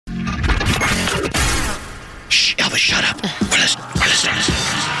Shut up. We're listening.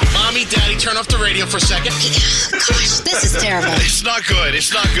 Mommy, Daddy, turn off the radio for a second. Gosh, this is terrible. It's not good.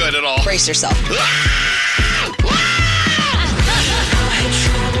 It's not good at all. Brace yourself.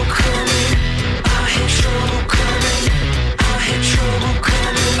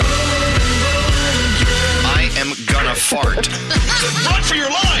 I am gonna fart. Run for your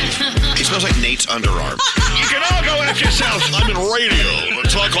life! It smells like Nate's underarm. You can all go after yourselves. I'm in radio. I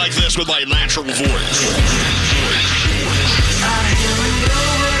talk like this with my natural voice.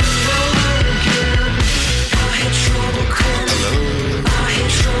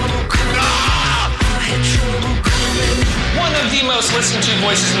 One of the most listened to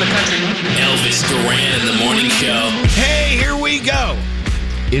voices in the country. Elvis Duran in the morning show. Hey, here we go.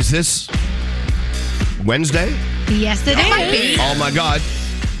 Is this Wednesday? Yes, it is. Oh, my God.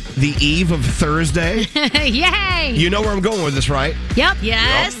 The eve of Thursday. Yay! You know where I'm going with this, right? Yep.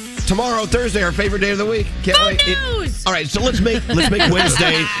 Yes. Tomorrow, Thursday, our favorite day of the week. Can't wait. News. All right, so let's make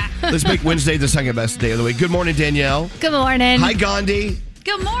Wednesday. Let's make Wednesday the second best day of the week. Good morning, Danielle. Good morning. Hi, Gandhi.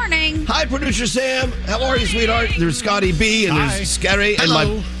 Good morning. Hi, producer Sam. How are you, sweetheart? There's Scotty B and there's Scary and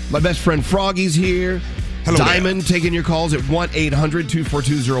my best friend Froggy's here. Hello, Diamond taking your calls at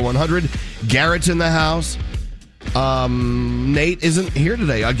 1-800-242-0100. Garrett's in the house. Nate isn't here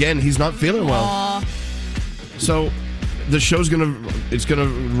today. Again, he's not feeling well. Aww. So the show's gonna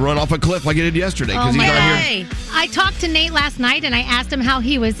run off a cliff like it did yesterday because he's not here. I talked to Nate last night and I asked him how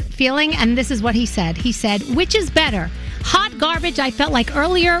he was feeling, and this is what he said. He said, which is better? Hot garbage I felt like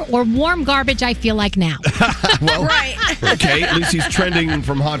earlier or warm garbage I feel like now? Well, Right. okay, at least he's trending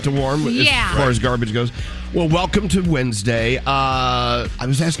from hot to warm as far as garbage goes. Well, welcome to Wednesday. I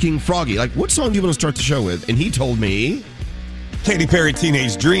was asking Froggy, what song do you want to start the show with? And he told me... Katy Perry,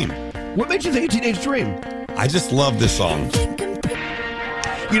 Teenage Dream. What made you think of Teenage Dream? I just love this song.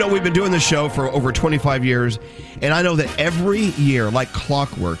 You know, we've been doing this show for over 25 years, and I know that every year, like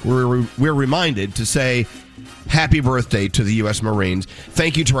clockwork, we're reminded to say... Happy birthday to the U.S. Marines.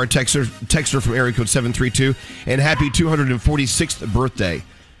 Thank you to our texter from area code 732. And happy 246th birthday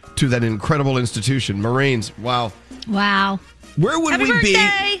to that incredible institution. Marines, wow. Wow. Where would Happy we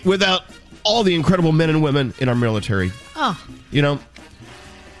birthday. be without all the incredible men and women in our military? Oh. You know,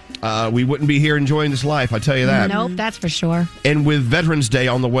 we wouldn't be here enjoying this life, I tell you that. Nope, that's for sure. And with Veterans Day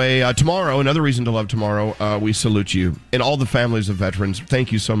on the way tomorrow, another reason to love tomorrow, we salute you and all the families of veterans.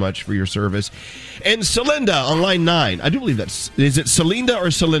 Thank you so much for your service. And Celinda on line 9. I do believe is it Celinda or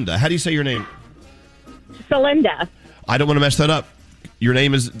Celinda? How do you say your name? Celinda. I don't want to mess that up. Your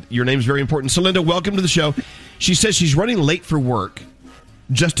name is very important. Celinda, welcome to the show. She says she's running late for work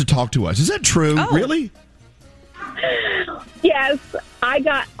just to talk to us. Is that true? Oh. Really? Yes, I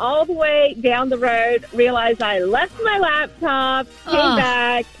got all the way down the road, realized I left my laptop, came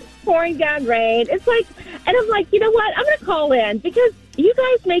back, pouring down rain. It's like, and I'm like, you know what? I'm going to call in because you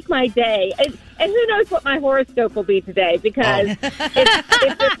guys make my day. And who knows what my horoscope will be today because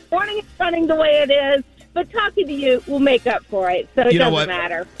if this morning is running the way it is, but talking to you will make up for it. So it doesn't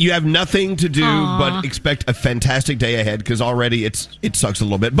matter. You have nothing to do but expect a fantastic day ahead because already it sucks a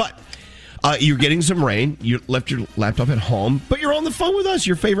little bit. But you're getting some rain. You left your laptop at home, but you're on the phone with us,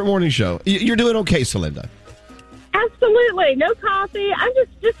 your favorite morning show. You're doing okay, Celinda. Absolutely. No coffee. I'm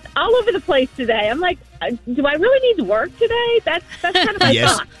just all over the place today. I'm like, do I really need to work today? That's kind of my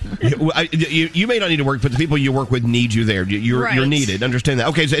thought. You may not need to work, but the people you work with need you there. You're needed. Understand that.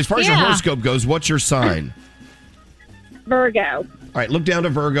 Okay, so as far as your horoscope goes, what's your sign? Virgo. All right, look down to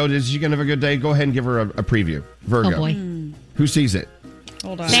Virgo. Is she going to have a good day? Go ahead and give her a preview. Virgo. Oh, boy. Who sees it?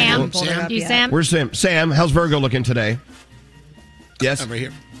 Hold on. Sam. Sam. Where's Sam? Sam, how's Virgo looking today? Yes? Over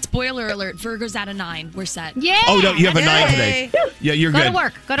here. Spoiler alert. Virgo's at a 9. We're set. Yeah. Oh, no, you have a 9 today. Yeah, you're good.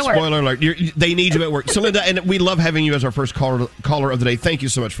 Go to work. Spoiler alert. They need you at work. Celinda, and we love having you as our first caller of the day. Thank you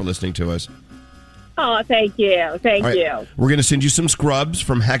so much for listening to us. Oh, thank you. Thank you. We're going to send you some scrubs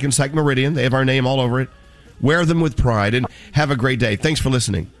from Hackensack Meridian. They have our name all over it. Wear them with pride and have a great day. Thanks for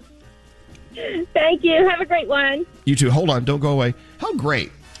listening. Thank you. Have a great one. You too. Hold on. Don't go away. How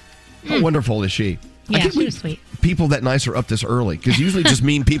great. How wonderful is she? Yeah, she was sweet. People that nice are up this early because usually just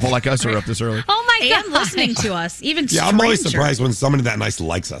mean people like us are up this early. Oh, my God. And listening to us. Even Yeah, I'm always surprised when somebody that nice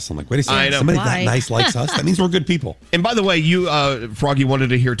likes us. I'm like, wait a second. Somebody that nice likes us? That means we're good people. And by the way, you, Froggy, wanted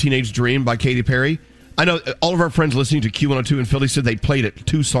to hear Teenage Dream by Katy Perry. I know all of our friends listening to Q102 in Philly said they played it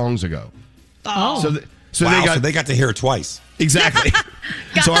 2 songs ago. Oh. So they got to hear it twice. Exactly.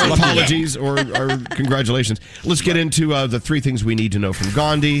 So our apologies or our congratulations. Let's get into the 3 things we need to know from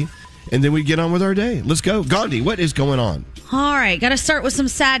Gandhi, and then we get on with our day. Let's go. Gandhi, what is going on? All right, got to start with some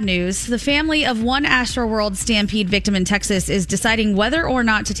sad news. The family of one Astroworld stampede victim in Texas is deciding whether or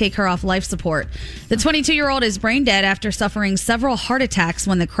not to take her off life support. The 22-year-old is brain dead after suffering several heart attacks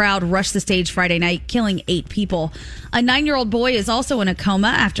when the crowd rushed the stage Friday night, killing 8 people. A 9-year-old boy is also in a coma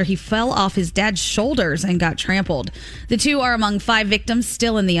after he fell off his dad's shoulders and got trampled. The 2 are among 5 victims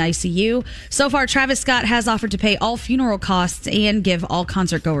still in the ICU. So far, Travis Scott has offered to pay all funeral costs and give all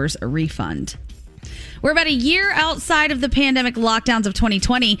concert goers a refund. We're about a year outside of the pandemic lockdowns of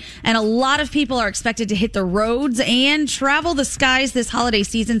 2020, and a lot of people are expected to hit the roads and travel the skies this holiday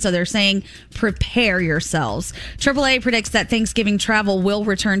season, so they're saying prepare yourselves. AAA predicts that Thanksgiving travel will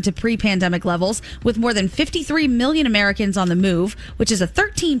return to pre-pandemic levels, with more than 53 million Americans on the move, which is a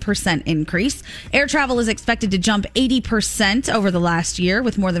 13% increase. Air travel is expected to jump 80% over the last year,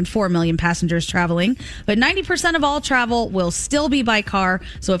 with more than 4 million passengers traveling. But 90% of all travel will still be by car,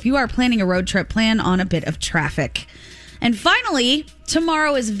 so if you are planning a road trip, plan on a bit of traffic. And finally,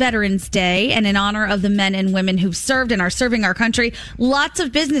 tomorrow is Veterans Day, and in honor of the men and women who've served and are serving our country, lots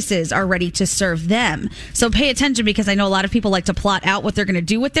of businesses are ready to serve them. So pay attention, because I know a lot of people like to plot out what they're going to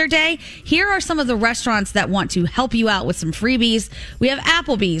do with their day. Here are some of the restaurants that want to help you out with some freebies. We have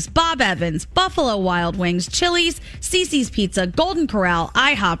Applebee's, Bob Evans, Buffalo Wild Wings, Chili's, Cece's Pizza, Golden Corral,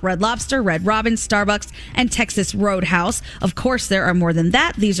 IHOP, Red Lobster, Red Robin, Starbucks, and Texas Roadhouse. Of course, there are more than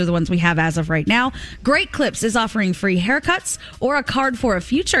that. These are the ones we have as of right now. Great Clips is offering free haircuts or a card for a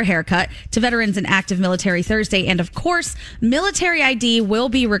future haircut to veterans and active military Thursday. And of course, military ID will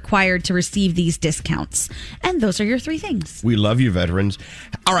be required to receive these discounts. And those are your 3 things. We love you, veterans.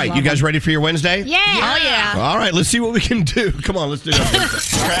 All right, you guys ready for your Wednesday? Yeah. Oh, yeah. All right, let's see what we can do. Come on, let's do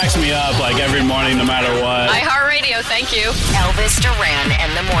that. Cracks me up like every morning, no matter what. iHeartRadio, thank you. Elvis Duran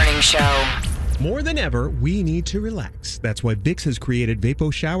and the Morning Show. More than ever, we need to relax. That's why Vicks has created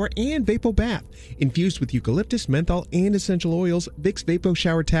Vapo Shower and Vapo Bath. Infused with eucalyptus, menthol, and essential oils, Vicks Vapo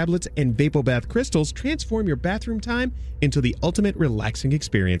Shower tablets and Vapo Bath crystals transform your bathroom time into the ultimate relaxing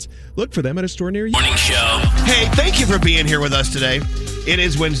experience. Look for them at a store near you. Morning Show. Hey, thank you for being here with us today. It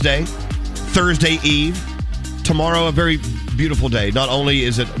is Wednesday, Thursday Eve. Tomorrow, a very beautiful day. Not only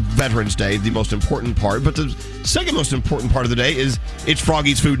is it Veterans Day, the most important part, but the second most important part of the day is it's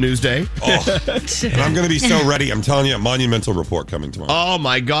Froggy's Food News Day. Oh, and I'm going to be so ready. I'm telling you, a monumental report coming tomorrow. Oh,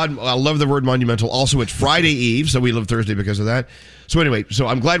 my God. I love the word monumental. Also, it's Friday Eve, so we love Thursday because of that. So anyway,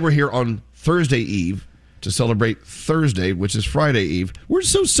 I'm glad we're here on Thursday Eve to celebrate Thursday, which is Friday Eve. We're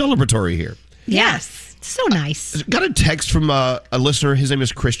so celebratory here. Yes. So nice. Got a text from a listener. His name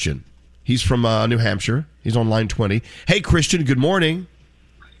is Christian. He's from New Hampshire. He's on line 20. Hey, Christian, good morning.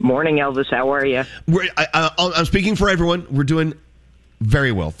 Morning, Elvis. How are you? I'm speaking for everyone. We're doing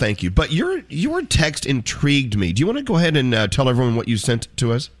very well, thank you. But your text intrigued me. Do you want to go ahead and tell everyone what you sent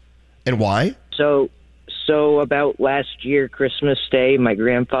to us and why? So about last year, Christmas Day, my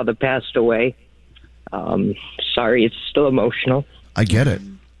grandfather passed away. Sorry, it's still emotional. I get it.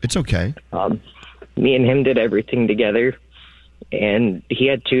 It's okay. Me and him did everything together. And he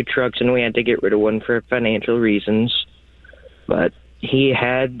had 2 trucks, and we had to get rid of one for financial reasons. But he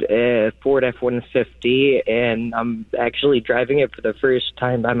had a Ford F-150, and I'm actually driving it for the first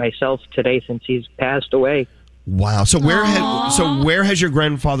time by myself today since he's passed away. Wow. So where has your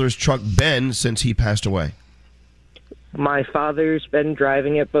grandfather's truck been since he passed away? My father's been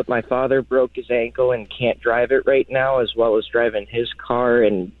driving it, but my father broke his ankle and can't drive it right now, as well as driving his car,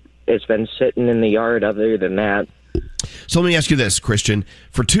 and it's been sitting in the yard other than that. So let me ask you this, Christian.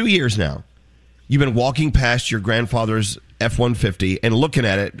 For 2 years now, you've been walking past your grandfather's F-150 and looking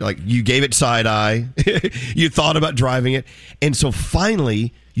at it like you gave it side eye. You thought about driving it. And so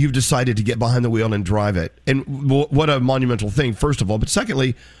finally, you've decided to get behind the wheel and drive it. And what a monumental thing, first of all. But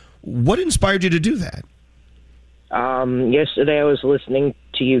secondly, what inspired you to do that? Yesterday I was listening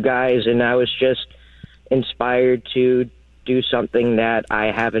to you guys, and I was just inspired to do something that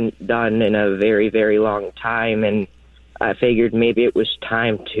I haven't done in a very, very long time, and I figured maybe it was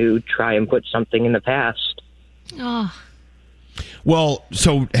time to try and put something in the past. Oh. Well,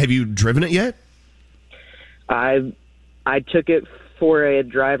 so have you driven it yet? I took it for a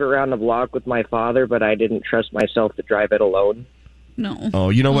drive around the block with my father, but I didn't trust myself to drive it alone. No. Oh,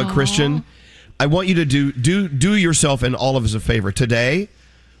 you know what, Christian? I want you to do yourself and all of us a favor. Today,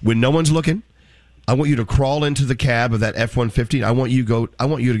 when no one's looking, I want you to crawl into the cab of that F-150. I want you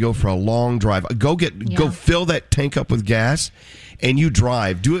to go for a long drive. Go fill that tank up with gas, and you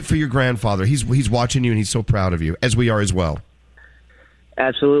drive. Do it for your grandfather. He's watching you, and he's so proud of you, as we are as well.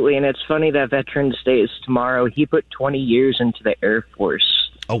 Absolutely, and it's funny that Veterans Day is tomorrow. He put 20 years into the Air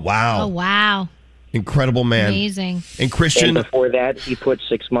Force. Oh, wow. Oh, wow. Incredible man. Amazing. And Christian... And before that, he put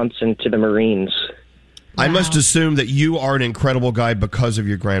 6 months into the Marines. I must assume that you are an incredible guy because of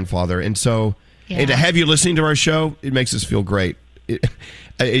your grandfather. And so, and to have you listening to our show, it makes us feel great.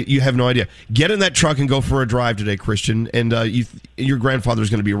 You have no idea. Get in that truck and go for a drive today, Christian. And your grandfather's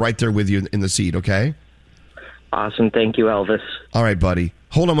going to be right there with you in the seat, okay? Awesome. Thank you, Elvis. All right, buddy.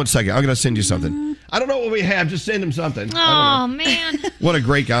 Hold on one second. I'm going to send you something. I don't know what we have. Just send him something. Oh, man. What a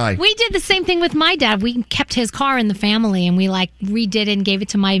great guy. We did the same thing with my dad. We kept his car in the family, and we redid it and gave it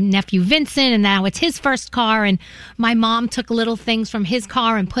to my nephew Vincent, and now it's his first car. And my mom took little things from his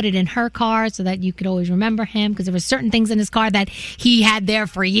car and put it in her car so that you could always remember him, because there were certain things in his car that he had there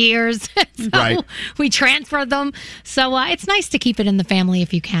for years. So right. We transferred them. So it's nice to keep it in the family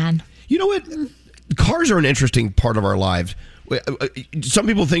if you can. You know what? Cars are an interesting part of our lives. Some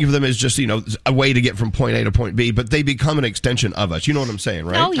people think of them as just, a way to get from point A to point B, but they become an extension of us. You know what I'm saying,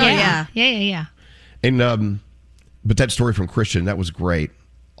 right? Oh, yeah. Yeah. And, but that story from Christian, that was great.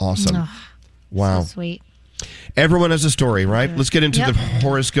 Awesome. Oh, wow. So sweet. Everyone has a story, right? Let's get into the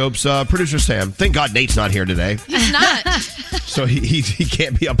horoscopes. Producer Sam, thank God Nate's not here today. He's not. So he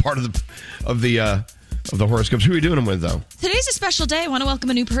can't be a part of the horoscopes. Who are we doing them with, though? Today's a special day. I want to welcome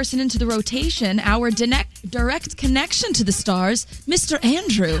a new person into the rotation. Our direct connection to the stars, Mr.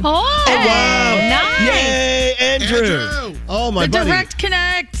 Andrew. Oh, wow. Nice. Yay, Andrew. Oh, my buddy. Direct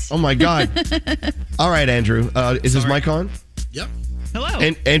connect. Oh, my God. All right, Andrew. Is his mic on? Yep. Hello.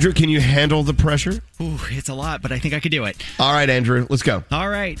 And Andrew, can you handle the pressure? Ooh, it's a lot, but I think I could do it. All right, Andrew, let's go. All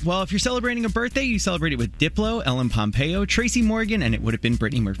right. Well, if you're celebrating a birthday, you celebrate it with Diplo, Ellen Pompeo, Tracy Morgan, and it would have been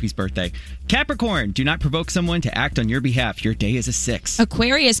Brittany Murphy's birthday. Capricorn, do not provoke someone to act on your behalf. Your day is a 6.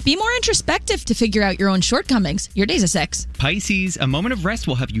 Aquarius, be more introspective to figure out your own shortcomings. Your day's a 6. Pisces, a moment of rest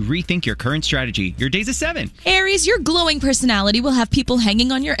will have you rethink your current strategy. Your day's a 7. Aries, your glowing personality will have people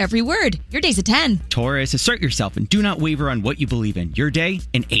hanging on your every word. Your day's a 10. Taurus, assert yourself and do not waver on what you believe in. Your day,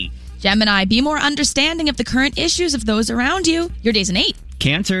 an 8. Gemini, be more understanding of the current issues of those around you. Your day's an 8.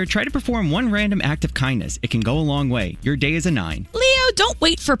 Cancer, try to perform one random act of kindness. It can go a long way. Your day is a 9. Leo, don't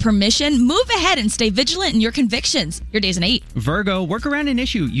wait for permission. Move ahead and stay vigilant in your convictions. Your day's an 8. Virgo, work around an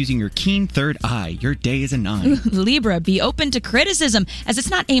issue using your keen third eye. Your day is a 9. Libra, be open to criticism as it's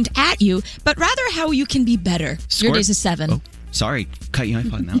not aimed at you, but rather how you can be better. Your day's a 7. Oh. Sorry, cut you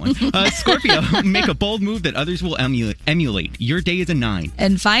off on that one. Scorpio, make a bold move that others will emulate. Your day is a 9.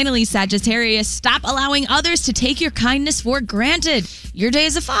 And finally, Sagittarius, stop allowing others to take your kindness for granted. Your day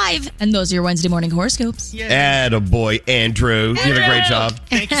is a 5. And those are your Wednesday morning horoscopes. Attaboy, Andrew. You did a great job.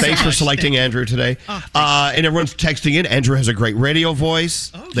 Thank you so Thanks for much. selecting Andrew today. And everyone's texting in. Andrew has a great radio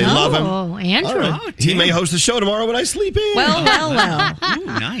voice. They love him. Oh, Andrew. All right. He may host the show tomorrow when I sleep in. Well. Ooh,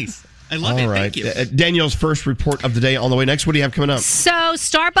 nice. I love it. All right. Thank you. Danielle's first report of the day on the way next. What do you have coming up? So,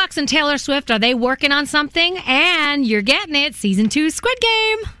 Starbucks and Taylor Swift, are they working on something? And you're getting it, season 2 Squid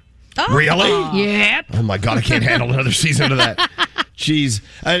Game. Oh. Really? Yep. Oh, my God. I can't handle another season of that. Jeez.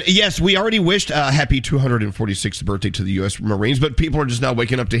 Yes, we already wished a happy 246th birthday to the U.S. Marines, but people are just now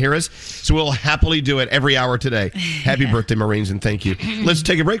waking up to hear us, so we'll happily do it every hour today. Happy birthday, Marines, and thank you. Let's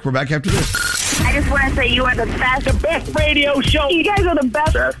take a break. We're back after this. I just want to say you are the best radio show. You guys are the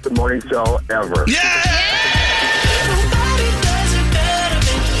best. Best morning show ever.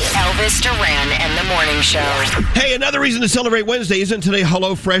 Elvis Duran and the Morning Show. Hey, another reason to celebrate Wednesday. Isn't today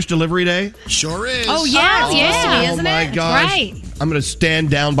HelloFresh Delivery Day? Sure is. Oh, yeah. It's supposed to be, Oh, isn't my it? gosh. Right. I'm going to stand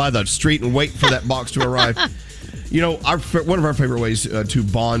down by the street and wait for that box to arrive. You know, one of our favorite ways to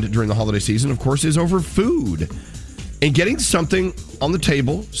bond during the holiday season, of course, is over food. And getting something on the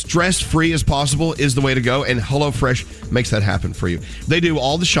table, stress-free as possible, is the way to go, and HelloFresh makes that happen for you. They do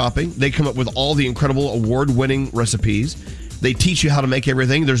all the shopping. They come up with all the incredible award-winning recipes. They teach you how to make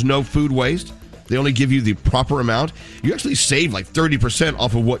everything. There's no food waste. They only give you the proper amount. You actually save like 30%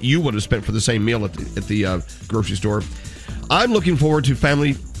 off of what you would have spent for the same meal at the grocery store. I'm looking forward to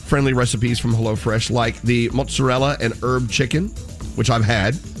family-friendly recipes from HelloFresh, like the mozzarella and herb chicken, which I've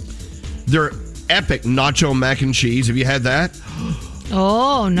had. Their epic nacho mac and cheese. Have you had that?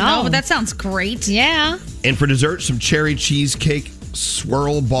 Oh, no. No, but that sounds great. Yeah. And for dessert, some cherry cheesecake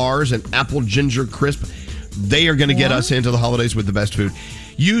swirl bars and apple ginger crisp. They are going to get us into the holidays with the best food.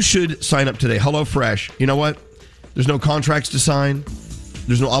 You should sign up today. HelloFresh. You know what? There's no contracts to sign.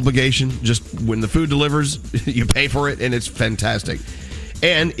 There's no obligation. Just when the food delivers, you pay for it, and it's fantastic.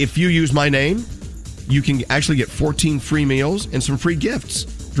 And if you use my name, you can actually get 14 free meals and some free gifts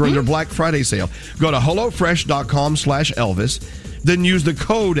during their Black Friday sale. Go to HelloFresh.com/Elvis. Then use the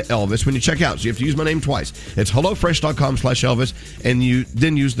code Elvis when you check out. So you have to use my name twice. It's HelloFresh.com/Elvis, and you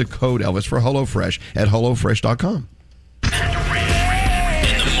then use the code Elvis for HelloFresh at HelloFresh.com. In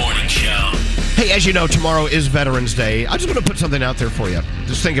the morning show. Hey, as you know, tomorrow is Veterans Day. I just want to put something out there for you.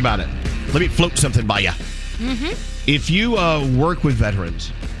 Just think about it. Let me float something by you. Mm-hmm. If you work with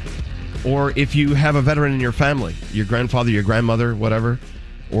veterans, or if you have a veteran in your family, your grandfather, your grandmother, whatever,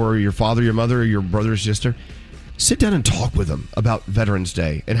 or your father, your mother, or your brother or sister, sit down and talk with them about Veterans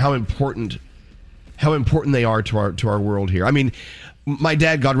Day and how important they are to our world here. I mean, my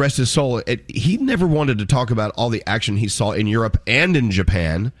dad, God rest his soul, he never wanted to talk about all the action he saw in Europe and in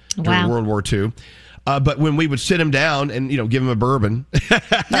Japan during World War II. But when we would sit him down and give him a bourbon,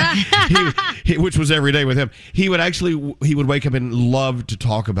 which was every day with him, he would wake up and love to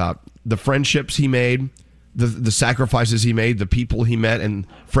talk about the friendships he made, the sacrifices he made, the people he met, and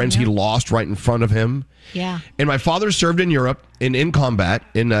friends he lost right in front of him. Yeah. And my father served in Europe in combat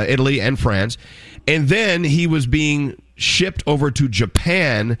in Italy and France, and then he was being shipped over to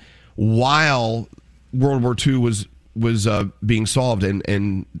Japan while World War II was being solved,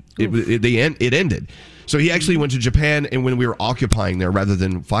 and it ended. So he actually went to Japan, and when we were occupying there rather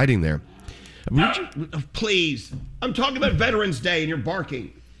than fighting there. Please, I'm talking about Veterans Day, and you're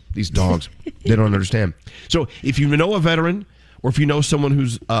barking. These dogs, they don't understand. So if you know a veteran, or if you know someone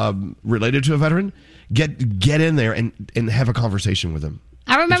who's related to a veteran, get in there and have a conversation with them.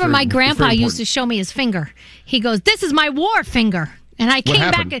 I remember my grandpa used to show me his finger. He goes, "This is my war finger." And I came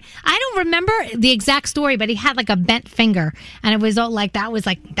back. I don't remember the exact story, but he had like a bent finger, and it was all that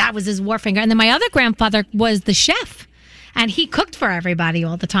was his war finger. And then my other grandfather was the chef, and he cooked for everybody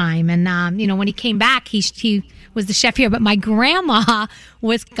all the time. And when he came back, he was the chef here. But my grandma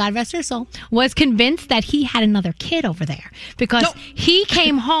was, God rest her soul, was convinced that he had another kid over there because he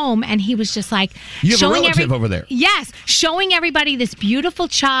came home and he was just like, you have a relative over there. Yes, showing everybody this beautiful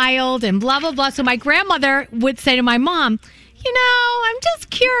child and blah blah blah. So my grandmother would say to my mom, I'm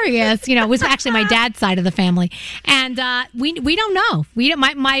just curious. It was actually my dad's side of the family. And we don't know.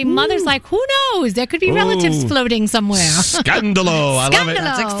 My mother's like, who knows? There could be relatives floating somewhere. Scandalo. I love it.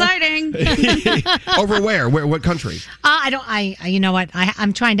 That's exciting. Over where? What country? You know what?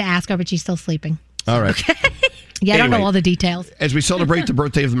 I'm trying to ask her, but she's still sleeping. All right. Okay. Yeah, I don't know all the details. As we celebrate the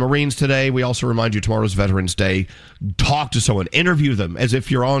birthday of the Marines today, we also remind you tomorrow's Veterans Day. Talk to someone, interview them as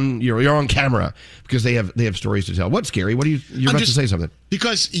if you're on camera, because they have stories to tell. What's Gary? What you're about to say something?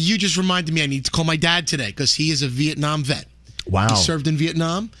 Because you just reminded me I need to call my dad today because he is a Vietnam vet. Wow. He served in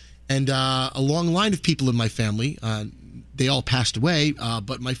Vietnam, and a long line of people in my family. They all passed away,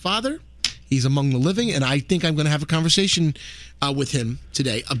 but my father, he's among the living, and I think I'm going to have a conversation with him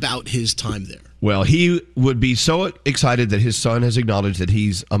today about his time there. Well, he would be so excited that his son has acknowledged that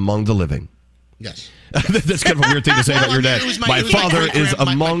he's among the living. Yes. That's kind of a weird thing to say about your dad. My father is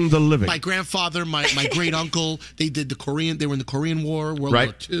among the living. My grandfather, my great uncle, they were in the Korean War, World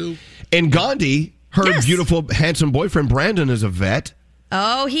War II. And Gandhi, her beautiful, handsome boyfriend, Brandon, is a vet.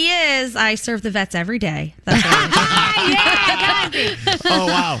 Oh, he is. I serve the vets every day. That's Gandhi. Oh,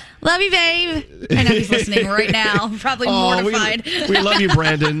 wow. Love you, babe. I know he's listening right now. Probably mortified. We love you,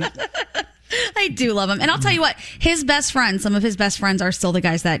 Brandon. I do love him. And I'll tell you what, some of his best friends are still the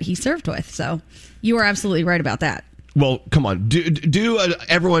guys that he served with. So you are absolutely right about that. Well, come on. Do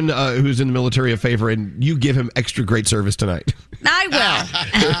everyone who's in the military a favor, and you give him extra great service tonight. I will.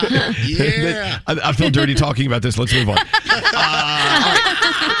 Yeah. I feel dirty talking about this. Let's move on. All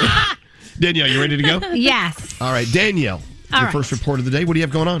right. Danielle, you ready to go? Yes. All right, Danielle. Your first report of the day. What do you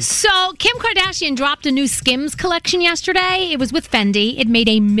have going on? So, Kim Kardashian dropped a new Skims collection yesterday. It was with Fendi. It made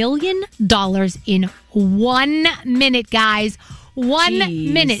 $1 million in 1 minute, guys. 1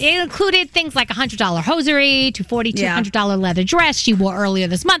 minute. It included things like $100 hosiery, $240, $200 leather dress she wore earlier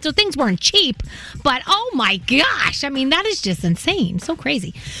this month. So things weren't cheap. But oh my gosh, I mean, that is just insane. So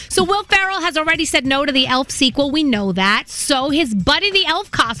crazy. So Will Ferrell has already said no to the Elf sequel. We know that. So his Buddy the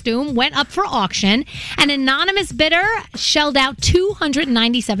Elf costume went up for auction. An anonymous bidder shelled out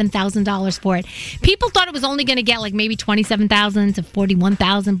 $297,000 for it. People thought it was only going to get like maybe $27,000 to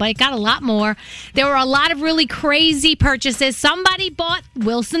 $41,000, but it got a lot more. There were a lot of really crazy purchases. Somebody bought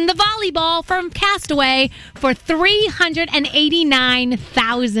Wilson the volleyball from Castaway for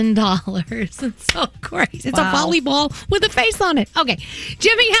 $389,000. It's so crazy. It's a volleyball with a face on it. Okay.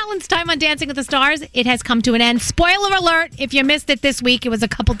 Jimmy Fallon's time on Dancing with the Stars, it has come to an end. Spoiler alert, if you missed it this week, it was a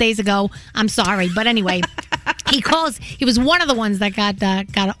couple days ago. I'm sorry. But anyway, he was one of the ones that got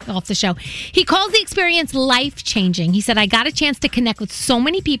off the show. He calls the experience life-changing. He said, I got a chance to connect with so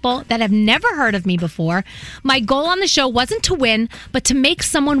many people that have never heard of me before. My goal on the show wasn't to win, but to make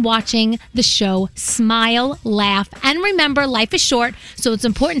someone watching the show smile, laugh, and remember life is short, so it's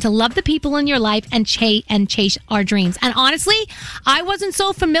important to love the people in your life and chase our dreams. And honestly, I wasn't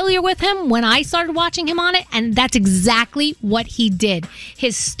so familiar with him when I started watching him on it, and that's exactly what he did.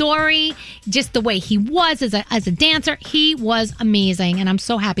 His story, just the way he was as as a dancer. He was amazing, and I'm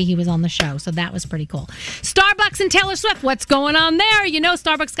so happy he was on the show. So that was pretty cool. Starbucks and Taylor Swift, what's going on there? You know,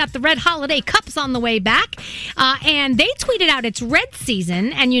 Starbucks got the red holiday cups on the way back, and they tweeted out it's Red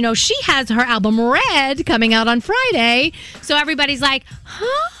season, and you know she has her album Red coming out on Friday. So everybody's like,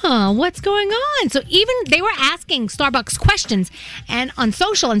 what's going on? So even they were asking Starbucks questions and on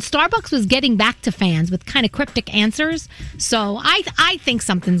social, and Starbucks was getting back to fans with kind of cryptic answers. So I think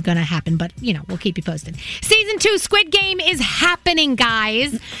something's going to happen, but you know, we'll keep you posted. Season 2 Squid Game is happening,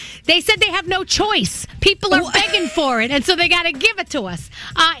 guys. They said they have no choice. People are begging for it, and so they got to give it to us.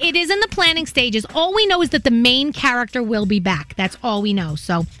 It is in the planning stages. All we know is that the main character will be back. That's all we know.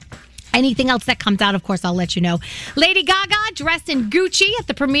 So anything else that comes out, of course, I'll let you know. Lady Gaga dressed in Gucci at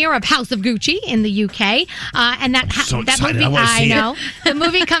the premiere of House of Gucci in the UK. And that movie, I know. The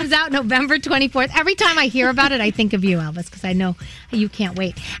movie comes out November 24th. Every time I hear about it, I think of you, Elvis, because I know you can't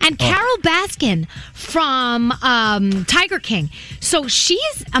wait. And Carol Baskin from Tiger King. So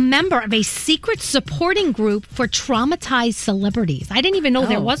she's a member of a secret supporting group for traumatized celebrities. I didn't even know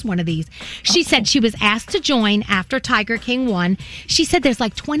there was one of these. She said she was asked to join after Tiger King won. She said there's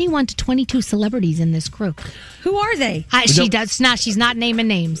like 21 to 22 celebrities in this group. Who are they? She's not naming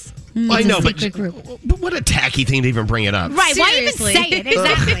names. I know, but what a tacky thing to even bring it up. Right? Seriously. Why even say it?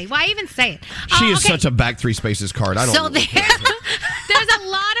 Exactly. Why even say it? She is such a back three spaces card. I don't know. There's a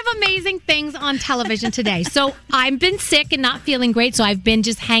lot of amazing things on television today. So I've been sick and not feeling great, so I've been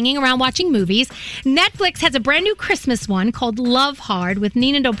just hanging around watching movies. Netflix has a brand new Christmas one called Love Hard with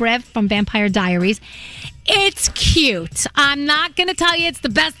Nina Dobrev from Vampire Diaries. It's cute. I'm not going to tell you it's the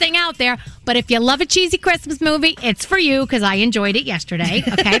best thing out there, but if you love a cheesy Christmas movie, it's for you because I enjoyed it yesterday.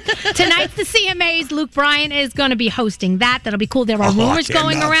 Okay. Tonight's the CMAs. Luke Bryan is going to be hosting that. That'll be cool. There are rumors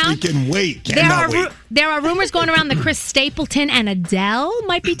going around. There are rumors going around that Chris Stapleton and Adele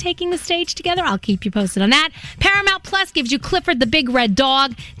might be taking the stage together. I'll keep you posted on that. Paramount Plus gives you Clifford the Big Red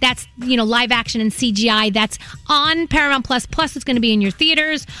Dog. That's, live action and CGI. That's on Paramount Plus. Plus, it's going to be in your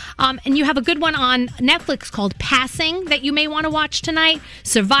theaters. And you have a good one on Netflix called Passing that you may want to watch tonight.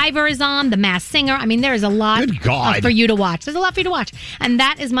 Survivor is on. The Masked Singer. I mean, there is a lot for you to watch. There's a lot for you to watch. And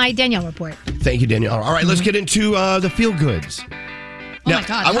that is my Danielle report. Thank you, Danielle. All right, let's get into the feel goods. Now, my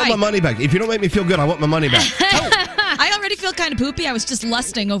God. I want my money back. If you don't make me feel good, I want my money back. I already feel kind of poopy. I was just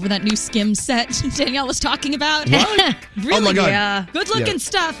lusting over that new Skim set Danielle was talking about. What? Really? Oh, my God. Yeah. Good looking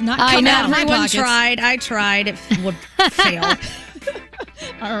stuff. Not I coming know. out of my Everyone pockets. tried. I tried. It would fail.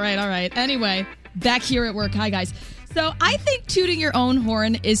 All right. Anyway, back here at work. Hi, guys. So I think tooting your own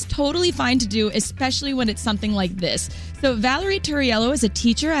horn is totally fine to do, especially when it's something like this. So Valerie Turiello is a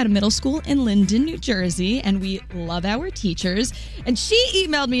teacher at a middle school in Linden, New Jersey, and we love our teachers. And she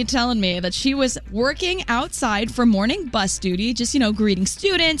emailed me telling me that she was working outside for morning bus duty, just, greeting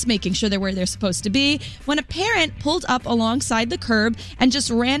students, making sure they're where they're supposed to be, when a parent pulled up alongside the curb and just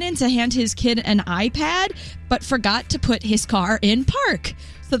ran in to hand his kid an iPad, but forgot to put his car in park.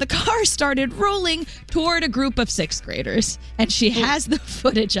 So the car started rolling toward a group of sixth graders, and she has the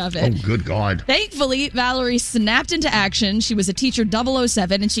footage of it. Oh, good God. Thankfully, Valerie snapped into action. She was a teacher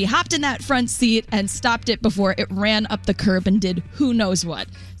 007, and she hopped in that front seat and stopped it before it ran up the curb and did who knows what.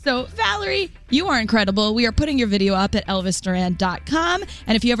 So, Valerie, you are incredible. We are putting your video up at ElvisDuran.com.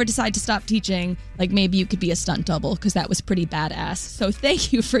 And if you ever decide to stop teaching, maybe you could be a stunt double because that was pretty badass. So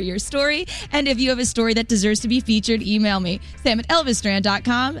thank you for your story. And if you have a story that deserves to be featured, email me, Sam at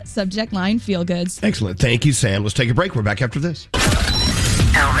ElvisDuran.com. Subject line, feel goods. Excellent. Thank you, Sam. Let's take a break. We're back after this.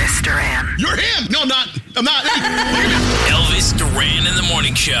 Elvis Duran. You're him. No, I'm not. Elvis Duran in the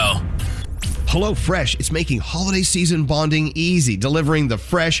Morning Show. HelloFresh is making holiday season bonding easy, delivering the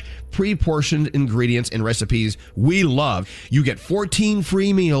fresh, pre-portioned ingredients and recipes we love. You get 14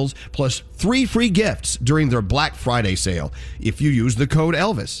 free meals plus 3 free gifts during their Black Friday sale if you use the code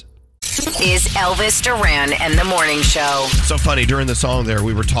ELVIS. Is Elvis Duran and the Morning Show. So funny, during the song there,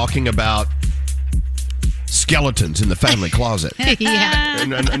 we were talking about skeletons in the family closet. Yeah.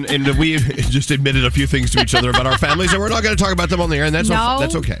 And we just admitted a few things to each other about our families, and we're not going to talk about them on the air, and that's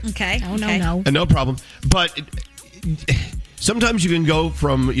okay. Okay. Oh, no. And no problem. But sometimes you can go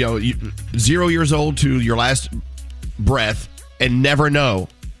from 0 years old to your last breath and never know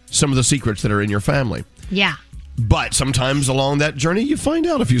some of the secrets that are in your family. Yeah. But sometimes along that journey, you find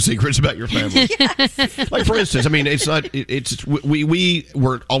out a few secrets about your family. Yes. Like, for instance, we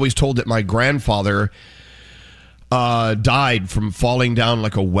were always told that my grandfather died from falling down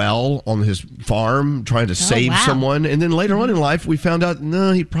like a well on his farm trying to save someone, and then later on in life we found out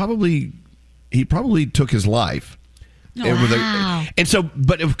he probably took his life Wow. And so,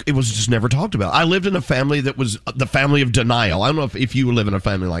 but it was just never talked about. I lived in a family that was the family of denial. I don't know if you live in a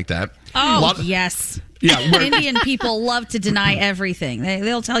family like that. Oh, yes. Yeah, Indian people love to deny everything.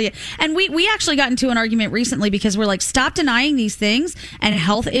 They'll tell you. And we actually got into an argument recently because we're like, stop denying these things and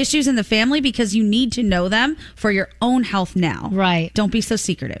health issues in the family because you need to know them for your own health now. Right. Don't be so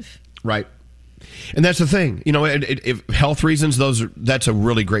secretive. Right. And that's the thing. If health reasons, that's a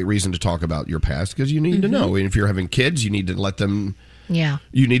really great reason to talk about your past because you need to know. And if you're having kids, you need to let them. Yeah.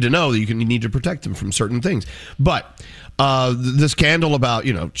 You need to know that you need to protect them from certain things. But the scandal about,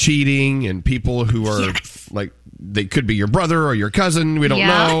 cheating and people who are like, they could be your brother or your cousin. We don't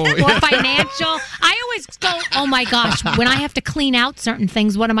know. Or financial. I always go, oh my gosh, when I have to clean out certain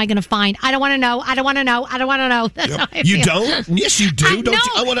things, what am I going to find? I don't want to know. I don't want to know. I don't want to know. That's how I You feel. don't? Yes, you do. Don't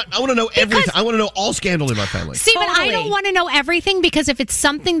you? I want to know everything. I want to know all scandal in my family. See, but I don't want to know everything because if it's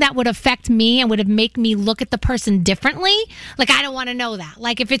something that would affect me and would have make me look at the person differently, like I don't want to know that.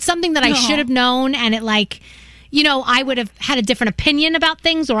 Like if it's something that I should have known and it I would have had a different opinion about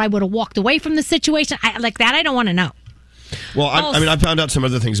things or I would have walked away from the situation. Like that, I don't want to know. Well, I found out some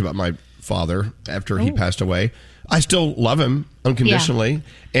other things about my father after he passed away. I still love him unconditionally.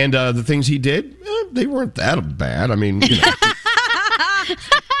 Yeah. And the things he did, they weren't that bad. I mean,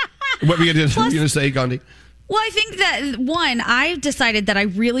 What were you going to say, Gandhi? Well, I think that, one, I've decided that I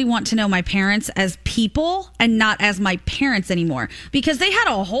really want to know my parents as people and not as my parents anymore because they had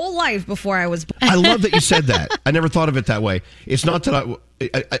a whole life before I was born. I love that you said that. I never thought of it that way. It's not that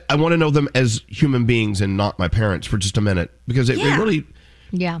I want to know them as human beings and not my parents for just a minute because it really...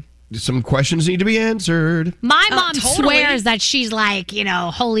 Yeah. Some questions need to be answered. My mom swears that she's like,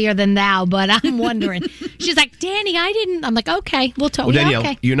 holier than thou, but I'm wondering. She's like, Danny, I didn't. I'm like, okay, we'll talk. Well, Danielle,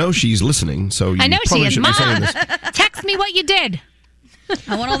 okay. She's listening, so you I know probably she is. shouldn't be saying Mom, this. text me what you did.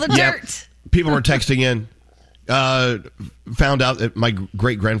 I want all the dirt. People were texting in. Found out that my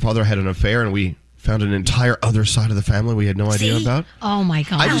great-grandfather had an affair, and we found an entire other side of the family we had no idea about. Oh, my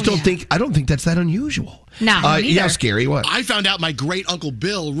God. I just don't think that's that unusual. No, yeah, scary. What? I found out my great-uncle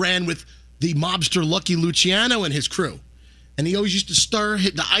Bill ran with the mobster Lucky Luciano and his crew. And he always used to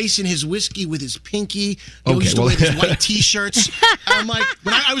hit the ice in his whiskey with his pinky. He always used to wear his white T-shirts. I'm like,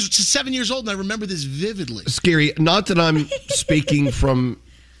 when I was 7 years old, and I remember this vividly. Scary. Not that I'm speaking from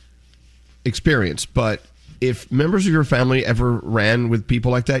experience, but if members of your family ever ran with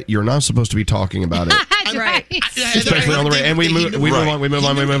people like that, you're not supposed to be talking about it. That's right. Especially on the radio. And we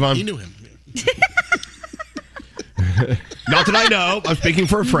move on. He knew him. Not that I know. I'm speaking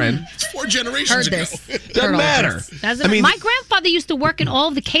for a friend. It's 4 generations ago. Doesn't matter. My grandfather used to work in all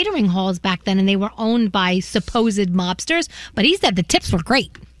of the catering halls back then, and they were owned by supposed mobsters, but he said the tips were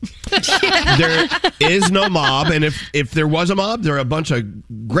great. There is no mob, and if there was a mob, there are a bunch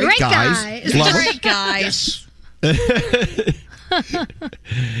of great guys. Love them. Great guys.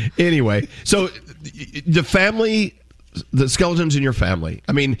 Anyway, so the skeletons in your family.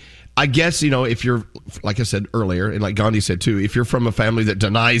 I mean, I guess, if you're, like I said earlier, and like Gandhi said too, if you're from a family that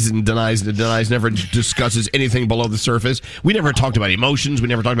denies and denies and denies, never discusses anything below the surface. We never talked about emotions. We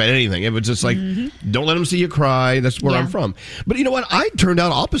never talked about anything. It was just like, don't let them see you cry. That's where I'm from. But you know what? I turned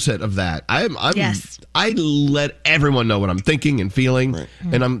out opposite of that. I let everyone know what I'm thinking and feeling. Right.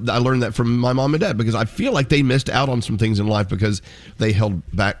 And I learned that from my mom and dad because I feel like they missed out on some things in life because they held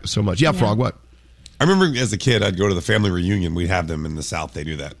back so much. Yeah. Frog, what? I remember as a kid, I'd go to the family reunion. We'd have them in the South. They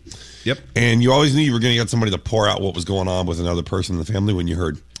do that. Yep. And you always knew you were going to get somebody to pour out what was going on with another person in the family when you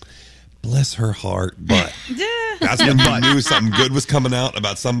heard, bless her heart, but. That's when you knew something good was coming out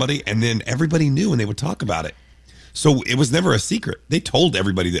about somebody. And then everybody knew and they would talk about it. So it was never a secret. They told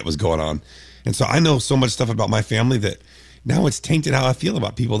everybody that was going on. And so I know so much stuff about my family that now it's tainted how I feel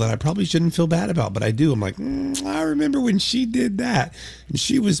about people that I probably shouldn't feel bad about, but I do. I'm like, I remember when she did that, and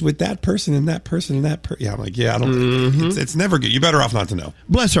she was with that person and that person and that person. Yeah, I'm like, I don't. It's never good. You're better off not to know.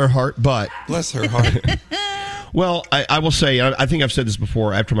 Bless her heart, but bless her heart. Well, I will say, I think I've said this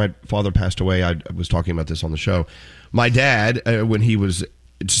before. After my father passed away, I was talking about this on the show. My dad, when he was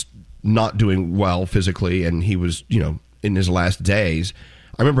just not doing well physically, and he was, in his last days.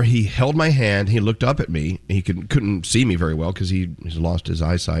 I remember he held my hand. He looked up at me. He couldn't see me very well because he's lost his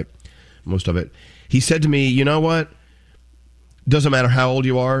eyesight, most of it. He said to me, you know what? Doesn't matter how old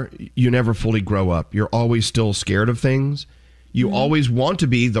you are, you never fully grow up. You're always still scared of things. You always want to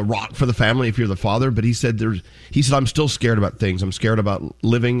be the rock for the family if you're the father. But he said, I'm still scared about things. I'm scared about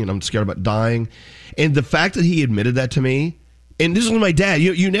living and I'm scared about dying. And the fact that he admitted that to me, and this is my dad.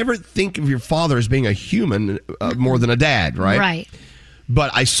 You never think of your father as being a human more than a dad, right? Right.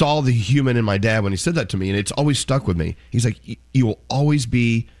 But I saw the human in my dad when he said that to me, and it's always stuck with me. He's like, you will always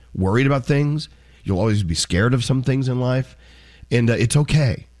be worried about things. You'll always be scared of some things in life, and it's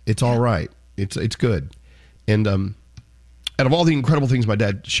okay. It's all right. It's good. And out of all the incredible things my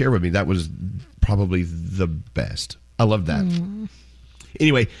dad shared with me, that was probably the best. I love that.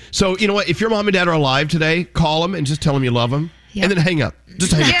 Anyway, so you know what? If your mom and dad are alive today, call them and just tell them you love them, and then hang up.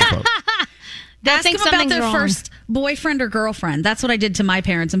 Just hang up the phone. Ask think them about something's their wrong. first boyfriend or girlfriend. That's what I did to my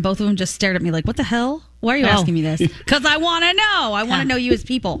parents, and both of them just stared at me like, what the hell? Why are you asking me this? Because I want to know. I want to know you as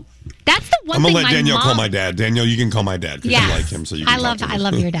people. That's the one I'm thing gonna let my Danielle mom... call my dad. Danielle, you can call my dad because Yes. you like him, so you can talk to him. I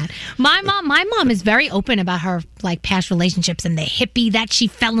love your dad. My mom is very open about her like past relationships and the hippie that she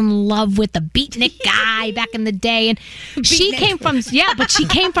fell in love with, the beatnik guy back in the day, and she came from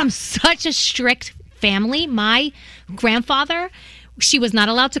such a strict family. My grandfather, she was not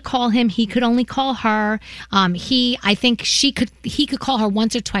allowed to call him. He could only call her. I think he could call her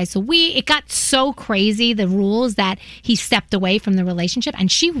once or twice a week. It got so crazy, the rules, that he stepped away from the relationship.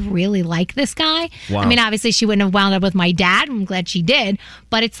 And she really liked this guy. Wow. I mean, obviously she wouldn't have wound up with my dad. I'm glad she did.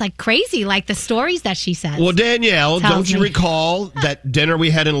 But it's like crazy, like the stories that she says. Well, Danielle, tells don't you me. recall that dinner we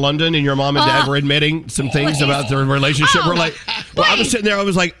had in London and your mom and dad were admitting some things about their relationship? We're like, well, I was sitting there, I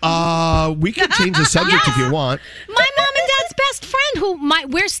was like, we can change the subject if you want. My mom and dad's best friend,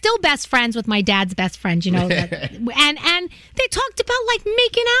 we're still best friends with my dad's best friend, you know. And they talked about like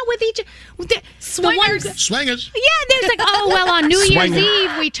making out with each other. Swingers. Yeah, there's like, oh, well, on New Year's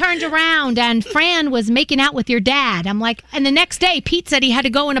Eve, we turned around and Fran was making out with your dad. I'm like, and the next day, Pete said he had to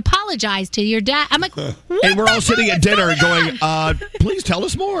go and apologize to your dad. I'm like, what And we're the all sitting hell at is dinner going going, on? please tell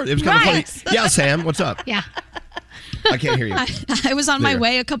us more. It was kind Right. of funny. Yeah, Sam, what's up? Yeah. I can't hear you. I was on my There.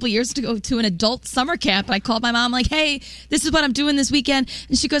 way a couple years to go to an adult summer camp. I called my mom like, hey, this is what I'm doing this weekend.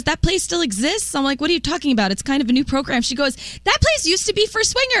 And she goes, that place still exists? I'm like, what are you talking about? It's kind of a new program. She goes, that place used to be for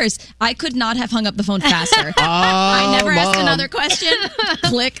swingers. I could not have hung up the phone faster. I never asked Mom. another question.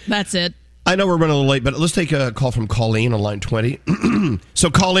 Click. That's it. I know we're running a little late, but let's take a call from Colleen on line 20. So,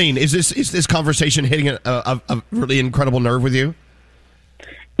 Colleen, is this conversation hitting a really incredible nerve with you?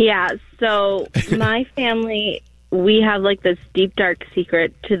 Yeah, so my family, we have like this deep, dark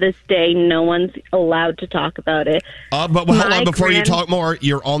secret. To this day, no one's allowed to talk about it. But hold on, before you talk more,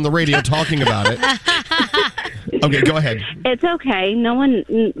 you're on the radio talking about it. Okay, go ahead. It's okay. No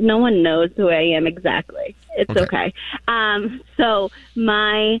one knows who I am exactly. It's okay. So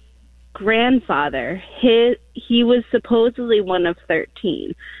my grandfather, he was supposedly one of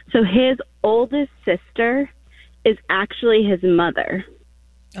 13. So his oldest sister is actually his mother.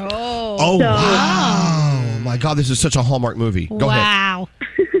 Oh, wow. My God, this is such a Hallmark movie. Go ahead. Wow.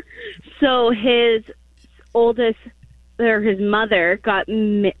 So his mother got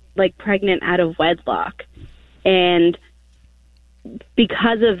pregnant out of wedlock. And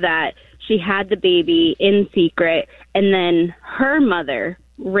because of that, she had the baby in secret. And then her mother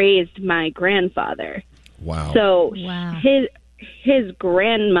raised my grandfather. Wow. So his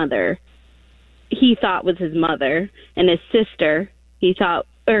grandmother, he thought was his mother, and his sister,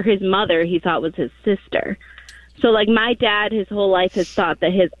 his mother, he thought was his sister. So, like, my dad, his whole life has thought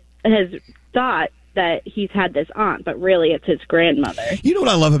that he's had this aunt, but really it's his grandmother. You know what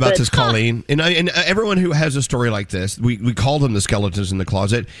I love about this, Colleen? And everyone who has a story like this, we call them the skeletons in the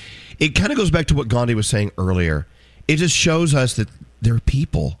closet. It kind of goes back to what Gandhi was saying earlier. It just shows us that they're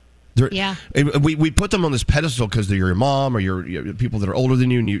people. We put them on this pedestal because they're your mom or your people that are older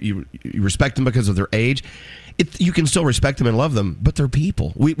than you, and you respect them because of their age. You can still respect them and love them, but they're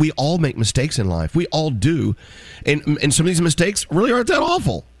people. We all make mistakes in life. We all do. And some of these mistakes really aren't that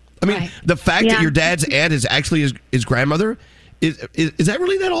awful. I mean, the fact that your dad's aunt is actually his grandmother, is that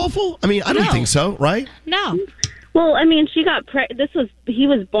really that awful? I mean, I don't think so, right? No. Well, I mean, he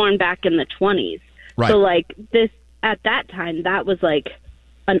was born back in the 20s. Right. So, like, at that time, that was like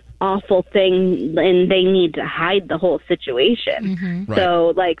an awful thing, and they need to hide the whole situation. Mm-hmm.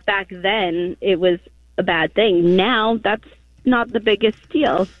 So, like, back then, it was a bad thing. Now, that's not the biggest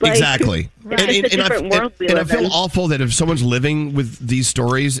deal. Like, Exactly. It's a different world we and I live feel in. awful that if someone's living with these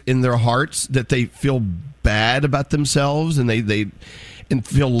stories in their hearts, that they feel bad about themselves and they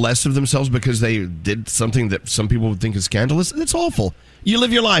feel less of themselves because they did something that some people would think is scandalous. That's awful. You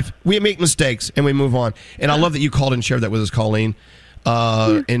live your life. We make mistakes and we move on. And I love that you called and shared that with us, Colleen.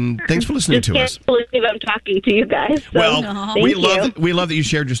 And thanks for listening to us. Can't believe I'm talking to you guys. So thank we you. love that you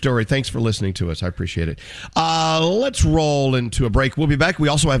shared your story. Thanks for listening to us. I appreciate it. Let's roll into a break. We'll be back. We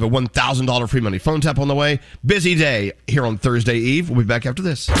also have a $1,000 free money phone tap on the way. Busy day here on Thursday Eve. We'll be back after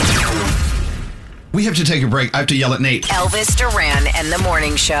this. We have to take a break. I have to yell at Nate. Elvis Duran and the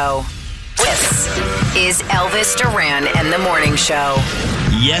Morning Show. This is Elvis Duran and the Morning Show.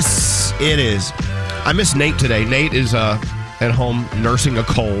 Yes, it is. I miss Nate today. Nate is at home nursing a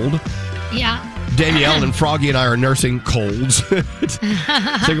cold. Yeah. Danielle and Froggy and I are nursing colds. So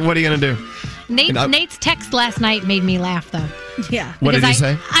what are you going to do? Nate's text last night made me laugh, though. Yeah. What did he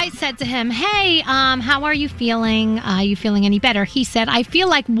say? I said to him, hey, how are you feeling? Are you feeling any better? He said, I feel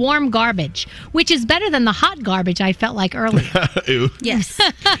like warm garbage, which is better than the hot garbage I felt like earlier. Ew. Yes.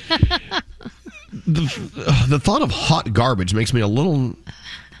 The thought of hot garbage makes me a little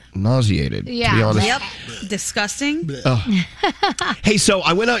nauseated, to be honest. Yep. Disgusting. Hey, so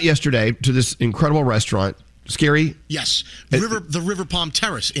I went out yesterday to this incredible restaurant. Scary? Yes. The River Palm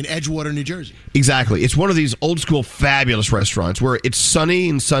Terrace in Edgewater, New Jersey. Exactly. It's one of these old school fabulous restaurants where it's sunny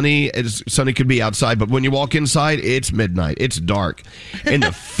and sunny as sunny could be outside, but when you walk inside, it's midnight. It's dark. And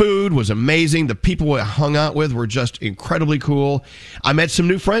the food was amazing. The people I hung out with were just incredibly cool. I met some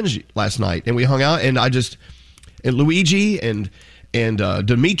new friends last night, and we hung out, and Luigi and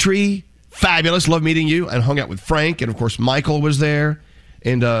Dimitri, fabulous. Love meeting you. And hung out with Frank, and of course Michael was there.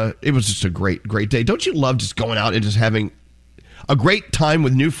 And it was just a great day. Don't you love just going out and just having a great time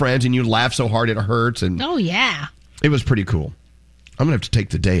with new friends and you laugh so hard it hurts? And oh, yeah. It was pretty cool. I'm going to have to take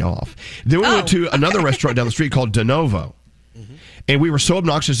the day off. Then we went to another restaurant down the street called De Novo. And we were so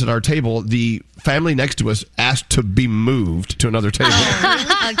obnoxious at our table, the family next to us asked to be moved to another table.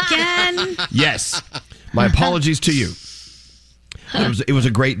 Again? Yes. My apologies to you. It was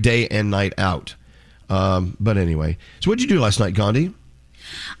a great day and night out. But anyway. So what did you do last night, Gandhi?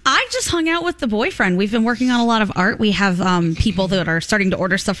 I just hung out with the boyfriend. We've been working on a lot of art. We have people that are starting to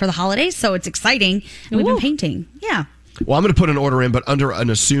order stuff for the holidays, so it's exciting. And we've been painting. Yeah. Well, I'm going to put an order in, but under an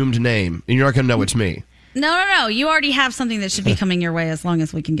assumed name, and you're not going to know it's me. No. You already have something that should be coming your way as long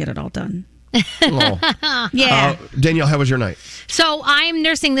as we can get it all done. Oh. Yeah. Danielle, how was your night? So I'm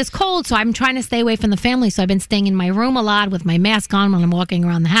nursing this cold, so I'm trying to stay away from the family. So I've been staying in my room a lot with my mask on when I'm walking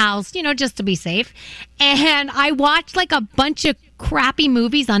around the house, just to be safe. And I watched like a bunch of crappy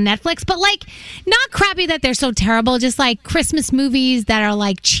movies on Netflix, but like not crappy that they're so terrible, just like Christmas movies that are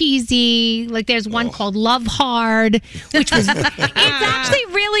like cheesy. Like there's one called Love Hard, which was it's actually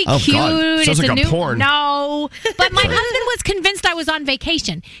really cute. God. Sounds it's like a porn. No, but my husband was convinced I was on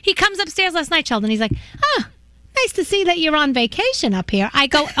vacation. He comes upstairs last night, Sheldon. He's like, nice to see that you're on vacation up here. I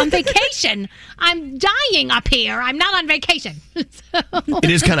go, on vacation? I'm dying up here. I'm not on vacation. It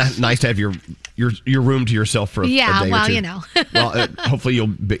is kind of nice to have your room to yourself for a day or two. Well, hopefully you'll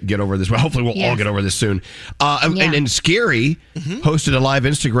get over this. Well, hopefully we'll all get over this soon. And Scary hosted a live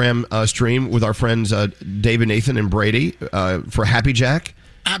Instagram stream with our friends David, Nathan, and Brady for Happy Jack.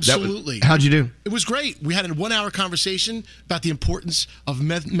 Absolutely. How'd you do? It was great. We had a 1-hour conversation about the importance of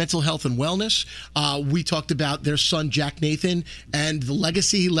mental health and wellness. We talked about their son, Jack Nathan, and the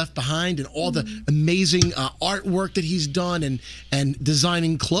legacy he left behind and all the amazing artwork that he's done and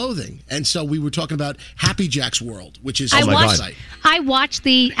designing clothing. And so we were talking about Happy Jack's World, which is his website. I watched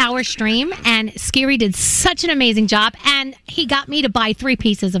the hour stream, and Scary did such an amazing job, and he got me to buy 3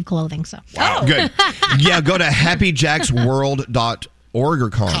 pieces of clothing. So Good. Yeah, go to happyjacksworld.org or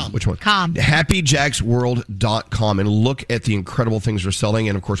com. Which one? Com. happyjacksworld.com and look at the incredible things they're selling.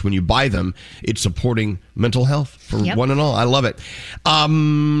 And of course, when you buy them, it's supporting mental health for one and all. I love it.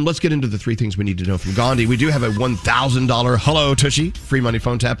 Let's get into the 3 things we need to know from Gandhi. We do have a $1,000 Hello Tushy free money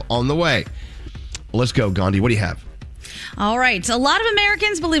phone tap on the way. Let's go, Gandhi. What do you have? All right. A lot of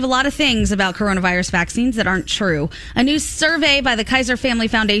Americans believe a lot of things about coronavirus vaccines that aren't true. A new survey by the Kaiser Family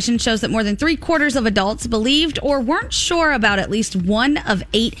Foundation shows that more than 3/4 of adults believed or weren't sure about at least 1 of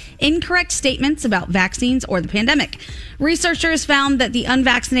 8 incorrect statements about vaccines or the pandemic. Researchers found that the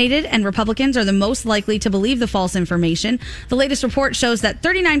unvaccinated and Republicans are the most likely to believe the false information. The latest report shows that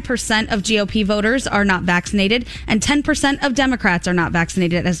 39% of GOP voters are not vaccinated and 10% of Democrats are not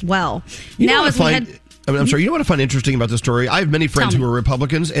vaccinated as well. I'm sorry. You know what I find interesting about this story? I have many friends who are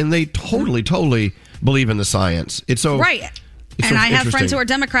Republicans, and they totally believe in the science. It's so right. It's and so I have interesting. friends who are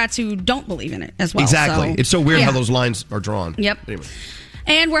Democrats who don't believe in it as well. Exactly. So, it's so weird how those lines are drawn. Yep. Anyway.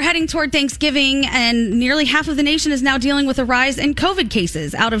 And we're heading toward Thanksgiving, and nearly half of the nation is now dealing with a rise in COVID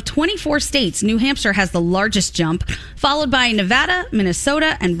cases. Out of 24 states, New Hampshire has the largest jump, followed by Nevada,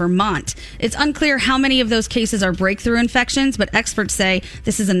 Minnesota, and Vermont. It's unclear how many of those cases are breakthrough infections, but experts say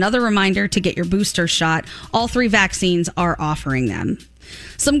this is another reminder to get your booster shot. All 3 vaccines are offering them.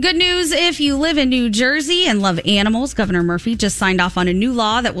 Some good news if you live in New Jersey and love animals. Governor Murphy just signed off on a new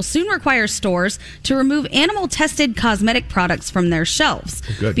law that will soon require stores to remove animal-tested cosmetic products from their shelves.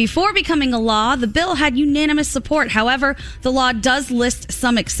 Good. Before becoming a law, the bill had unanimous support. However, the law does list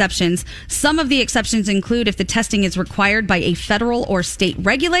some exceptions. Some of the exceptions include if the testing is required by a federal or state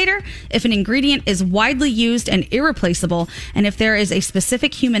regulator, if an ingredient is widely used and irreplaceable, and if there is a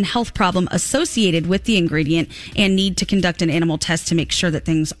specific human health problem associated with the ingredient and need to conduct an animal test to make sure that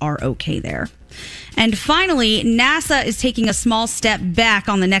things are okay there. And finally, NASA is taking a small step back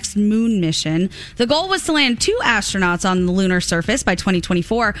on the next moon mission. The goal was to land 2 astronauts on the lunar surface by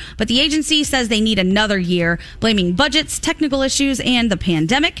 2024, but the agency says they need another year, blaming budgets, technical issues, and the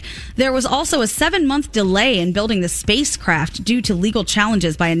pandemic. There was also a 7-month delay in building the spacecraft due to legal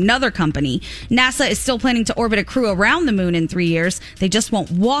challenges by another company. NASA is still planning to orbit a crew around the moon in 3 years. They just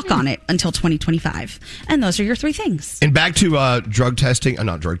won't walk on it until 2025. And those are your 3 things. And back to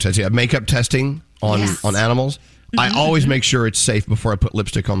makeup testing on animals. I always make sure it's safe before I put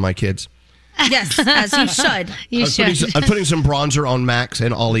lipstick on my kids. Yes, as you should. I'm putting some bronzer on Max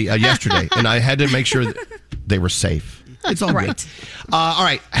and Ollie yesterday, and I had to make sure that they were safe. It's all good. All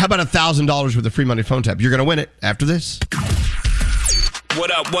right, how about $1,000 with a free money phone tap? You're going to win it after this.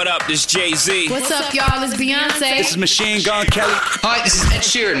 What up? This Jay-Z. What's up, y'all? It's Beyonce. This is Machine Gun Kelly. Hi, this is Ed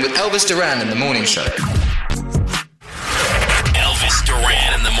Sheeran with Elvis Duran in the Morning Show. Elvis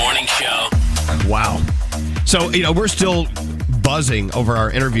Duran in the Morning Show. Wow. So, we're still buzzing over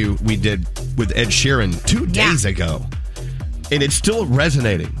our interview we did with Ed Sheeran 2 days ago. And it's still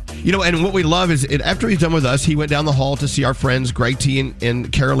resonating. And what we love is after he's done with us, he went down the hall to see our friends Greg T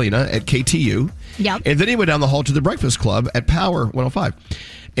and Carolina at KTU. Yep. And then he went down the hall to the Breakfast Club at Power 105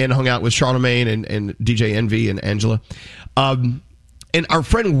 and hung out with Charlamagne and DJ Envy and Angela. And our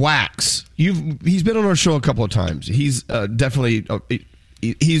friend Wax, he's been on our show a couple of times. He's definitely...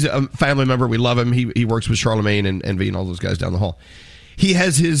 He's a family member. We love him. He works with Charlamagne and Envy and all those guys down the hall. He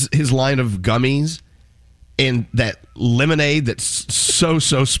has his line of gummies and that lemonade that's so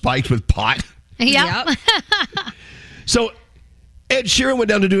spiked with pot. Yep. So Ed Sheeran went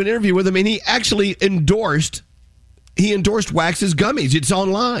down to do an interview with him, and he actually endorsed Wax's gummies. It's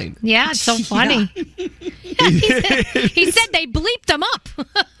online. Yeah, it's so funny. He said they bleeped them up.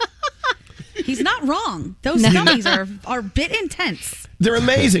 He's not wrong. Those gummies are a bit intense. They're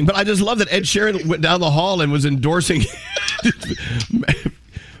amazing, but I just love that Ed Sheeran went down the hall and was endorsing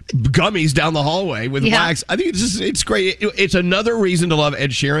gummies down the hallway with Wax. I think it's great. It's another reason to love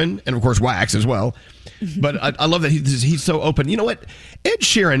Ed Sheeran, and of course Wax as well. But I love that he's so open. You know what? Ed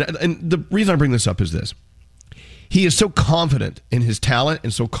Sheeran, and the reason I bring this up is this. He is so confident in his talent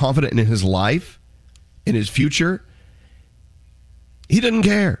and so confident in his life, in his future. He doesn't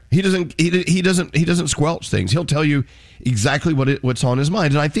care. He doesn't squelch things. He'll tell you exactly what's on his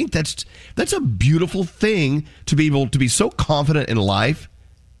mind. And I think that's a beautiful thing to be able to be so confident in life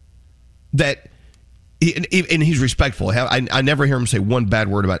that and he's respectful. I never hear him say one bad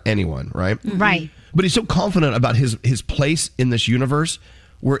word about anyone, right? Right. But he's so confident about his place in this universe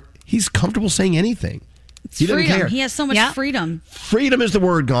where he's comfortable saying anything. He doesn't care. He has so much freedom. Freedom is the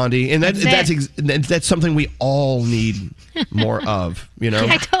word, Gandhi, and that's something we all need more of.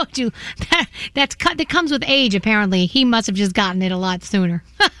 I told you that comes with age. Apparently, he must have just gotten it a lot sooner.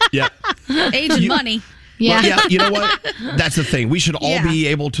 Yeah, age and money. Yeah. Well, yeah, you know what? That's the thing. We should all be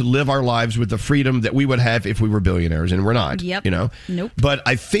able to live our lives with the freedom that we would have if we were billionaires, and we're not. Yep. Nope. But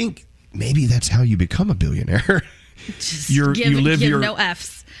I think maybe that's how you become a billionaire. Give no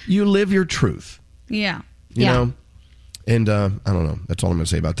F's. You live your truth. Yeah. You know? And I don't know. That's all I'm going to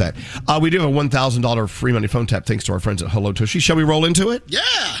say about that. We do have a $1,000 free money phone tap thanks to our friends at Hello Tushy. Shall we roll into it? Yeah.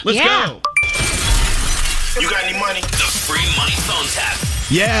 Let's go. You got any money? The free money phone tap.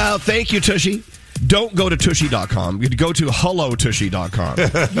 Yeah, thank you, Tushy. Don't go to Tushy.com. You go to HelloTushy.com.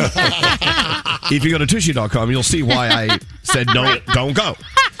 If you go to Tushy.com, you'll see why I said don't go.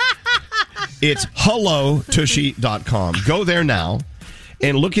 It's HelloTushy.com. Go there now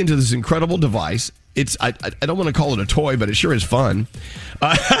and look into this incredible device. I don't want to call it a toy, but it sure is fun.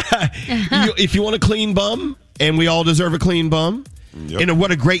 If you want a clean bum, and we all deserve a clean bum, and what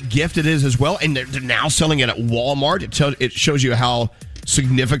a great gift it is as well. And they're now selling it at Walmart. It shows you how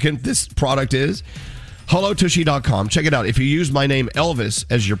significant this product is. HelloTushy.com. Check it out. If you use my name Elvis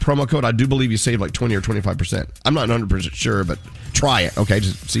as your promo code, I do believe you save like 20 or 25%. I'm not 100% sure, but try it. Okay,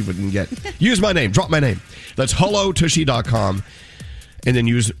 just see what you can get. Use my name. Drop my name. That's HelloTushy.com. And then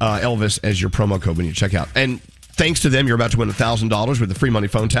use Elvis as your promo code when you check out. And thanks to them, you're about to win $1,000 with the free money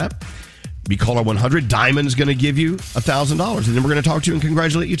phone tap. Be caller 100. Diamond's going to give you $1,000. And then we're going to talk to you and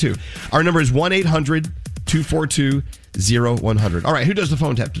congratulate you too. Our number is 1-800-242-0100. All right, who does the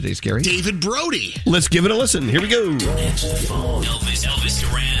phone tap today, Scary? David Brody. Let's give it a listen. Here we go. Answer the phone. Elvis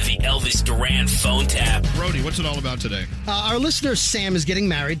Duran, the Elvis Duran phone tap. Brody, what's it all about today? Our listener, Sam, is getting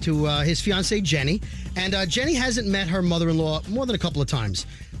married to his fiancée, Jenny. And Jenny hasn't met her mother-in-law more than a couple of times.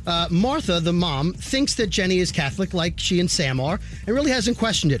 Martha, the mom, thinks that Jenny is Catholic like she and Sam are and really hasn't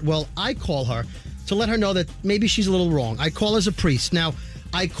questioned it. Well, I call her to let her know that maybe she's a little wrong. I call as a priest. Now,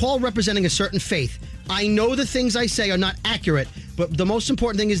 I call representing a certain faith. I know the things I say are not accurate, but the most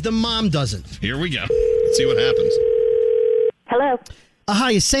important thing is the mom doesn't. Here we go. Let's see what happens. Hello.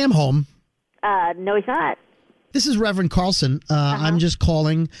 Hi, is Sam home? No, he's not. This is Reverend Carlson. I'm just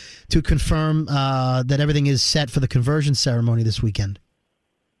calling to confirm that everything is set for the conversion ceremony this weekend.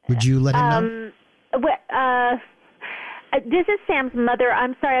 Would you let him know? This is Sam's mother.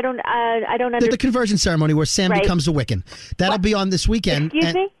 I'm sorry, I don't The understand. conversion ceremony where Sam Right. becomes a Wiccan. That'll be on this weekend. Excuse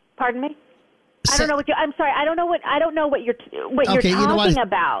and- me? Pardon me? I don't know what you. I'm sorry. I don't know what you're Okay, you know talking what?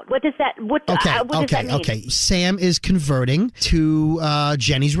 about. What does that? What does that mean? Okay. Sam is converting to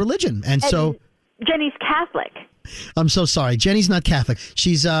Jenny's religion, and so Jenny's Catholic. I'm so sorry. Jenny's not Catholic.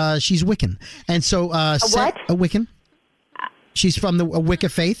 She's Wiccan, and so what? A Wiccan. She's from the Wicca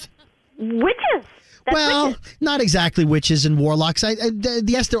faith. Witches. That's witches. Not exactly witches and warlocks.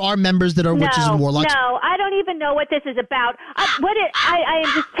 Yes, there are members that are witches and warlocks. No, I don't even know what this is about. I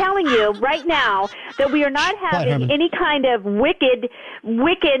am just telling you right now that we are not having Herman? any kind of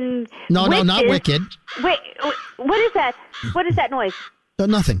Wiccan. No, not wicked. Wait, what is that? What is that noise?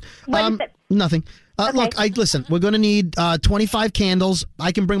 Nothing. What is that? Nothing. Look, listen. We're going to need 25 candles.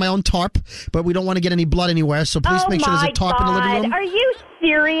 I can bring my own tarp, but we don't want to get any blood anywhere. So please make sure there's a tarp in the living room. Are you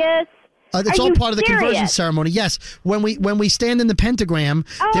serious? It's Are all you part of the conversion serious? ceremony. Yes. When we stand in the pentagram,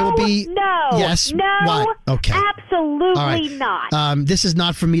 there will be no. Yes. No. What? Okay. Absolutely All right. not. This is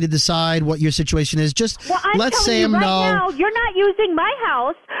not for me to decide what your situation is. Just Well, I'm let telling Sam you right know. now, you're not using my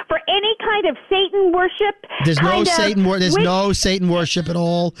house for any kind of Satan worship. There's no kind of Satan There's witch- no Satan worship at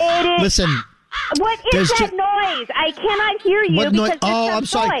all. It is- Listen. What There's is that ju- noise? I cannot hear you What because noise? there's Oh, some I'm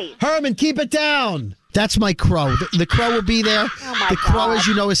sorry. noise. Herman, keep it down. That's my crow. The crow will be there. Oh, the crow, as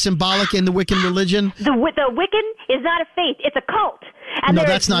you know, is symbolic in the Wiccan religion. The Wiccan is not a faith; it's a cult. And No, there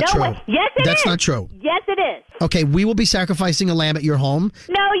that's is not no true. way- Yes, it is. That's not true. Yes, it is. Okay, we will be sacrificing a lamb at your home.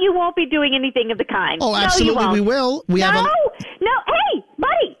 No, you won't be doing anything of the kind. Oh, No, you absolutely, won't. we will. We no, have a. no. Hey,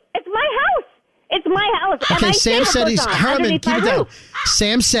 buddy, it's my house. It's my house. and Okay, my Sam Santa said puts he's on Herman. underneath Keep my it down. roof.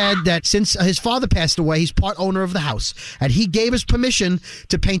 Sam said that since his father passed away, he's part owner of the house, and he gave us permission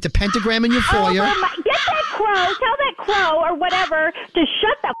to paint a pentagram in your foyer. Get that crow. Tell that crow or whatever to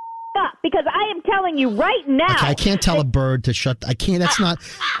shut the up because I am telling you right now. Okay, I can't tell a bird to shut. I can't. That's not.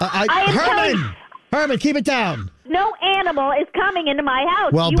 I am telling- Herman, keep it down. No animal is coming into my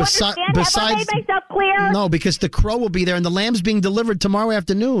house. Well, you besides, understand? Have I made myself clear? no, because the crow will be there, and the lamb's being delivered tomorrow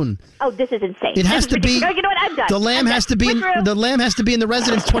afternoon. Oh, this is insane. It has This is to be. ridiculous. You know what? I'm done. The lamb I'm has done. to be. In, Withdraw. the lamb has to be in the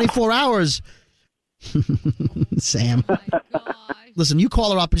residence 24 hours. Sam. Listen, you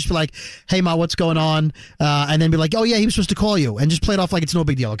call her up and just be like, "Hey, Ma, what's going on?" And then be like, "Oh yeah, he was supposed to call you," and just play it off like it's no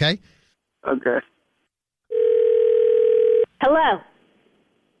big deal. Okay. Okay. Hello.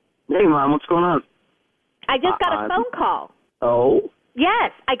 Hey, Mom, what's going on? I just got a phone call. Oh?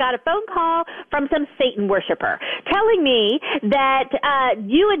 Yes, I got a phone call from some Satan worshiper telling me that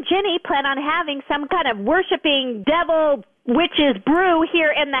you and Jenny plan on having some kind of worshiping devil witches brew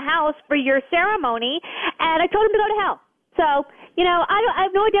here in the house for your ceremony, and I told him to go to hell. So, you know, I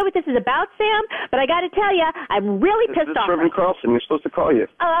have no idea what this is about, Sam, but I got to tell you, I'm really pissed off. Reverend Carlson. You're supposed to call you.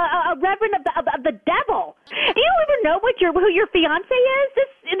 A reverend of the devil. Do you even know who your fiance is?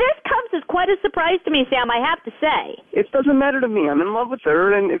 This comes as quite a surprise to me, Sam, I have to say. It doesn't matter to me. I'm in love with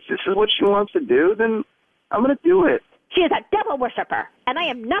her, and if this is what she wants to do, then I'm going to do it. She is a devil worshiper, and I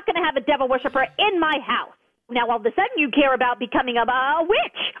am not going to have a devil worshiper in my house. Now, all of a sudden, you care about becoming a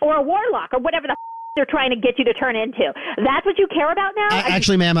witch or a warlock or whatever the they're trying to get you to turn into. That's what you care about now?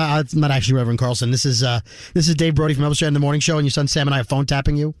 Actually, ma'am, it's not actually Reverend Carlson. This is Dave Brody from Elvis Duran in the Morning Show, and your son Sam and I are phone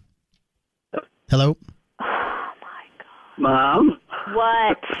tapping you. Hello. Mom?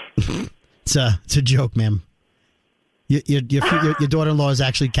 What? It's a joke, ma'am. Your daughter-in-law is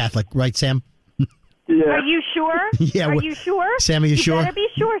actually Catholic, right, Sam? Yeah. Are you sure? Yeah, Are well, you sure? Sam, are you sure? You better be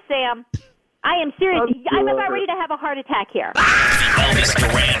sure, Sam. I am serious. I'm about ready to have a heart attack here. Elvis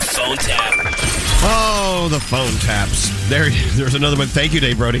Duran phone tap. Oh, the phone taps. There's another one. Thank you,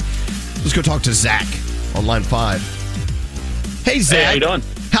 Dave Brody. Let's go talk to Zach on line 5. Hey, Zach. Hey, how you doing?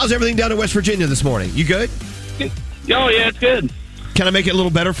 How's everything down in West Virginia this morning? You good? Oh, yeah, it's good. Can I make it a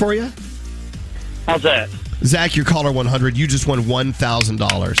little better for you? How's that? Zach, your caller 100. You just won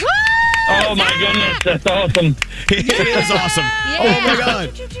 $1,000. Oh, my goodness. That's awesome. It is awesome. Oh, my God.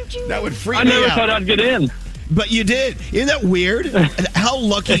 That would freak I me never out. thought I'd get in. But you did. Isn't that weird? How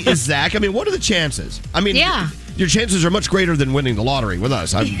lucky is Zach? I mean, what are the chances? I mean, your chances are much greater than winning the lottery with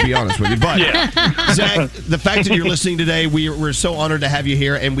us, I'll be honest with you. But, Zach, the fact that you're listening today, we're so honored to have you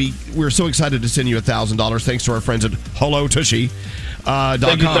here, and we're so excited to send you $1,000 thanks to our friends at HelloTushy.com.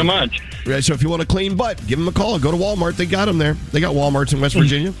 Thank you so much. So if you want a clean butt, give them a call. Go to Walmart. They got them there. They got Walmarts in West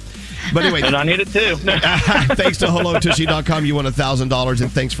Virginia. But anyway. And I need it too. Thanks to HelloTushy.com. You won $1,000.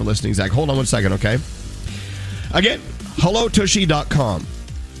 And thanks for listening, Zach. Hold on 1 second, okay? Again, HelloTushy.com.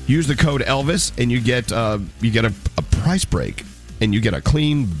 Use the code Elvis, and you get a price break, and you get a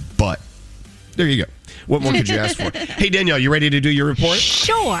clean butt. There you go. What more could you ask for? Hey, Danielle, you ready to do your report?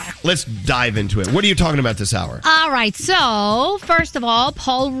 Sure. Let's dive into it. What are you talking about this hour? All right. So, first of all,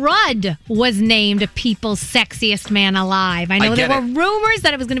 Paul Rudd was named People's Sexiest Man Alive. I know there were rumors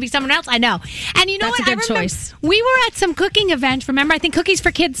that it was going to be someone else. I know. And you know That's what? a good choice. We were at some cooking event. Remember? I think Cookies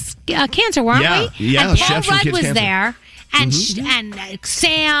for Kids Cancer, weren't we? Yeah, and Paul Chefs for Rudd Kids was Cancer. there. And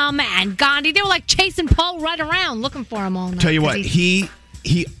Sam and Gandhi, they were like chasing Paul Rudd around, looking for him all night. Tell you what,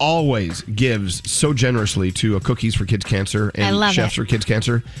 he always gives so generously to Cookies for Kids Cancer and Chefs for Kids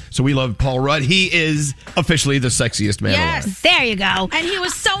Cancer. So we love Paul Rudd. He is officially the sexiest man alive. There you go. And he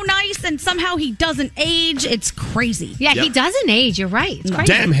was so nice, and somehow he doesn't age. It's crazy. Yeah, he doesn't age. You're right. It's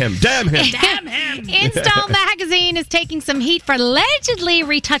crazy. Damn him. Damn him. InStyle magazine is taking some heat for allegedly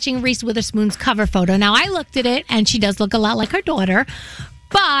retouching Reese Witherspoon's cover photo. Now, I looked at it, and she does look a lot like her daughter.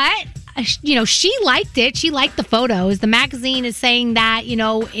 But, you know, she liked it. She liked the photos. The magazine is saying that, you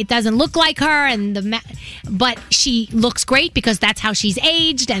know, it doesn't look like her, but she looks great because that's how she's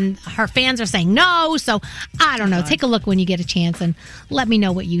aged, and her fans are saying no. So, I don't know. Take a look when you get a chance and let me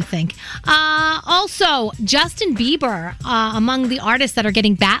know what you think. Also, Justin Bieber, among the artists that are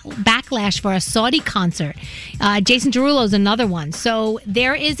getting backlash for a Saudi concert. Jason Derulo is another one. So,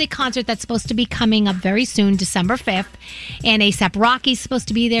 there is a concert that's supposed to be coming up very soon, December 5th, and A$AP Rocky's supposed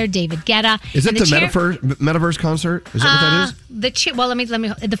to be there, David Guetta. Is it the Metaverse concert? Is that what that is?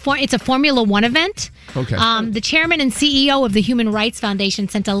 It's a Formula One event. Okay. The chairman and CEO of the Human Rights Foundation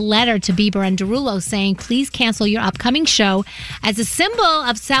sent a letter to Bieber and Derulo saying, please cancel your upcoming show as a symbol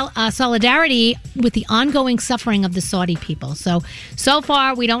of solidarity with the ongoing suffering of the Saudi people. So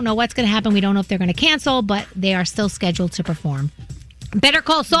far, we don't know what's going to happen. We don't know if they're going to cancel, but they are still scheduled to perform. Better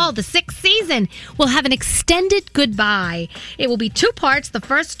Call Saul, the 6th season, will have an extended goodbye. It will be 2 parts. The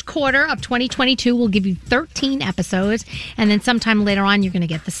first quarter of 2022 will give you 13 episodes, and then sometime later on, you're going to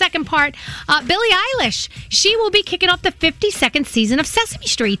get the second part. Billie Eilish, she will be kicking off the 52nd season of Sesame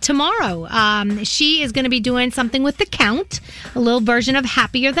Street tomorrow. She is going to be doing something with The Count, a little version of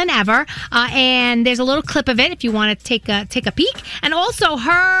Happier Than Ever, and there's a little clip of it if you want to take a peek. And also,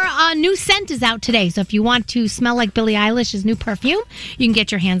 her new scent is out today, so if you want to smell like Billie Eilish's new perfume, you can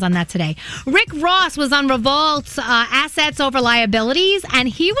get your hands on that today. Rick Ross was on Revolt's Assets Over Liabilities, and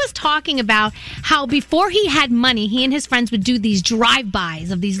he was talking about how before he had money, he and his friends would do these drive-bys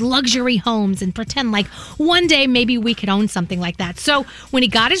of these luxury homes and pretend like one day maybe we could own something like that. So when he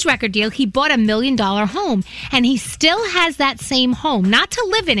got his record deal, he bought $1 million home, and he still has that same home, not to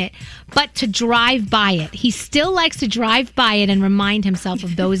live in it, but to drive by it. He still likes to drive by it and remind himself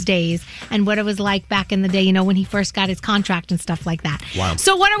of those days and what it was like back in the day, you know, when he first got his contract and stuff like that. Wow.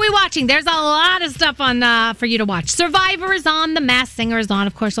 So what are we watching? There's a lot of stuff on for you to watch. Survivor is on, The Masked Singer is on,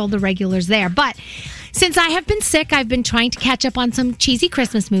 of course, all the regulars there. But since I have been sick, I've been trying to catch up on some cheesy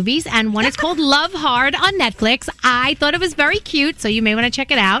Christmas movies, and one is called Love Hard on Netflix. I thought it was very cute, so you may want to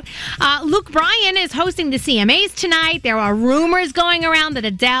check it out. Luke Bryan is hosting the CMAs tonight. There are rumors going around that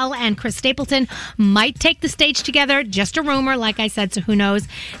Adele and Chris Stapleton might take the stage together. Just a rumor, like I said, so who knows.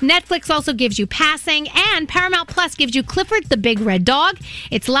 Netflix also gives you Passing, and Paramount Plus gives you Clifford the Big Red Dog.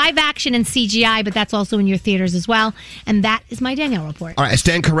 It's live action and CGI, but that's also in your theaters as well. And that is my Danielle report. All right, I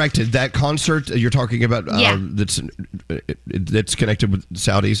stand corrected. That concert you're talking about that's connected with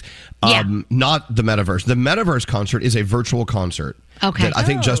Saudis, not the Metaverse. The Metaverse concert is a virtual concert. Okay. That I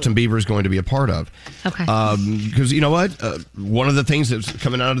think Justin Bieber is going to be a part of. Okay. Because you know what? One of the things that's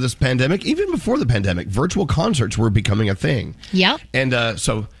coming out of this pandemic, even before the pandemic, virtual concerts were becoming a thing. Yep. And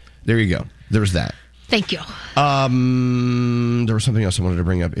so there you go. There's that. Thank you. There was something else I wanted to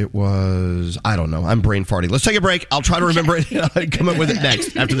bring up. It was, I don't know. I'm brain farting. Let's take a break. I'll try to remember it and come up with it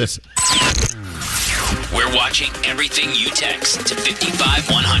next after this. We're watching everything you text to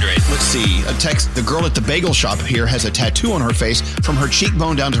 55100. Let's see. A text. The girl at the bagel shop here has a tattoo on her face from her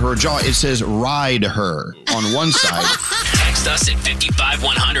cheekbone down to her jaw. It says "Ride Her" on one side. Text us at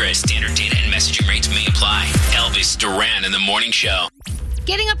 55100. Standard data and messaging rates may apply. Elvis Duran in the Morning Show.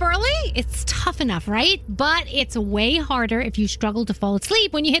 Getting up early, it's tough enough, right? But it's way harder if you struggle to fall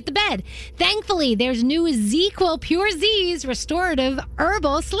asleep when you hit the bed. Thankfully, there's new ZzzQuil Pure Z's Restorative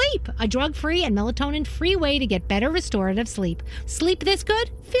Herbal Sleep, a drug-free and melatonin-free way to get better restorative sleep. Sleep this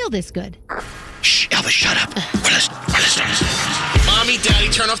good, feel this good. Shh, Elvis, shut up. We're listening. Mommy, Daddy,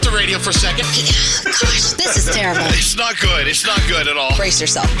 turn off the radio for a second. Gosh, this is terrible. It's not good. It's not good at all. Brace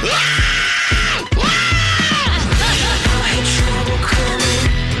yourself.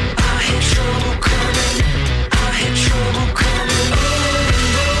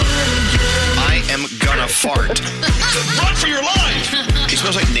 Run for your life. He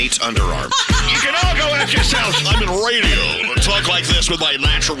smells like Nate's underarm. You can all go F yourselves. I'm in radio. Talk like this with my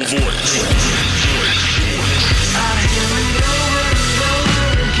natural voice.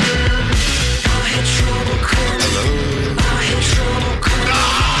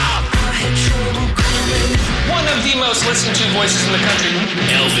 One of the most listened to voices in the country.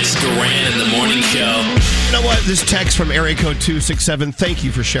 Elvis Duran in the morning show. You know what? This text from area code 267, thank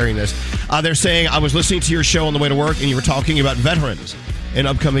you for sharing this. They're saying, I was listening to your show on the way to work, and you were talking about veterans and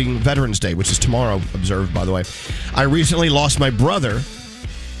upcoming Veterans Day, which is tomorrow, observed, by the way. I recently lost my brother,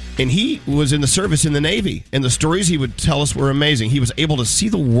 and he was in the service in the Navy, and the stories he would tell us were amazing. He was able to see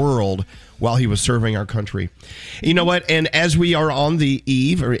the world while he was serving our country. You know what? And as we are on the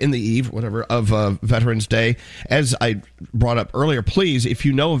eve, or in the eve, whatever, of Veterans Day, as I brought up earlier, please, if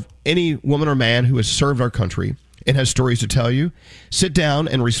you know of any woman or man who has served our country and has stories to tell you, sit down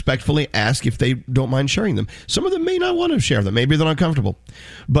and respectfully ask if they don't mind sharing them. Some of them may not want to share them. Maybe they're uncomfortable.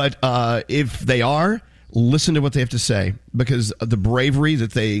 But if they are, listen to what they have to say, because the bravery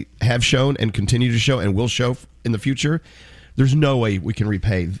that they have shown and continue to show and will show in the future, there's no way we can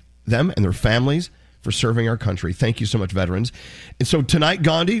repay them and their families for serving our country. Thank you so much, veterans. And so tonight,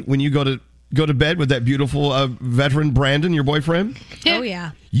 Gandhi, when you go to bed with that beautiful veteran Brandon, your boyfriend, Oh,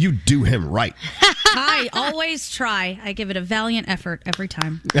 yeah. you do him right. I always try. I give it a valiant effort every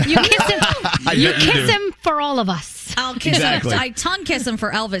time. You kiss him. You kiss him for all of us. I'll kiss Exactly. him. I tongue kiss him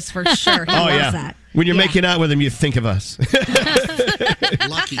for Elvis for sure. He Oh, loves yeah. that. When you're making out with him, you think of us.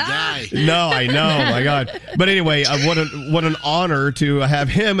 Lucky guy. No, I know. My God. But anyway, what an honor to have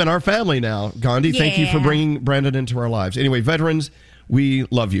him in our family now. Gandhi, thank you for Yeah. bringing Brandon into our lives. Anyway, veterans, we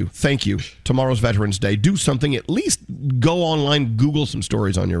love you. Thank you. Tomorrow's Veterans Day. Do something. At least go online, Google some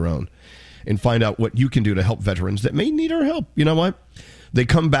stories on your own, and find out what you can do to help veterans that may need our help. You know what? They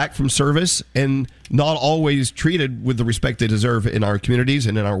come back from service and not always treated with the respect they deserve in our communities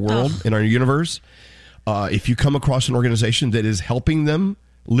and in our world, in our universe. If you come across an organization that is helping them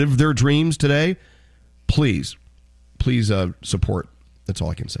live their dreams today, please support. That's all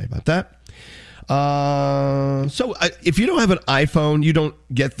I can say about that. So if you don't have an iPhone, you don't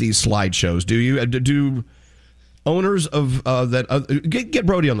get these slideshows, do you? Do owners of that get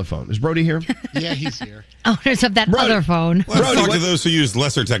Brody on the phone? Is Brody here? Yeah, he's here. Owners of that other phone. Let's talk to those who use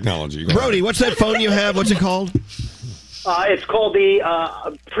lesser technology. Go Brody, what's that phone you have? What's it called? It's called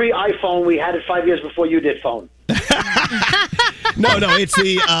the pre-iPhone. We had it 5 years before you did phone. No, it's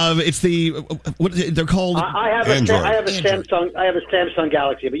the what is it? They're called. I have a Samsung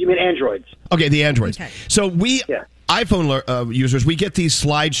Galaxy, but you mean Androids? Okay, the Androids. Okay. So we iPhone users, we get these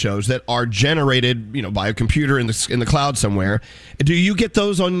slideshows that are generated, by a computer in the cloud somewhere. Do you get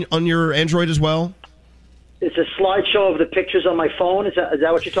those on your Android as well? It's a slideshow of the pictures on my phone. Is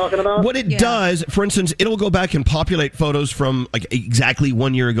that what you're talking about? What it does, for instance, it'll go back and populate photos from like exactly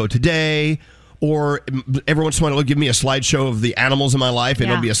 1 year ago today. Or every once in a while, it'll give me a slideshow of the animals in my life,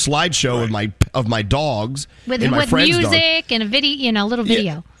 and it'll be a slideshow of my dogs With and my friend's music dog. and a video, a little video.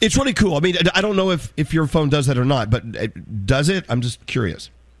 Yeah, it's really cool. I mean, I don't know if your phone does that or not, but does it? I'm just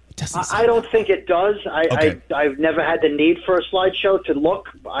curious. I don't think it does. I've never had the need for a slideshow to look.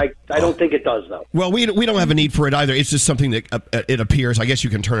 I don't think it does, though. Well, we don't have a need for it either. It's just something that it appears. I guess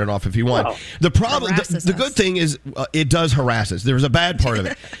you can turn it off if you want. Well, the problem, the good thing is it does harass us. There's a bad part of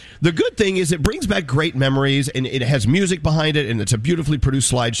it. The good thing is it brings back great memories, and it has music behind it, and it's a beautifully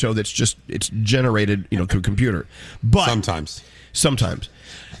produced slideshow it's generated through a computer. But sometimes.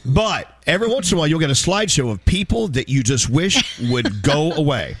 But every once in a while, you'll get a slideshow of people that you just wish would go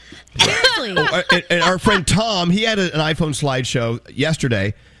away. Seriously. And our friend Tom, he had an iPhone slideshow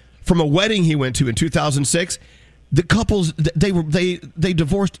yesterday from a wedding he went to in 2006. The couples, they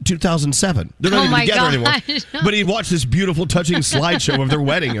divorced in 2007. They're not even together anymore. But he watched this beautiful, touching slideshow of their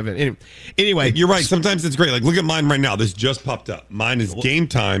wedding event. Anyway, you're right. Sometimes it's great. Like, look at mine right now. This just popped up. Mine is Game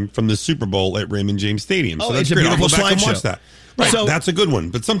Time from the Super Bowl at Raymond James Stadium. So that's it's a great. I'll beautiful go back and watch slideshow. that. Right. So that's a good one.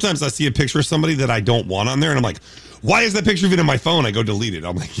 But sometimes I see a picture of somebody that I don't want on there, and I'm like, why is that picture even in my phone? I go delete it.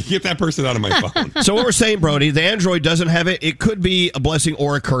 I'm like, get that person out of my phone. So what we're saying, Brody, the Android doesn't have it. It could be a blessing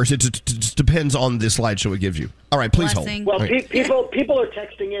or a curse. It just depends on the slideshow it gives you. All right, please hold. Well, people are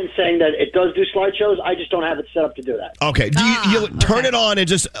texting in saying that it does do slideshows. I just don't have it set up to do that. Okay, you turn it on and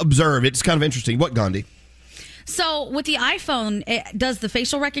just observe. It's kind of interesting. What, Gandhi? So with the iPhone, it does the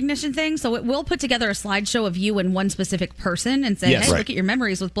facial recognition thing. So it will put together a slideshow of you and one specific person and say, Yes. hey, Right. look at your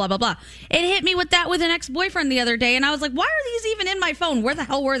memories with blah, blah, blah. It hit me with that with an ex-boyfriend the other day. And I was like, why are these even in my phone? Where the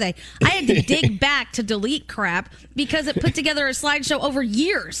hell were they? I had to dig back to delete crap because it put together a slideshow over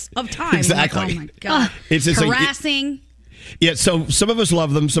years of time. Exactly. I'm like, oh, my God. It's just like- harassing. Yeah, so some of us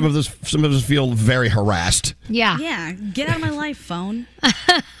love them. Some of us feel very harassed. Yeah. Yeah. Get out of my life, phone.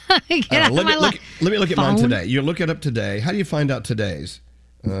 Get out of my life. Let me look at mine Phone. today. You look it up today. How do you find out today's?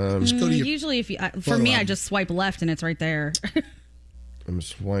 Just go to your Usually, if you, for photo me, I album. just swipe left and it's right there. I'm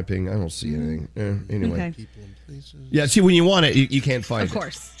swiping. I don't see anything. Anyway. Okay. Yeah, see, when you want it, you can't find Of it.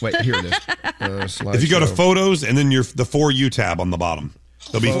 course. Wait, here it is. If you go to slideshow. photos and then the For You tab on the bottom,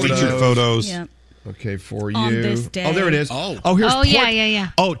 there'll be featured photos. Yep. Okay, For You. On this day. Oh, there it is. Oh. Here's Oh,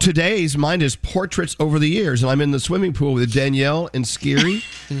 yeah. Oh, today's mine is portraits over the years, and I'm in the swimming pool with Danielle and Scary.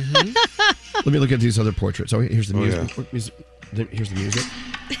 Let me look at these other portraits. Oh, here's the music. Here's the music.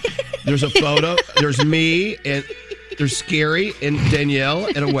 There's a photo. There's me and there's Scary and Danielle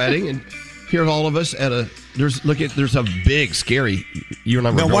at a wedding, and here are all of us at a. There's a big Scary. You and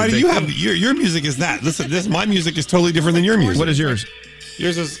I were Now, going why do big. you have your music is that? Listen, my music is totally different than your music. What is yours?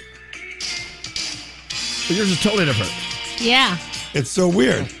 Yours is. Yours is totally different. Yeah. It's so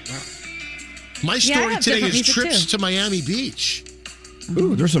weird. My Yeah, I story have today different is music, trips too. to Miami Beach.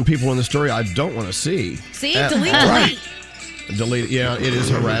 Ooh, there's some people in the story I don't want to see. See? At Delete, all. delete. Delete. Yeah, it is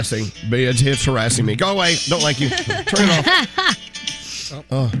harassing. But it's harassing me. Go away. Don't like you. Turn it off.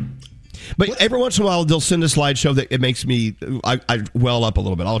 Oh. But every once in a while, they'll send a slideshow that it makes me, I well up a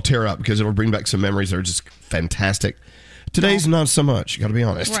little bit. I'll tear up because it'll bring back some memories that are just fantastic. Today's not so much, got to be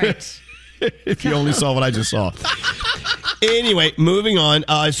honest. Right. If you only saw what I just saw. Anyway, moving on.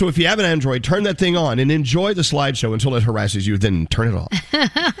 So if you have an Android, turn that thing on and enjoy the slideshow until it harasses you. Then turn it off.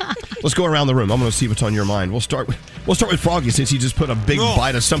 Let's go around the room. I'm going to see what's on your mind. We'll start with Froggy since he just put a big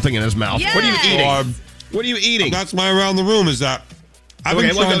bite of something in his mouth. What are you eating? What are you eating? That's my around the room. Is that I've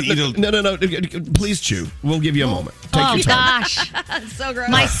been trying to eat no. Please chew. We'll give you a moment. Take Oh, your time. gosh. So gross.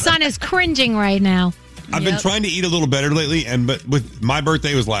 My son is cringing right now. I've been trying to eat a little better lately, but with my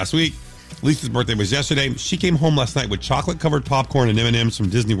birthday was last week. Lisa's birthday was yesterday. She came home last night with chocolate-covered popcorn and M&Ms from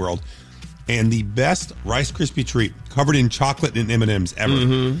Disney World, and the best Rice Krispie treat covered in chocolate and M&Ms ever.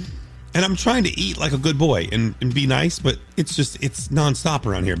 Mm-hmm. And I'm trying to eat like a good boy and be nice, but it's nonstop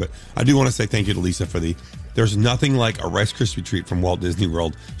around here. But I do want to say thank you to Lisa for there's nothing like a Rice Krispie treat from Walt Disney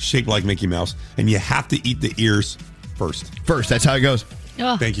World shaped like Mickey Mouse, and you have to eat the ears first. That's how it goes.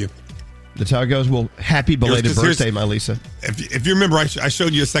 Oh. Thank you. That's how it goes. Well, happy belated birthday, my Lisa. If you remember, I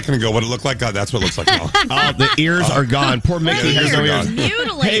showed you a second ago what it looked like. That's what it looks like now. Oh, the ears are gone. Poor Mickey. Yeah, the ears are gone.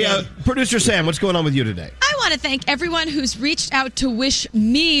 Mutilated. Hey, producer Sam, what's going on with you today? I want to thank everyone who's reached out to wish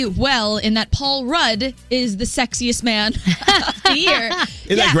me well in that Paul Rudd is the sexiest man of the year.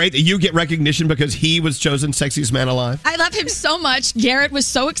 Isn't that great that you get recognition because he was chosen sexiest man alive? I love him so much. Garrett was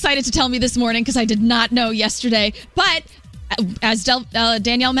so excited to tell me this morning because I did not know yesterday. But as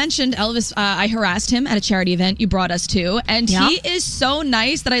Danielle mentioned, Elvis, I harassed him at a charity event you brought us to. And he is so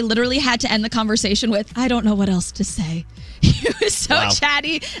nice that I literally had to end the conversation with, I don't know what else to say. He was so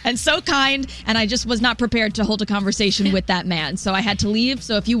chatty and so kind, and I just was not prepared to hold a conversation with that man. So I had to leave.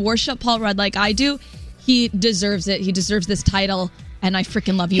 So if you worship Paul Rudd like I do, he deserves it. He deserves this title. And I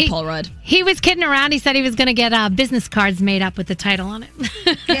freaking love you, Paul Rudd. He was kidding around. He said he was going to get business cards made up with the title on it.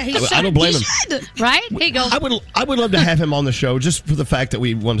 Yeah, he I don't blame him. Right? Here you go. I would love to have him on the show just for the fact that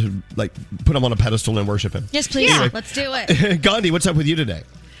we want to put him on a pedestal and worship him. Yes, please. Anyway. Let's do it. Gandhi, what's up with you today?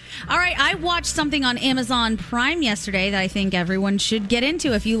 All right, I watched something on Amazon Prime yesterday that I think everyone should get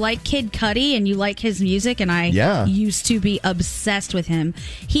into. If you like Kid Cudi and you like his music, and I used to be obsessed with him,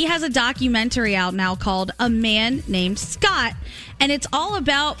 he has a documentary out now called A Man Named Scott, and it's all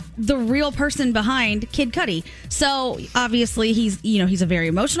about the real person behind Kid Cudi. So obviously he's a very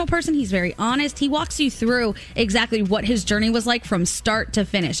emotional person. He's very honest. He walks you through exactly what his journey was like from start to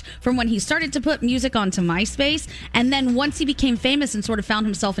finish, from when he started to put music onto MySpace, and then once he became famous and sort of found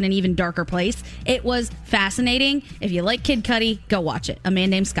himself in an even darker place. It was fascinating. If you like Kid Cudi, go watch it. A Man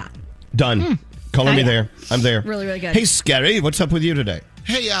Named Scott. Done. Calling me there. I'm there. Really, really good. Hey, Scary, what's up with you today?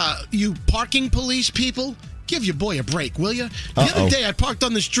 Hey, you parking police people, give your boy a break, will you? The other day, I parked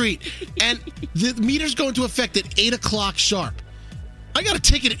on the street, and the meter's going to effect at 8 o'clock sharp. I got a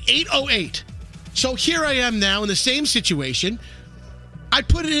ticket at 8:08. So here I am now in the same situation. I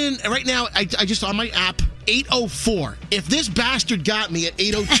put it in right now. I just on my app 8:04. If this bastard got me at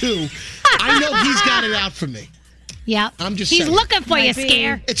 8:02, I know he's got it out for me. Yeah, I'm just he's saying. looking for you,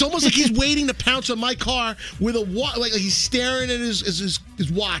 Scare. It's almost like he's waiting to pounce on my car with a watch. Like he's staring at his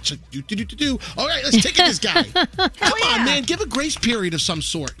watch. Like do. All right, let's ticket this guy. Come on, man. Give a grace period of some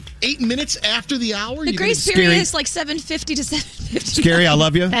sort. 8 minutes after the hour. The grace period is like 7:50 to 7:50. Scary, I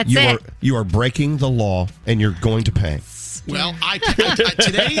love you. That's it. You are breaking the law, and you're going to pay. Well,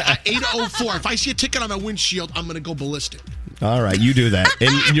 today at 8:04, if I see a ticket on my windshield, I'm going to go ballistic. All right, you do that,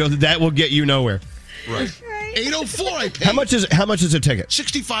 and that will get you nowhere. Right. $804 I paid. How much is a ticket?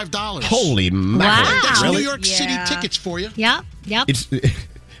 $65. Holy mackerel! That's Really? New York City tickets for you. Yep. It's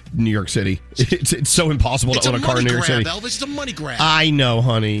New York City. It's so impossible to own a car in New York City. Elvis, it's a money grab. I know,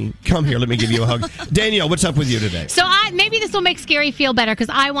 honey. Come here. Let me give you a hug. Danielle, what's up with you today? So maybe this will make Scary feel better because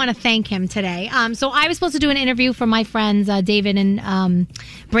I want to thank him today. So I was supposed to do an interview for my friends David and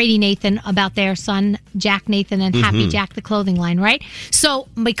Brady Nathan about their son Jack Nathan and Happy Jack, the clothing line, right? So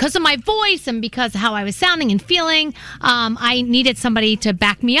because of my voice and because of how I was sounding and feeling, I needed somebody to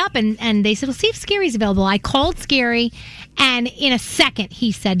back me up, and they said, "Well, see if Scary's available." I called Scary, and in a second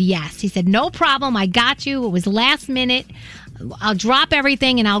he said yes. He said, "No problem, I got you. It was last minute. I'll drop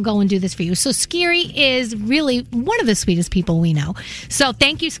everything and I'll go and do this for you." So Scary is really one of the sweetest people we know. So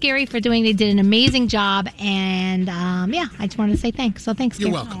thank you, Scary, for doing. They did an amazing job, and I just wanted to say thanks. So thanks,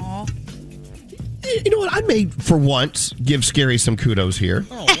 Scary. You're welcome. Aww. You know what? I may, for once, give Scary some kudos here.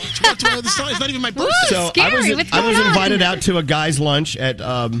 Oh, it's not even my birthday. So Scary, I was invited out to a guy's lunch at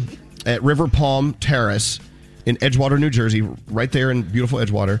River Palm Terrace in Edgewater, New Jersey, right there in beautiful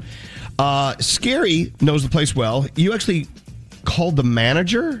Edgewater. Scary knows the place well. You actually called the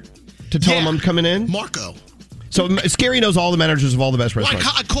manager to tell him I'm coming in? Marco. So Scary knows all the managers of all the best restaurants.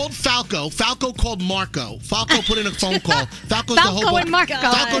 I called Falco. Falco called Marco. Falco put in a phone call. Falco's Falco the whole and Marco.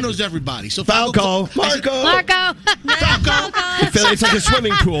 Falco knows everybody. So Falco. Marco. It's like a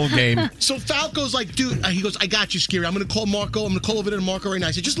swimming pool game. So Falco's like, dude, he goes, "I got you, Scary. I'm going to call Marco. I'm going to call over there to Marco right now."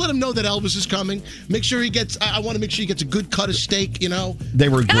 I said, "Just let him know that Elvis is coming. Make sure he gets, I want to make sure he gets a good cut of steak, you know." They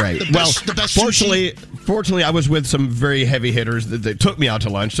were great. The best Fortunately, I was with some very heavy hitters that took me out to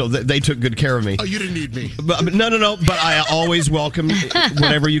lunch, so they took good care of me. Oh, you didn't need me. But no. But I always welcome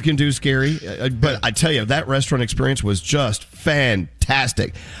whatever you can do, Scary. But I tell you, that restaurant experience was just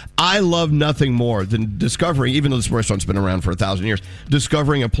fantastic. I love nothing more than discovering, even though this restaurant's been around for 1,000 years,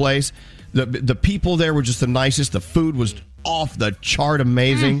 discovering a place. The people there were just the nicest. The food was off the chart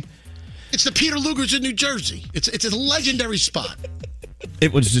amazing. It's the Peter Luger's in New Jersey. It's a legendary spot.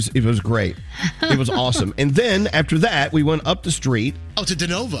 It was great. It was awesome. And then after that, we went up the street. Oh, to De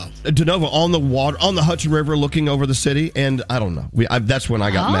Novo. De Novo on the water, on the Hudson River, looking over the city. And I don't know. That's when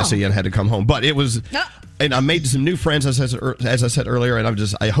I got messy and had to come home. But it was, and I made some new friends, as I said earlier.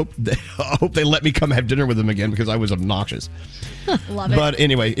 And I hope they let me come have dinner with them again because I was obnoxious. Love it. But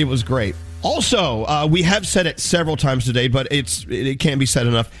anyway, it was great. Also, we have said it several times today, but it can't be said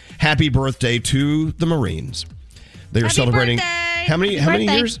enough. Happy birthday to the Marines. They are celebrating how many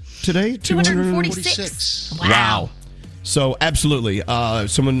years today? 246. Wow. So absolutely.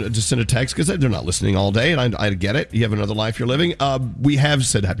 Someone just sent a text because they're not listening all day, and I get it. You have another life you're living. We have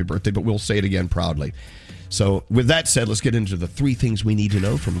said happy birthday, but we'll say it again proudly. So with that said, let's get into the 3 things we need to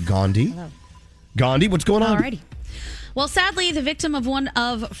know from Gandhi. Hello. Gandhi, what's going on? Alrighty. Well, sadly, the victim of one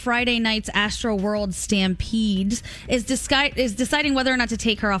of Friday night's Astro World stampedes is deciding whether or not to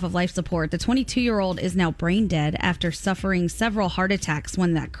take her off of life support. The 22-year-old is now brain dead after suffering several heart attacks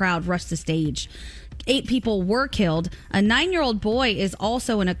when that crowd rushed the stage. 8 people were killed. A 9-year-old boy is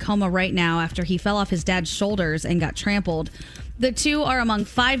also in a coma right now after he fell off his dad's shoulders and got trampled. The 2 are among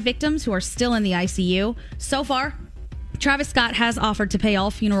 5 victims who are still in the ICU. So far, Travis Scott has offered to pay all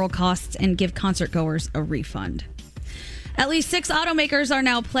funeral costs and give concert goers a refund. At least 6 automakers are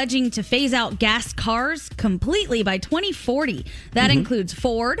now pledging to phase out gas cars completely by 2040. That includes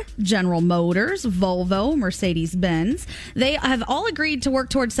Ford, General Motors, Volvo, Mercedes-Benz. They have all agreed to work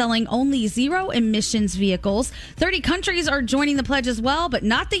towards selling only zero-emissions vehicles. 30 countries are joining the pledge as well, but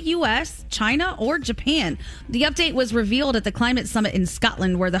not the U.S., China, or Japan. The update was revealed at the Climate Summit in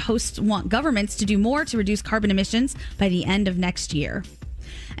Scotland, where the hosts want governments to do more to reduce carbon emissions by the end of next year.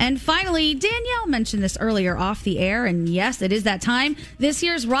 And finally, Danielle mentioned this earlier off the air, and yes, it is that time. This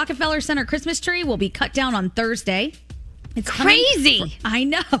year's Rockefeller Center Christmas tree will be cut down on Thursday. It's crazy. I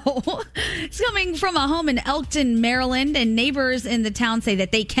know. It's coming from a home in Elkton, Maryland, and neighbors in the town say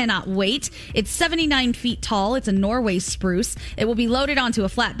that they cannot wait. It's 79 feet tall. It's a Norway spruce. It will be loaded onto a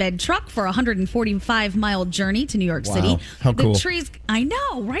flatbed truck for a 145-mile journey to New York City. How cool. The tree's, I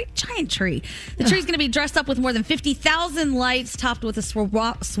know, right? Giant tree. The tree's going to be dressed up with more than 50,000 lights, topped with a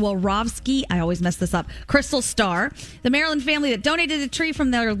Swarovski, I always mess this up, crystal star. The Maryland family that donated the tree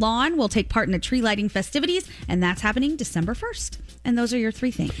from their lawn will take part in the tree lighting festivities, and that's happening December 1st. And those are your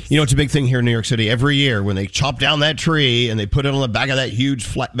 3 things. You know, it's a big thing here in New York City. Every year when they chop down that tree and they put it on the back of that huge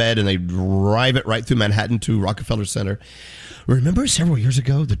flatbed and they drive it right through Manhattan to Rockefeller Center, remember several years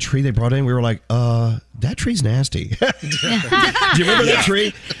ago, the tree they brought in, we were like, that tree's nasty. Do you remember that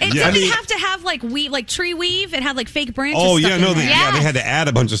tree? It didn't have to have like tree weave. It had like fake branches. Oh, stuck yeah, in no, there. they had to add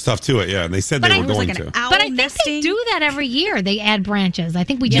a bunch of stuff to it, yeah, and they said they were going to. But I think they do that every year. They add branches. I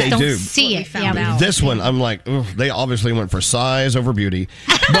think we just They don't do. see it. This one, I'm like, ugh, they obviously went for size over beauty.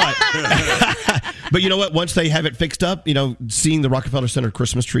 But, but you know what? Once they have it fixed up, seeing the Rockefeller Center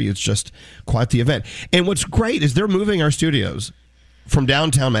Christmas tree, it's just quite the event. And what's great is they're moving our studios from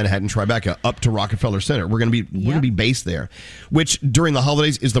downtown Manhattan, Tribeca, up to Rockefeller Center. We're going to be based there, which during the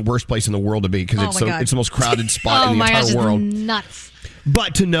holidays is the worst place in the world to be because it's the most crowded spot in the entire world. It's nuts.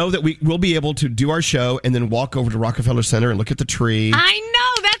 But to know that we will be able to do our show and then walk over to Rockefeller Center and look at the tree. I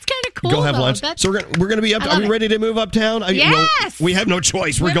know, that's kind of cool. Go have though. lunch. That's- So we're going to be up. Are we ready to move uptown? Yes. We have no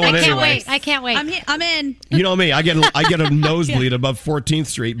choice. We're going anyway. I can't wait. I'm in. You know me. I get a nosebleed above 14th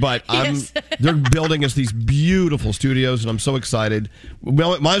Street, but they're building us these beautiful studios, and I'm so excited.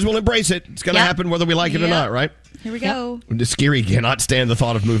 Well, might as well embrace it. It's going to happen whether we like it or not, right? Here we go. Scary cannot stand the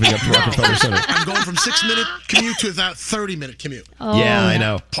thought of moving up to Rockefeller Center. I'm going from 6-minute commute to about 30-minute commute. Yeah, I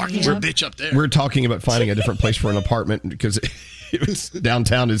know. Parking's a bitch up there. We're talking about finding a different place for an apartment because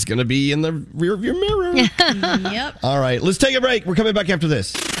downtown is going to be in the rearview mirror. Yep. All right, let's take a break. We're coming back after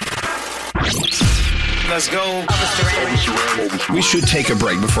this. Let's go. We should take a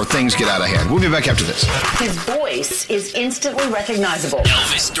break before things get out of hand. We'll be back after this. His voice is instantly recognizable.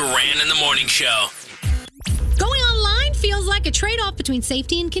 Elvis Duran in the Morning Show. Going online feels like a trade-off between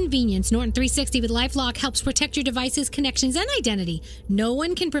safety and convenience. Norton 360 with LifeLock helps protect your devices, connections, and identity. No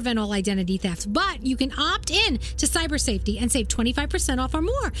one can prevent all identity thefts, but you can opt in to cyber safety and save 25% off or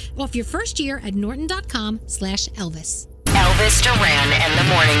more off your first year at norton.com/Elvis. Elvis Duran and the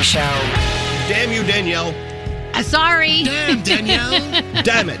Morning Show. Damn you, Danielle. Sorry. Damn, Danielle.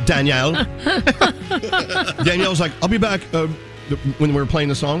 Damn it, Danielle. Danielle's like, I'll be back when we were playing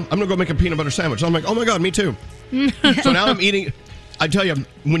the song. I'm going to go make a peanut butter sandwich. I'm like, oh my God, me too. So now I'm eating. I tell you,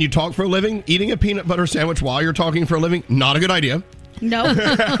 when you talk for a living, eating a peanut butter sandwich while you're talking for a living, not a good idea. No.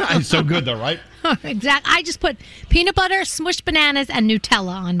 It's so good though, right? Exactly. I just put peanut butter, smushed bananas, and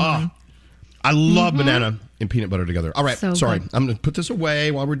Nutella on mine. I love banana and peanut butter together. All right, So sorry. good. I'm going to put this away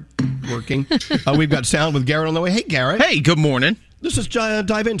while we're working. We've got sound with Garrett on the way. Hey, Garrett. Hey, good morning. Let's just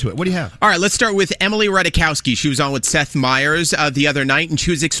dive into it. What do you have? All right, let's start with Emily Ratajkowski. She was on with Seth Meyers the other night, and she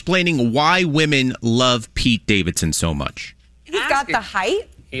was explaining why women love Pete Davidson so much. He's got the height.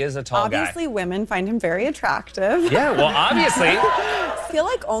 He is a tall guy. Obviously, women find him very attractive. Yeah, well, obviously. I feel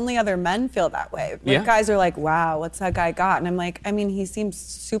like only other men feel that way. Like, Yeah. guys are like, wow, what's that guy got? And I'm like, I mean, he seems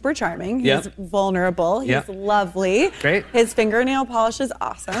super charming. He's Yeah. vulnerable. He's Yeah. lovely. Great. His fingernail polish is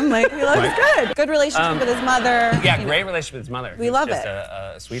awesome. Like, he looks good. Good relationship with his mother. Yeah, You great know. relationship with his mother. We He's love just it.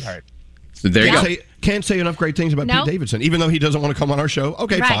 A sweetheart. So there you go. Can't say enough great things about No. Pete Davidson, even though he doesn't want to come on our show.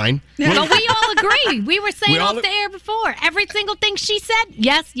 Okay, Right. fine. But we all agree. We were saying We all- off the air before. Every single thing she said,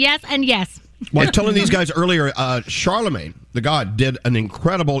 yes, yes, and yes. Well, I was telling these guys earlier, Charlemagne, the God, did an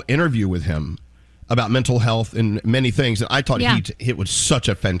incredible interview with him about mental health and many things. And I thought Yeah. it was such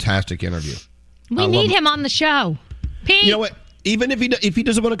a fantastic interview. We I need love him on the show. Pete. You know what? Even if he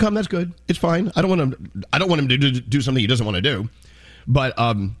doesn't want to come, that's good. It's fine. I don't want him to do something he doesn't want to do. But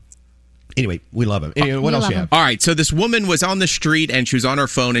anyway, we love him. Anyway, what else you have? All right, so this woman was on the street and she was on her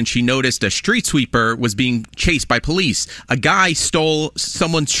phone and she noticed a street sweeper was being chased by police. A guy stole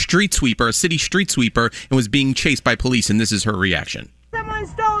someone's street sweeper, a city street sweeper, and was being chased by police, and this is her reaction. Someone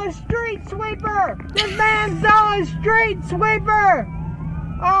stole a street sweeper! This man stole a street sweeper!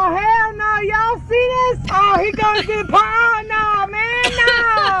 Oh, hell no. Y'all see this? Oh, he goes to the park. Oh, no, man,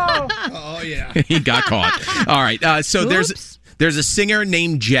 no. Oh, yeah. He got caught. All right, so there's a singer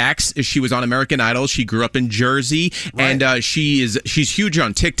named Jax. She was on American Idol. She grew up in Jersey, and she's huge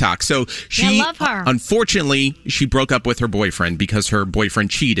on TikTok. So she, I love her. Unfortunately, she broke up with her boyfriend because her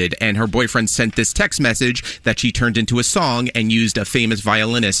boyfriend cheated, and her boyfriend sent this text message that she turned into a song and used a famous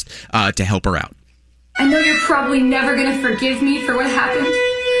violinist to help her out. I know you're probably never gonna forgive me for what happened,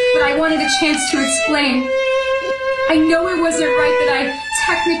 but I wanted a chance to explain. I know it wasn't right that I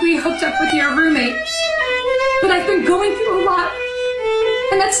technically hooked up with your roommate, but I've been going through a lot,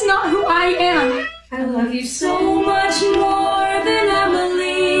 and that's not who I am. I love you so much more than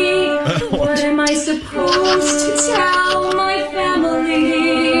Emily. What am I supposed to tell my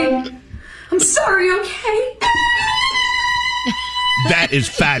family? I'm sorry, okay? That is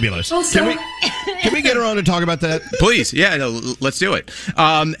fabulous. Can we get her on to talk about that? Please, yeah, no, let's do it.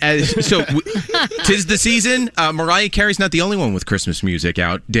 Tis the season. Mariah Carey's not the only one with Christmas music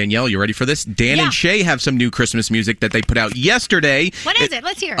out. Danielle, you ready for this? Dan and Shay have some new Christmas music that they put out yesterday. What is it?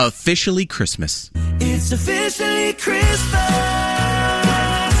 Let's hear it. Officially Christmas. It's officially Christmas,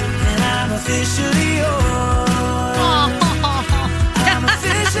 and I'm officially yours. I'm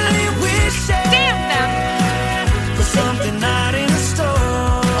officially wishing for something not in the store.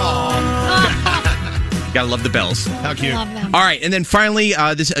 Gotta love the bells. How cute. Love them. All right, and then finally,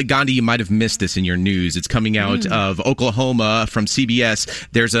 this Gandhi, you might have missed this in your news. It's coming out of Oklahoma from CBS.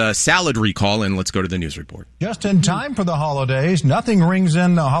 There's a salad recall, and let's go to the news report. Just in time for the holidays, nothing rings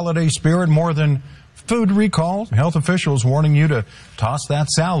in the holiday spirit more than food recalls. Health officials warning you to toss that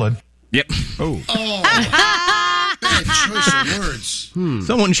salad. Yep. Oh. Bad choice of words.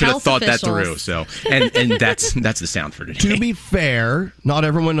 Someone should have Health thought officials. that through. So, and that's the sound for today. To be fair, not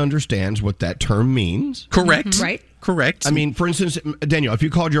everyone understands what that term means. Correct. Right. Correct. I mean, for instance, Danielle, if you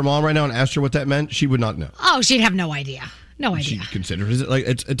called your mom right now and asked her what that meant, she would not know. Oh, she'd have no idea. No idea. She considers it like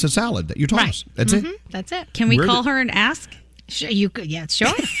it's a salad that you toss. Right. That's it. That's it. Can we Where call the- her and ask? Sure, you could. Yeah, sure.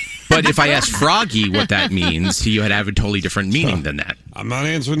 But if I ask Froggy what that means, he would have a totally different meaning than that. I'm not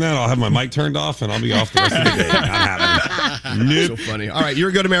answering that. I'll have my mic turned off and I'll be off the rest of the day. Not having it. So funny. All right, you're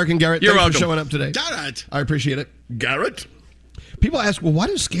a good American, Garrett. You're Thanks welcome. for showing up today. Garrett. I appreciate it. Garrett. People ask, well, why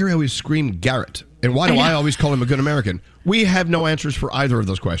does Scary always scream Garrett? And why do I always call him a good American? We have no answers for either of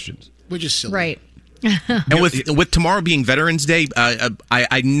those questions. We're just silly. Right. And with tomorrow being Veterans Day,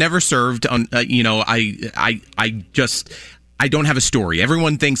 I never served on. I don't have a story.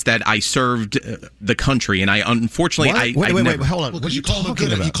 Everyone thinks that I served the country, and I unfortunately What? Wait, never. hold on. Well, What are you call him a talking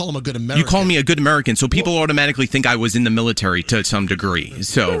good. about? You call him a good American. You call me a good American, so people automatically think I was in the military to some degree.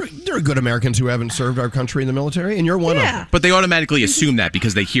 So, There are good Americans who haven't served our country in the military, and you're one of them. but they automatically assume that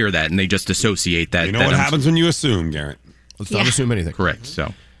because they hear that and they just associate that. You know that what I'm- happens when you assume, Garrett? Let's not assume anything. Correct.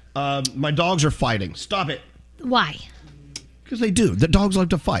 So, My dogs are fighting. Stop it. Why? Because they do. The dogs like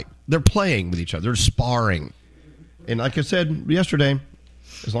to fight. They're playing with each other. They're sparring. And like I said yesterday,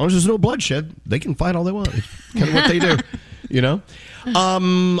 as long as there's no bloodshed, they can fight all they want. It's kind of what they do, you know?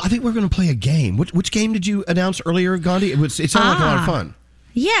 I think we're going to play a game. Which game did you announce earlier, Gandhi? It sounded like a lot of fun.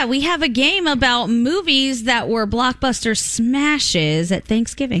 Yeah, we have a game about movies that were blockbuster smashes at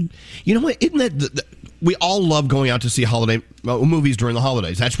Thanksgiving. You know what? Isn't that... we all love going out to see holiday movies during the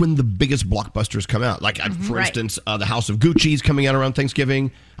holidays. That's when the biggest blockbusters come out. Like, for Right. instance, The House of Gucci's coming out around Thanksgiving.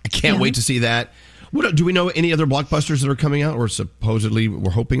 I can't wait to see that. Do we know any other blockbusters that are coming out, or supposedly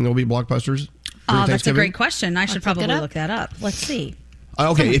we're hoping there'll be blockbusters? Oh, that's a great question. I should probably look it up. look that up. Let's see.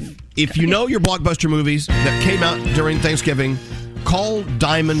 Okay, if you know your blockbuster movies that came out during Thanksgiving, call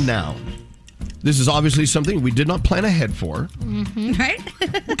Diamond now. This is obviously something we did not plan ahead for. Right?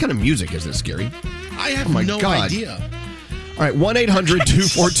 What kind of music is this, Scary? I have Oh my no God. idea. All right,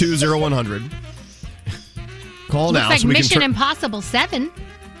 1-800-242-0100. Call Looks now like so we can Mission Impossible 7.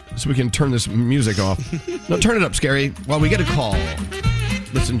 so we can turn this music off. No, turn it up, Scary. While we get a call.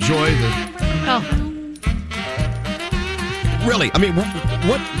 Let's enjoy the... Oh, Really, I mean,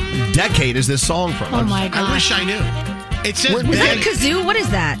 what decade is this song from? oh my God. I wish I knew. It says Where- Is that bag. a kazoo? What is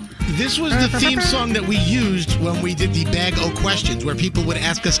that? This was the theme song that we used when we did the Bag O Questions, where people would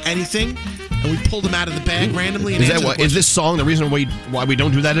ask us anything, and we pulled them out of the bag randomly. And Is that answered what? the Is this song the reason why we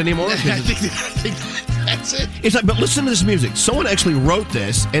don't do that anymore? question. 'Cause I think that's it. it's like, but listen to this music. Someone actually wrote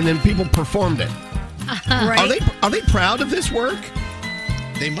this, and then people performed it. Right? Are they proud of this work?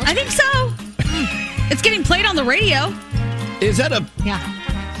 They must. I think so. It's getting played on the radio. Is that a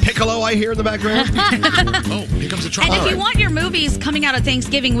piccolo I hear in the background? Oh, here comes the And trombone. if you want your movies coming out at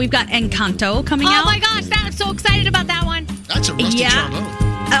Thanksgiving, we've got Encanto coming out. Oh my gosh, I'm so excited about that one. That's a rusty trombone.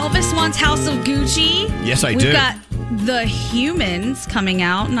 Elvis wants House of Gucci. Yes, I We've do. got The Humans coming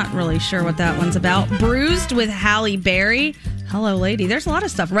out. Not really sure what that one's about. Bruised with Halle Berry. Hello, lady. There's a lot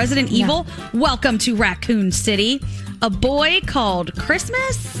of stuff. Resident Evil. Welcome to Raccoon City. A Boy Called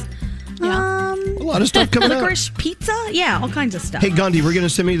Christmas. A lot of stuff coming out. Licorice Pizza. Yeah, all kinds of stuff. Hey, Gandhi, we're going to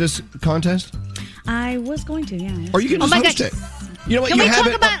send me this contest? I was going to, yeah. Or you can Oh just my host gosh. it. You know what? Can you we have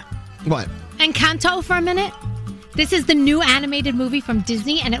talk it. about What? Encanto for a minute? This is the new animated movie from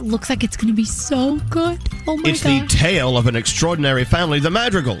Disney, and it looks like it's going to be so good. Oh my It's the God. tale of an extraordinary family, the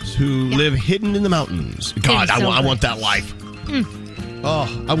Madrigals, who live hidden in the mountains. God, It is so I good. want that life.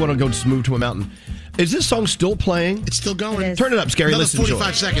 Oh, I want to go just move to a mountain. Is this song still playing? It's still going. Turn it up, Scary. Another Let's enjoy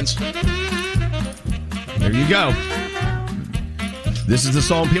 45 it. seconds. There you go. This is the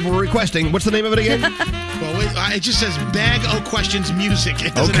song people were requesting. What's the name of it again? Well, wait, it just says Bag O Questions Music.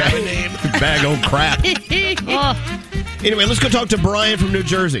 It doesn't have a name. Bag O crap. Anyway, let's go talk to Brian from New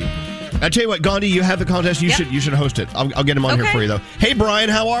Jersey. I tell you what, Gandhi, you have the contest. You should host it. I'll get him on here for you though. Hey, Brian,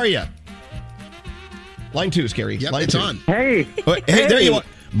 how are you? Line 2, Scary. Yep, Line it's 2. on. Hey. Hey, there you are,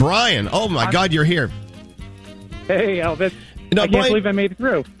 Brian. Oh my God, you're here. Hey, Elvis. No, I can't Brian, believe I made it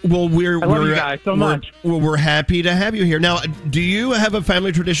through. Well, I love you guys so much. We're happy to have you here. Now, do you have a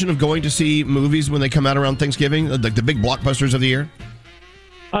family tradition of going to see movies when they come out around Thanksgiving, like the big blockbusters of the year?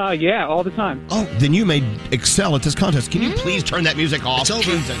 Yeah, all the time. Oh, then you may excel at this contest. Can you please turn that music off? It's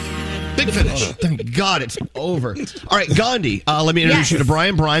over. Big finish. Oh, thank God it's over. All right, Gandhi, let me introduce you to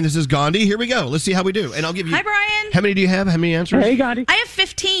Brian. Brian, this is Gandhi. Here we go. Let's see how we do. And I'll give you... Hi, Brian. How many do you have? How many answers? Hey, Gandhi. I have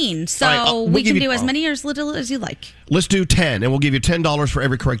 15, so All right, we'll we can give you- do as many or as little as you like. Let's do 10, and we'll give you $10 for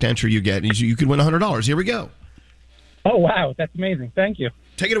every correct answer you get. And you could win $100. Here we go. Oh, wow. That's amazing. Thank you.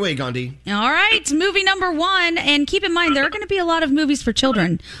 Take it away, Gandhi. All right, movie number 1. And keep in mind, there are going to be a lot of movies for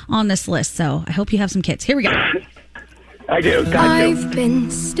children on this list, so I hope you have some kids. Here we go. I do. I've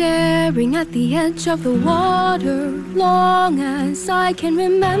been staring at the edge of the water long as I can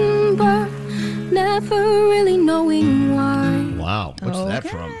remember, never really knowing why. Wow. What's that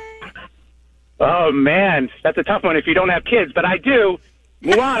from? Oh, man. That's a tough one if you don't have kids, but I do.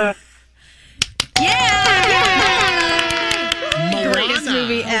 Moana. Greatest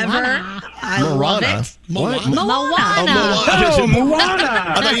movie ever. I love it. What? Moana. Oh, Moana.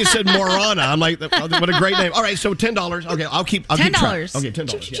 I thought you said Morana. I'm like, what a great name. All right, so $10. Okay, I'll keep track. $10. Okay,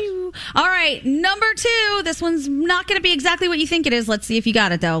 $10. Yes. All right, number 2. This one's not going to be exactly what you think it is. Let's see if you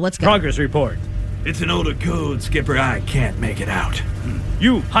got it, though. Let's go. Progress report. It's an older code, Skipper. I can't make it out.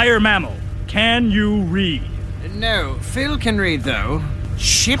 You, higher mammal. Can you read? No, Phil can read, though.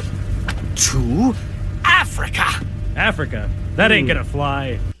 Ship to Africa. Africa? That ain't gonna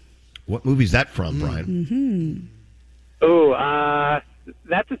fly. What movie's that from, Brian? Oh,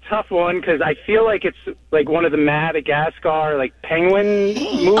 that's a tough one because I feel like it's like one of the Madagascar penguin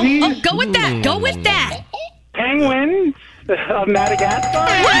movies. Oh, go with that. Go with that. Penguins of Madagascar.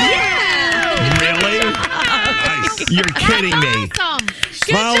 Really? Nice. You're kidding me.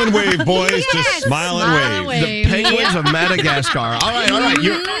 Smile and wave, boys. Just smile and wave. The Penguins of Madagascar. All right.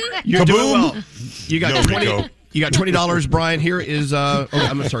 You're doing well. You got No, 20. Rico. You got $20, Brian. Here is.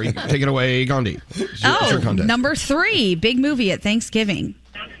 I'm sorry. Take it away, Gandhi. It's your contest. Number 3. Big movie at Thanksgiving.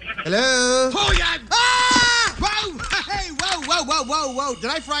 Hello? Oh, yeah. Ah! Whoa! Hey, whoa. Did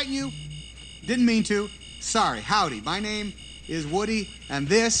I frighten you? Didn't mean to. Sorry. Howdy. My name is Woody, and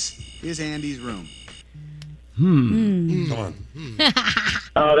this is Andy's room. Come on.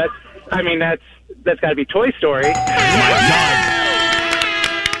 Oh, that's got to be Toy Story.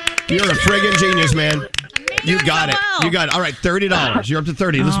 You're a friggin' genius, man. You got it. You got it. All right, $30. You're up to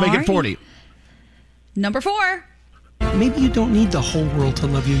 30. Let's make it 40. Number 4. Maybe you don't need the whole world to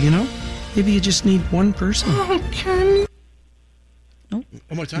love you, you know? Maybe you just need one person. One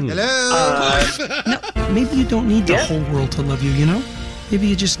more time. Hello? No, maybe you don't need the whole world to love you, you know? Maybe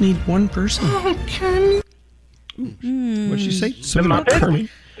you just need one person. What'd she say? The Muppets?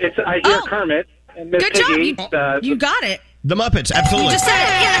 I hear Kermit and Miss Good Piggy. job. You got it. The Muppets, absolutely. You just said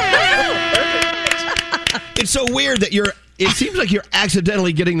it. Yeah. It's so weird that it seems like you're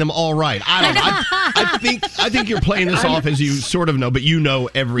accidentally getting them all right. I don't know. I think you're playing this off as you sort of know, but you know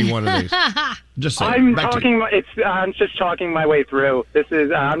every one of these. Just saying. I'm just talking my way through. This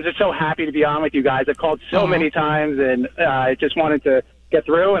is. I'm just so happy to be on with you guys. I've called so many times, and I just wanted to get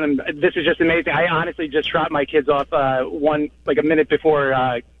through. And this is just amazing. I honestly just dropped my kids off a minute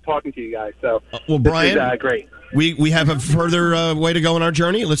before talking to you guys. So well, Brian, this is great. We have a further way to go in our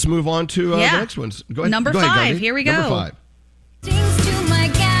journey. Let's move on to the next ones. Go ahead. Number Go ahead, 5. Gandhi. Here we go. Number 5.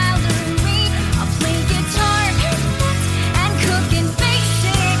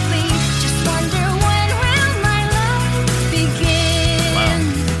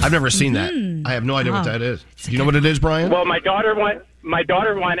 I've never seen that. I have no idea what that is. Do you know what it is, Brian? Well, my daughter went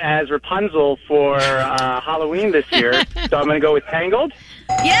as Rapunzel for Halloween this year, so I'm going to go with Tangled.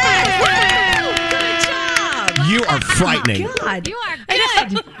 You are frightening. God, you are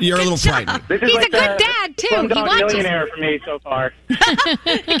good. You're a little frightening. This is He's like a good dad, too. He Slumdog watches. Millionaire for me so far.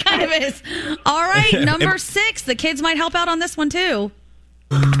 It kind of is. All right, number 6. The kids might help out on this one, too.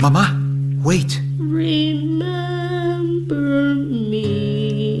 Mama, wait. Remember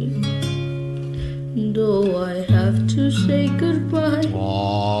me, though I have to say goodbye.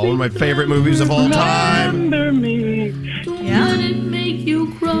 Oh, one of my favorite movies of all time. Remember me. Don't let it make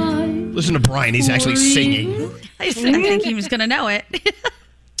you cry. Listen to Brian. He's actually singing. I think he was going to know it.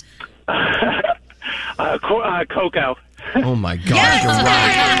 Coco. Oh my God, Yes. you're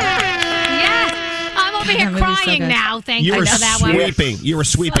right. Yes. I'm over here crying now. Thank You you were for that one. sweeping. You were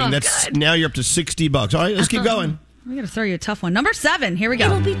sweeping. So That's now you're up to $60. All right, let's keep going. I'm going to throw you a tough one. Number 7. Here we go.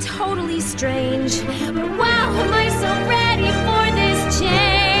 It'll be totally strange. Wow, am I so ready for this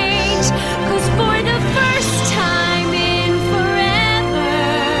change? 'Cause for the first time in forever,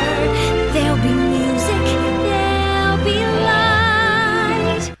 there'll be music, there'll be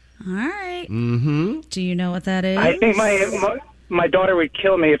light. All right. Mm-hmm. Do you know what that is? I think my daughter would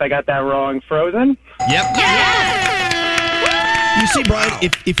kill me if I got that wrong. Frozen? Yep. You see, Brian,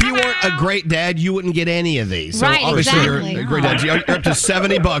 if you weren't a great dad, you wouldn't get any of these. So Right, obviously exactly. you're a great dad. You're up to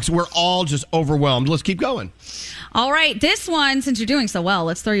 $70. We're all just overwhelmed. Let's keep going. All right. This one, since you're doing so well,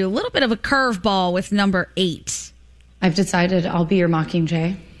 let's throw you a little bit of a curveball with number 8. I've decided I'll be your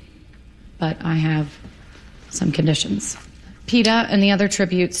Mockingjay, but I have some conditions. PETA and the other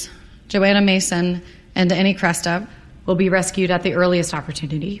tributes, Joanna Mason and Annie Cresta, will be rescued at the earliest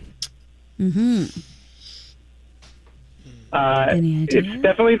opportunity. Mm-hmm. It's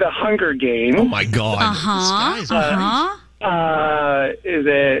definitely the Hunger Games. Oh my God! Is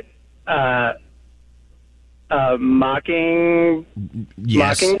it Mockingbird?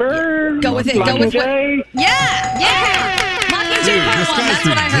 Go with it. Go with what? Mockingjay? Yeah. Mockingjay Part 1. That's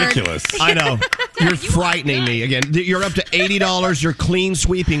what I heard. I know. You're frightening me again. You're up to $80. You're clean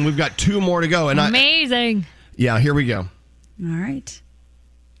sweeping. We've got 2 more to go. And Amazing. Yeah, here we go. All right.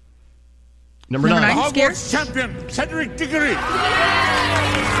 Number 9. Hogwarts champion, Cedric Diggory.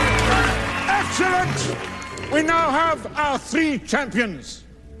 Excellent! We now have our 3 champions.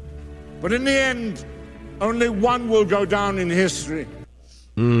 But in the end, only one will go down in history.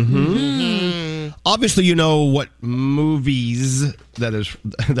 Mm-hmm. Obviously, you know what movies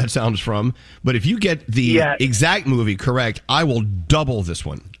that sounds from. But if you get the exact movie correct, I will double this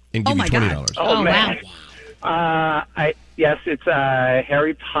one and give you $20. Oh, man. Yes, it's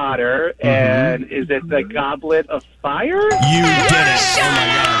Harry Potter, and is it the Goblet of Fire? You did it! Oh my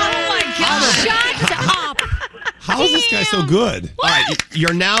God! Oh my God! Shut up! How is this guy so good? All right,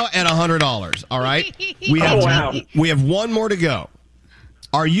 you're now at $100. All right, we have one more to go.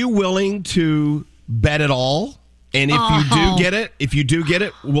 Are you willing to bet it all? And if you do get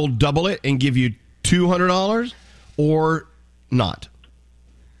it, we'll double it and give you $200, or not.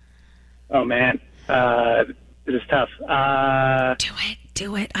 Oh man, this is tough.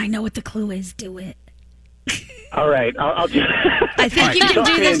 Do it. I know what the clue is. Do it. All right, I'll do it. I think you can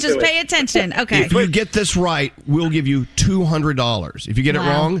do this. Just pay attention. Okay. If you get this right, we'll give you $200. If you get it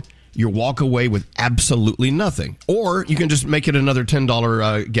wrong, you walk away with absolutely nothing. Or you can just make it another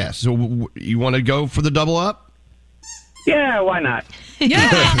 $10 guess. So you want to go for the double up? Yeah, why not? Yeah.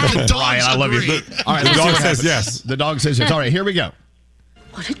 Ryan, I love you. All right, The let's dog see what says happens. yes. The dog says yes. All right, here we go.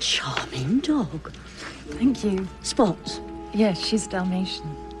 What a charming dog. Thank you. Spots? Yes, she's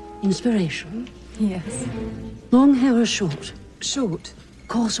Dalmatian. Inspiration? Yes. Long hair or short? Short.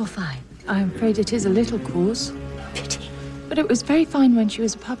 Coarse or fine? I'm afraid it is a little coarse. Pity. But it was very fine when she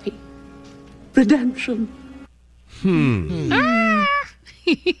was a puppy. Redemption. For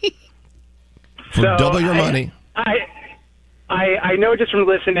double your money. I know just from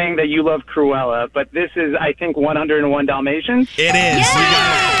listening that you love Cruella, but this is, I think, 101 Dalmatians. It is.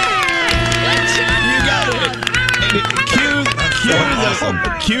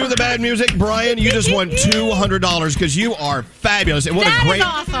 Cue the bad music, Brian. You just won $200 because you are fabulous, and what That a great, is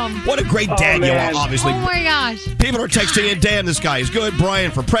awesome. what a great dad you man. are. Obviously, Oh my gosh. people are texting in, "Dan, this guy is good.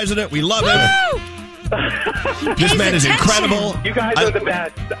 Brian for president, we love him. This man is incredible." You guys are the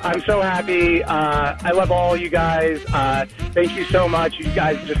best. I'm so happy. I love all you guys. Thank you so much. You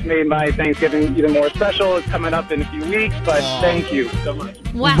guys just made my Thanksgiving even more special. It's coming up in a few weeks, but thank you so much.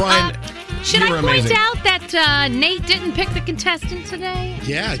 Wow. Brian, should you I were point amazing. out that Nate didn't pick the contestant today?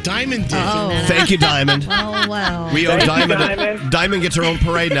 Yeah, Diamond did. Thank you, Diamond. Oh, well. We owe Thank you, Diamond. Diamond. Diamond gets her own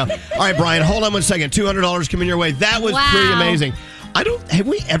parade now. All right, Brian, hold on one second. $200 coming your way. That was pretty amazing. Have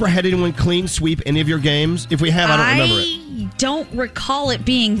we ever had anyone clean sweep any of your games? If we have, I don't remember it. I don't recall it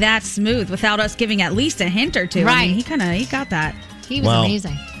being that smooth without us giving at least a hint or two. I mean, he got that. He was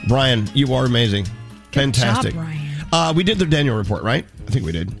amazing. Brian, you are amazing. Fantastic. job, Brian. We did the Daniel report, right? I think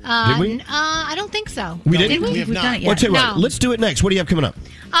we did. Did we? I don't think so. We didn't? Did we? We have We've not. done it Well, yet. tell you No. what, let's do it next. What do you have coming up?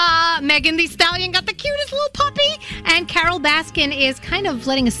 Megan Thee Stallion got the cutest little puppy, and Carol Baskin is kind of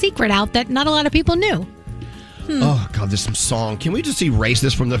letting a secret out that not a lot of people knew. Oh, God, there's some song. Can we just erase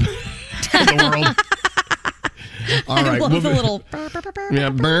this from the, from the world? All right. love the little... Yeah.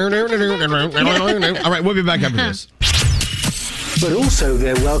 All right, we'll be back after this. But also,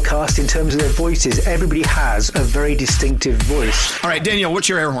 they're well cast in terms of their voices. Everybody has a very distinctive voice. All right, Danielle, what's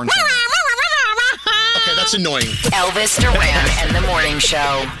your air horn? Okay, that's annoying. Elvis Duran and the Morning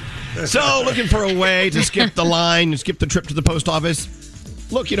Show. So, looking for a way to skip the line, skip the trip to the post office?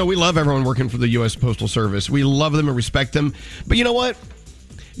 Look, we love everyone working for the U.S. Postal Service. We love them and respect them. But you know what?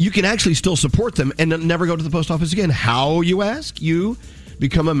 You can actually still support them and never go to the post office again. How, you ask? You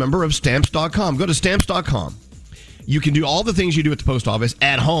become a member of Stamps.com. Go to Stamps.com. You can do all the things you do at the post office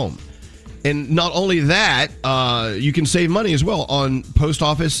at home. And not only that, you can save money as well on post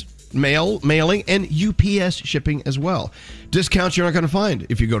office mailing, and UPS shipping as well. Discounts you're not going to find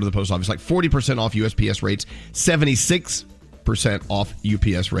if you go to the post office, like 40% off USPS rates, 76% off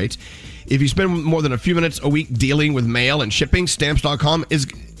UPS rates. If you spend more than a few minutes a week dealing with mail and shipping, Stamps.com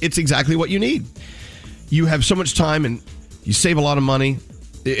it's exactly what you need. You have so much time and you save a lot of money.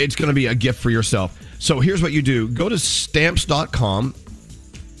 It's going to be a gift for yourself. So here's what you do. Go to Stamps.com,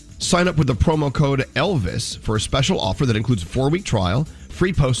 sign up with the promo code ELVIS for a special offer that includes a 4-week trial,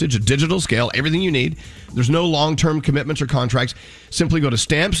 free postage, a digital scale, everything you need. There's no long-term commitments or contracts. Simply go to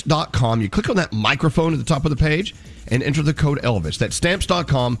Stamps.com. You click on that microphone at the top of the page and enter the code ELVIS. That's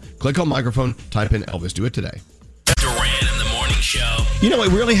Stamps.com. Click on microphone, type in Elvis. Do it today. Duran in the Morning Show. We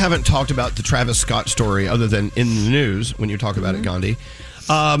really haven't talked about the Travis Scott story other than in the news when you talk about it, Gandhi.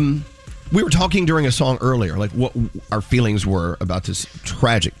 We were talking during a song earlier, like what our feelings were about this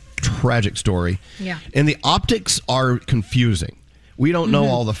tragic story. Yeah. And the optics are confusing. We don't know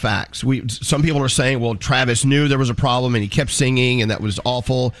all the facts. Some people are saying, well, Travis knew there was a problem and he kept singing and that was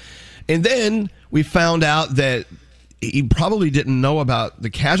awful. And then we found out that he probably didn't know about the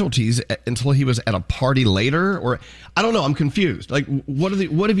casualties until he was at a party later. Or I don't know. I'm confused. Like,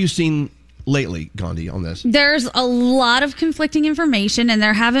 what have you seen lately, Gandhi, on this? There's a lot of conflicting information, and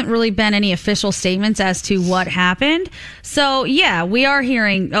there haven't really been any official statements as to what happened. So, yeah, we are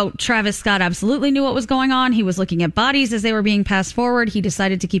hearing, Travis Scott absolutely knew what was going on. He was looking at bodies as they were being passed forward. He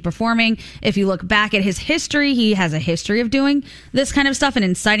decided to keep performing. If you look back at his history, he has a history of doing this kind of stuff and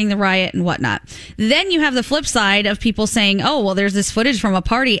inciting the riot and whatnot. Then you have the flip side of people saying, there's this footage from a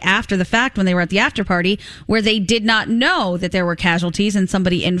party after the fact when they were at the after party where they did not know that there were casualties and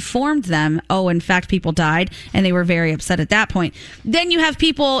somebody informed them, in fact, people died, and they were very upset at that point. Then you have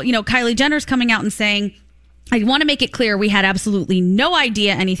people, Kylie Jenner's coming out and saying, I want to make it clear we had absolutely no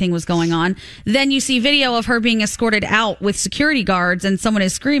idea anything was going on. Then you see video of her being escorted out with security guards and someone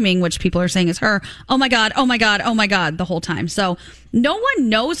is screaming, which people are saying is her, oh my God, oh my God, oh my God, the whole time. So no one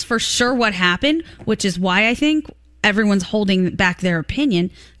knows for sure what happened, which is why I think everyone's holding back their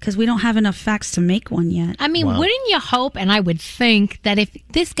opinion because we don't have enough facts to make one yet. I mean, wouldn't you hope, and I would think, that if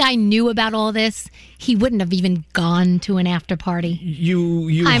this guy knew about all this, he wouldn't have even gone to an after party? You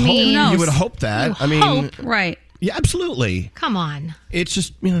would hope that. Right. Yeah, absolutely. Come on. It's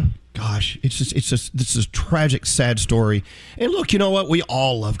just, this is a tragic, sad story. And look, you know what? We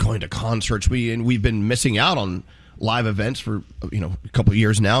all love going to concerts. We've been missing out on live events for a couple of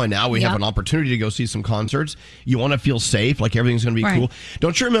years now, and now we have an opportunity to go see some concerts. You want to feel safe, like everything's going to be cool.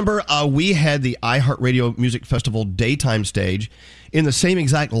 Don't you remember we had the iHeartRadio Music Festival daytime stage in the same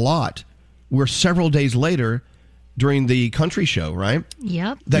exact lot where several days later during the country show, right?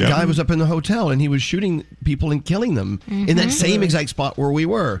 Yep. That guy was up in the hotel and he was shooting people and killing them in that same exact spot where we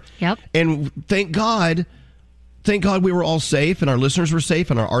were. Yep. And thank God we were all safe and our listeners were safe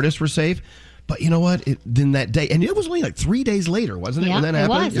and our artists were safe. But you know what? Then that day, and it was only like 3 days later, wasn't it, when that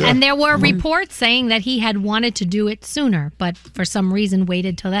happened? It was. Yeah. And there were reports saying that he had wanted to do it sooner, but for some reason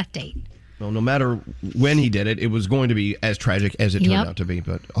waited till that date. Well, no matter when he did it, it was going to be as tragic as it turned out to be.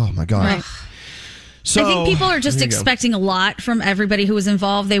 But, oh, my God. Right. So, I think people are just expecting a lot from everybody who was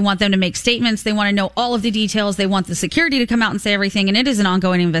involved. They want them to make statements. They want to know all of the details. They want the security to come out and say everything. And it is an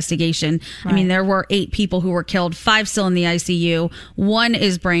ongoing investigation. Right. I mean, there were 8 people who were killed, 5 still in the ICU. 1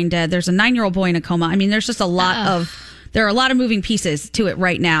 is brain dead. There's a 9-year-old boy in a coma. I mean, there's just a lot there are a lot of moving pieces to it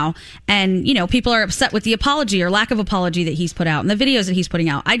right now. And, people are upset with the apology or lack of apology that he's put out and the videos that he's putting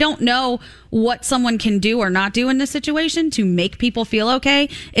out. I don't know what someone can do or not do in this situation to make people feel okay.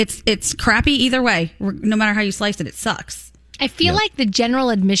 It's crappy either way. No matter how you slice it, it sucks. I feel like the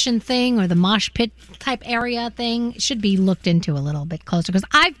general admission thing or the mosh pit type area thing should be looked into a little bit closer, because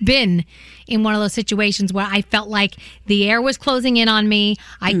I've been in one of those situations where I felt like the air was closing in on me,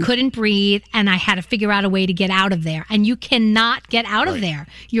 I couldn't breathe, and I had to figure out a way to get out of there. And you cannot get out of there.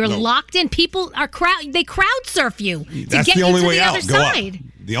 You're locked in. People are they crowd surf you to That's get the only you to way the out. other Go side. up.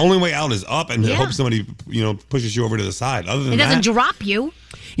 The only way out is up and hope somebody pushes you over to the side. Other than it doesn't drop you.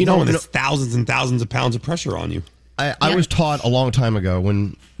 There's thousands and thousands of pounds of pressure on you. I was taught a long time ago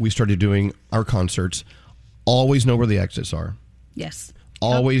when we started doing our concerts, always know where the exits are. Yes.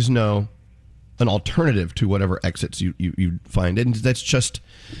 Always know an alternative to whatever exits you find. And that's just,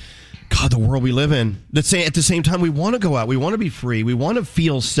 God, the world we live in. At the same time, we want to go out. We want to be free. We want to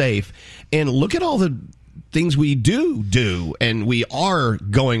feel safe. And look at all the things we do. And we are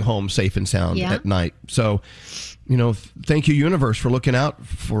going home safe and sound at night. So, thank you, universe, for looking out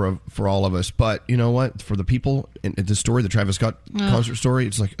for all of us. But you know what? For the people in the story, the Travis Scott concert story,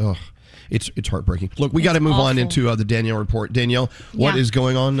 it's like, it's heartbreaking. Look, we got to move on into the Danielle report. Danielle, what is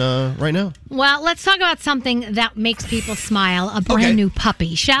going on right now? Well, let's talk about something that makes people smile. A brand new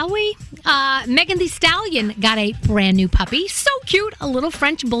puppy, shall we? Megan Thee Stallion got a brand new puppy. So cute. A little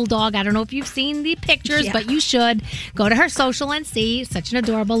French bulldog. I don't know if you've seen the pictures, but you should. Go to her social and see. Such an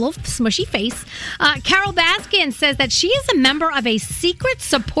adorable little smushy face. Carol Baskin says that she is a member of a secret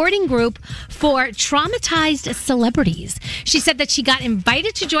supporting group for traumatized celebrities. She said that she got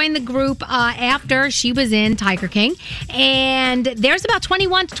invited to join the group after she was in Tiger King. And there's about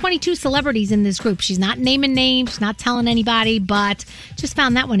 21 to 22 celebrities in this group. She's not naming names. She's not telling anybody, but just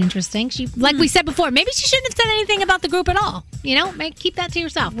found that one interesting. She, like we said before, maybe she shouldn't have said anything about the group at all. Keep that to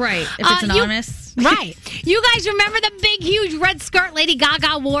yourself. Right. If it's anonymous. Right. You guys remember the big, huge red skirt Lady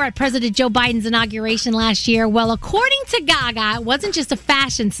Gaga wore at President Joe Biden's inauguration last year? Well, according to Gaga, it wasn't just a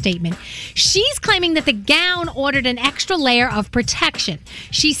fashion statement. She's claiming that the gown ordered an extra layer of protection.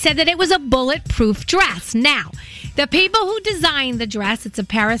 She said that it was a bulletproof dress. Now, the people who designed the dress, it's a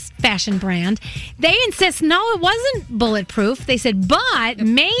Paris fashion brand, they insist, no, it wasn't bulletproof. They said, but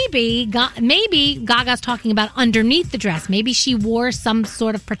maybe Gaga's talking about underneath the dress. Maybe she wore some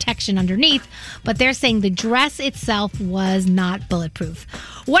sort of protection underneath, but they're saying the dress itself was not bulletproof.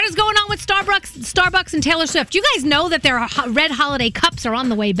 What is going on with Starbucks and Taylor Swift? You guys know that their red holiday cups are on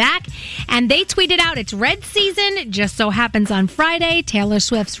the way back, and they tweeted out it's red season. It just so happens on Friday, Taylor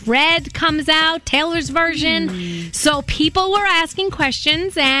Swift's red comes out, Taylor's version. So people were asking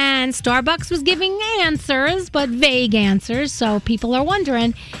questions, and Starbucks was giving answers, but vague answers. So people are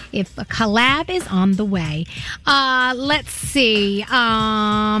wondering if a collab is on the way. Let's see.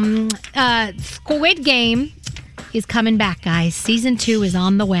 Squid Game is coming back, guys. Season 2 is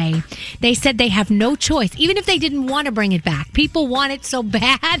on the way. They said they have no choice, even if they didn't want to bring it back. People want it so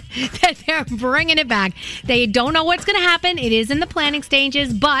bad that they're bringing it back. They don't know what's going to happen. It is in the planning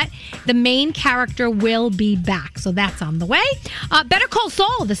stages, but the main character will be back. So that's on the way. Better Call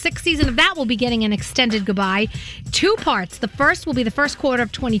Saul, the 6th season of that will be getting an extended goodbye. 2 parts. The first will be the first quarter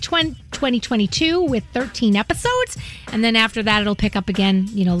of 2022 with 13 episodes. And then after that, it'll pick up again,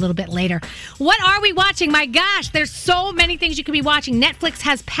 a little bit later. What are we watching? My gosh, there's so many things you could be watching. Netflix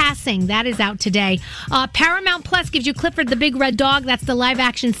has Passing. That is out today. Paramount Plus gives you Clifford the Big Red Dog. That's the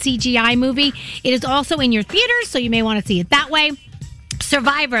live-action CGI movie. It is also in your theaters, so you may want to see it that way.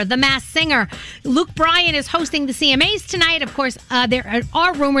 Survivor, The Masked Singer. Luke Bryan is hosting the CMAs tonight. Of course, there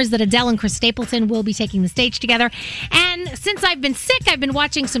are rumors that Adele and Chris Stapleton will be taking the stage together. And since I've been sick, I've been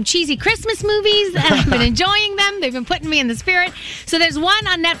watching some cheesy Christmas movies, and I've been enjoying them. They've been putting me in the spirit. So there's one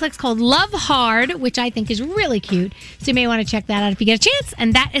on Netflix called Love Hard, which I think is really cute. So you may want to check that out if you get a chance.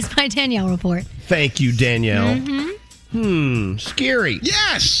 And that is my Danielle report. Thank you, Danielle. Scary.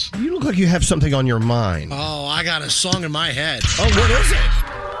 Yes. You look like you have something on your mind. Oh, I got a song in my head. Oh, what is it?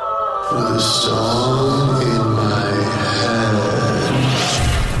 The song in my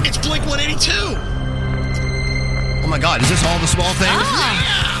head. It's Blink-182. Oh my God, is this All the Small Things?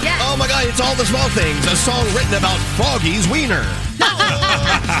 Yeah. Oh my God, it's All the Small Things, a song written about Froggy's wiener.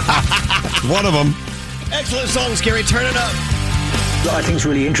 One of them. Excellent song, Scary. Turn it up. What I think is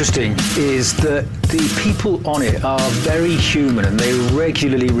really interesting is that the people on it are very human and they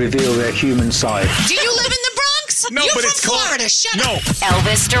regularly reveal their human side. Do you live in the Bronx? No, You're but from it's called- Florida. Shut No. up.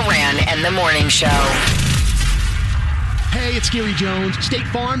 Elvis Duran and the Morning Show. Hey, it's Gary Jones. State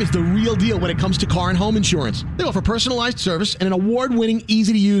Farm is the real deal when it comes to car and home insurance. They offer personalized service and an award-winning,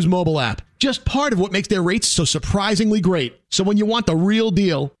 easy-to-use mobile app. Just part of what makes their rates so surprisingly great. So when you want the real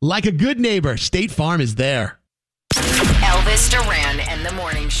deal, like a good neighbor, State Farm is there. Elvis Duran and the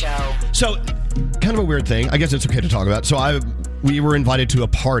Morning Show. So, kind of a weird thing. I guess it's okay to talk about. So we were invited to a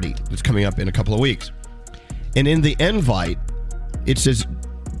party that's coming up in a couple of weeks. And in the invite, it says,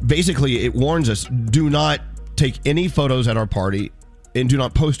 basically, it warns us, do not take any photos at our party and do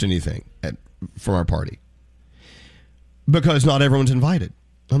not post anything from our party. Because not everyone's invited.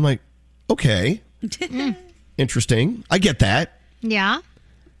 I'm like, okay. Interesting. I get that. Yeah.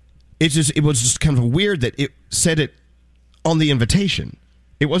 It was just kind of weird that it said it on the invitation.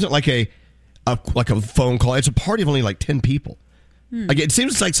 It wasn't like a phone call. It's a party of only like 10 people. Like it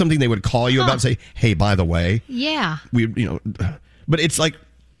seems like something they would call you about and say, "Hey, by the way, Yeah. but it's like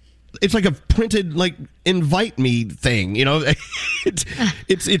a printed like invite me thing, it's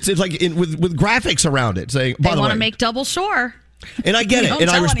like with graphics around it saying, They by the way, want to make double sure. And I get it, Don't and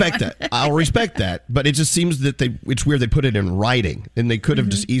I tell respect anyone. that. I'll respect that, but it just seems that it's weird they put it in writing, and they could have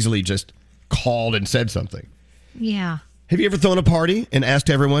just easily just called and said something. Yeah. Have you ever thrown a party and asked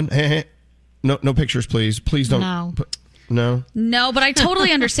everyone, hey, no pictures, please don't? No. No. No, but I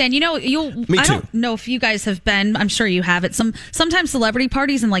totally understand. You know, Me I too. don't know if you guys have been. I'm sure you have. At sometimes celebrity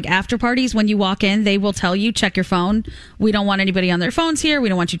parties and like after parties, when you walk in, they will tell you check your phone. We don't want anybody on their phones here. We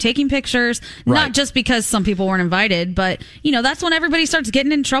don't want you taking pictures. Right. Not just because some people weren't invited, but that's when everybody starts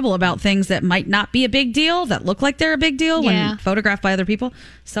getting in trouble about things that might not be a big deal, that look like they're a big deal Yeah. when photographed by other people.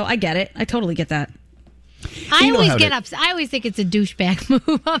 So I get it. I totally get that. I always get upset. I always think it's a douchebag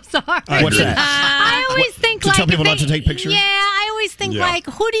move. I'm sorry. What's that? I always think To like tell people if not to take pictures? Yeah, I always think Yeah. like,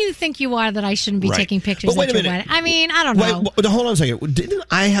 who do you think you are that I shouldn't be Right. taking pictures But wait at a your minute. wedding? I mean, I don't know. Wait, hold on a second. Didn't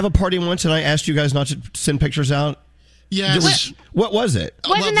I have a party once and I asked you guys not to send pictures out? Yeah. What was it?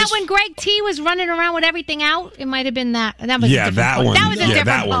 Wasn't that when Greg T was running around with everything out? It might have been that. That was Yeah, a different that party. one. That was a Yeah, different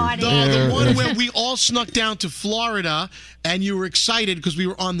that one. party. The one where we all snuck down to Florida and you were excited because we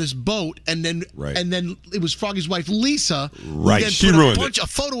were on this boat, and then it was Froggy's wife Lisa, who Right, then she put ruined a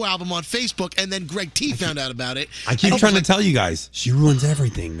photo album on Facebook, and then Greg T found out about it. I keep trying to tell you guys, she ruins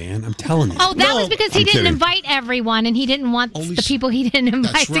everything, man. I'm telling you. Oh, that was because he I'm didn't kidding. invite everyone, and he didn't want the people he didn't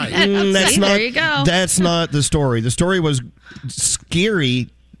invite to get That's See, not, there you go. That's not the story. The story was Scary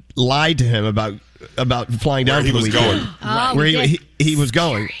lied to him about flying down Where he for the was weekend. going. Oh, Where we he was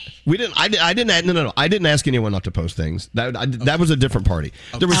going. We didn't. I didn't. No. I didn't ask anyone not to post things. That was a different party.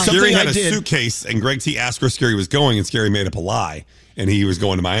 There was something Scary had I a did. suitcase, and Greg T asked where Scary was going, and Scary made up a lie. And he was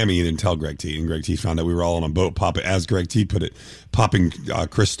going to Miami. He didn't tell Greg T. And Greg T found out we were all on a boat, as Greg T put it, popping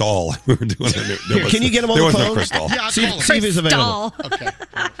Cristal. We were doing it. Here, can you get him on there the was phone? no Cristal. See if he's available.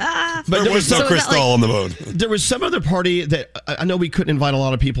 But there there was no Cristal on the boat. There was some other party that I know we couldn't invite a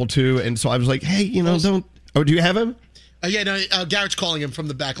lot of people to, and so I was like, hey, don't. Oh, do you have him? Garrett's calling him from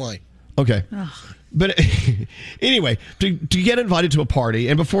the back line. Okay. But anyway, to get invited to a party,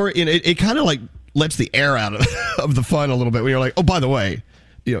 and before it kind of like lets the air out of the fun a little bit when you're like, oh, by the way,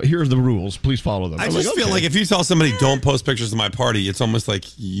 here's the rules. Please follow them. I I'm just feel okay. like if you tell somebody don't post pictures of my party, it's almost like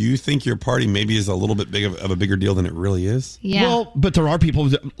you think your party maybe is a little bit big of a bigger deal than it really is. Yeah. Well, but there are people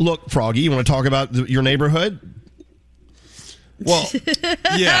that look, Froggy, you want to talk about your neighborhood? Well,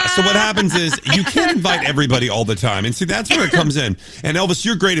 yeah. So what happens is you can't invite everybody all the time. And see, that's where it comes in. And Elvis,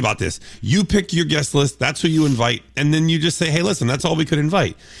 you're great about this. You pick your guest list. That's who you invite. And then you just say, hey, listen, that's all we could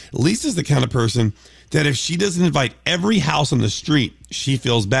invite. Lisa's the kind of person that if she doesn't invite every house on the street, she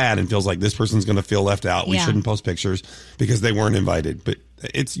feels bad and feels like this person's going to feel left out. We Yeah. shouldn't post pictures because they weren't invited. But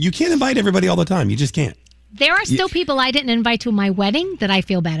you can't invite everybody all the time. You just can't. There are still people I didn't invite to my wedding that I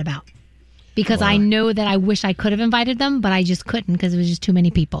feel bad about. Because I know that I wish I could have invited them, but I just couldn't because it was just too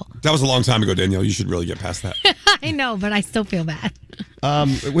many people. That was a long time ago, Danielle. You should really get past that. I know, but I still feel bad.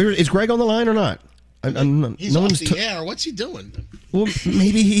 Is Greg on the line or not? He's off the air. What's he doing? Well,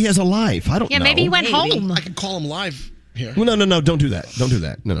 maybe he has a life. I don't know. Yeah, maybe he went home. I can call him live here. Well, no. Don't do that. Don't do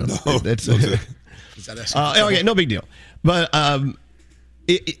that. No. That's okay. No big deal. But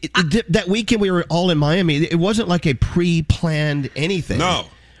that weekend we were all in Miami. It wasn't like a pre-planned anything. No.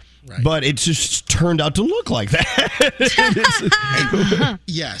 Right. But it just turned out to look like that.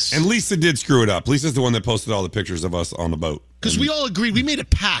 Yes. And Lisa did screw it up. Lisa's the one that posted all the pictures of us on the boat. Because we all agreed, we made a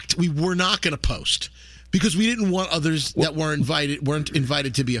pact. We were not going to post because we didn't want others that weren't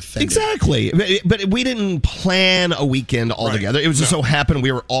invited to be offended. Exactly. But we didn't plan a weekend all together. It was just so happened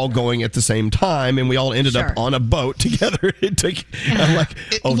we were all going at the same time, and we all ended up on a boat together.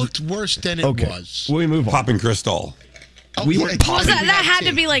 It looked worse than it was. We move on. Popping Cristal. We were popping. That had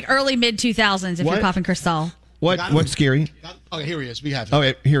to be like early mid 2000s if What? you're popping Cristal. What's scary? Okay, here he is. We have him.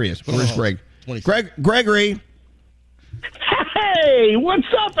 Okay, here he is. Where's Greg? Gregory. Hey, what's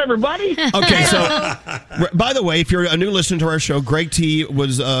up, everybody? Okay, so by the way, if you're a new listener to our show, Greg T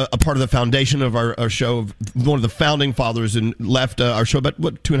was a part of the foundation of our show, one of the founding fathers, and left our show about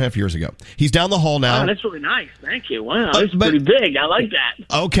 2.5 years ago. He's down the hall now. Oh, that's really nice. Thank you. Wow, this is pretty big. I like that.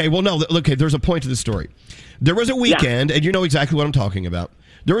 Okay, well, no, okay, there's a point to the story. There was a weekend, and you know exactly what I'm talking about.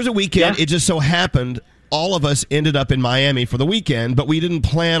 There was a weekend, it just so happened all of us ended up in Miami for the weekend, but we didn't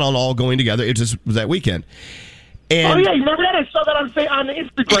plan on all going together. It just was that weekend. And Oh yeah, you remember that? I saw that on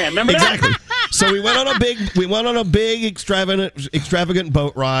Instagram. Remember exactly. that? So we went on a big extravagant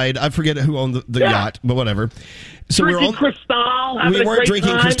boat ride. I forget who owned the yacht, but whatever. So Drinking Cristal, having we a weren't great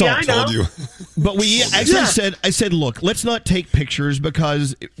drinking time. Cristal. Yeah, I know. Told you. But we actually I said, look, let's not take pictures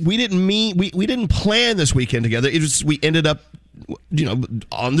because we didn't plan this weekend together. It was we ended up,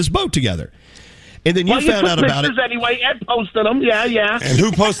 on this boat together. And then you found out about it. Pictures anyway. Ed posted them. Yeah. And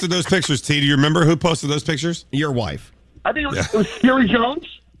who posted those pictures, T? Do you remember who posted those pictures? Your wife. I think it was Scary Jones.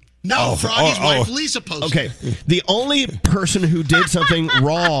 No, Froggy's wife Lisa posted. Okay, the only person who did something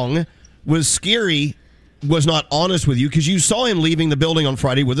wrong was Scary. Was not honest with you because you saw him leaving the building on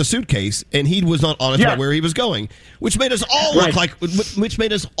Friday with a suitcase, and he was not honest about where he was going, which made us all look like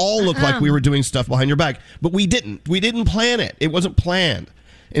we were doing stuff behind your back. But we didn't. We didn't plan it. It wasn't planned.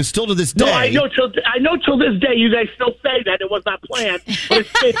 And still to this day, No, I know till this day you guys still say that it was not planned, but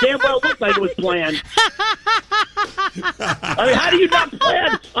it damn well looked like it was planned. I mean, how do you not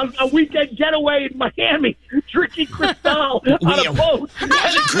plan a weekend getaway in Miami, drinking Cristal on a boat? We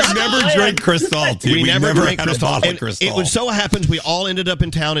never drank Cristal, T. We never drank had a Cristal. bottle of And Cristal. it was so happens we all ended up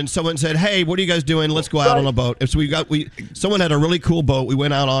in town, and someone said, "Hey, what are you guys doing? Let's go out on a boat." And so someone had a really cool boat. We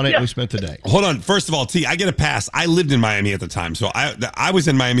went out on it. And we spent the day. Hold on. First of all, T, I get a pass. I lived in Miami at the time, so I was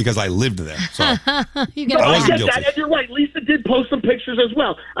in Miami because I lived there. So you get I get that, and you're right. Lisa did post some pictures as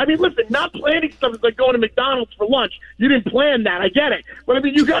well. I mean, listen, not planning stuff is like going to McDonald's for lunch. You didn't plan that. I get it. But, I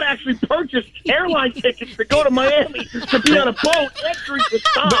mean, you got to actually purchase airline tickets to go to Miami to be on a boat and drink the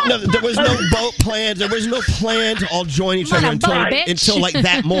But no, there was no boat plans. There was no plan to all join each other until like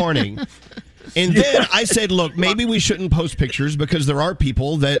that morning. And then I said, look, maybe we shouldn't post pictures because there are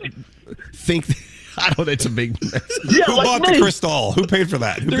people that think... I don't know, it's a big mess. Who bought the Cristal? Who paid for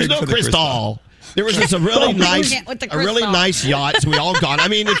that? Who There's paid no for the Cristal. There was just a really nice yacht, so we all got. I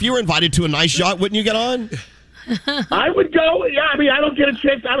mean, if you were invited to a nice yacht, wouldn't you get on? I would go. Yeah, I mean, I don't get a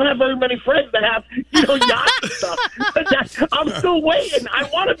chance. I don't have very many friends that have, yachts and stuff. I'm still waiting. I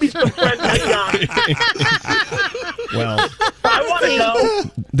want to meet some friends that yacht. Well, I want to go.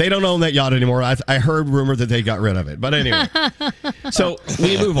 They don't own that yacht anymore. I heard rumor that they got rid of it. But anyway, so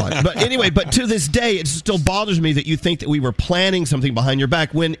we move on. But anyway, but to this day, it still bothers me that you think that we were planning something behind your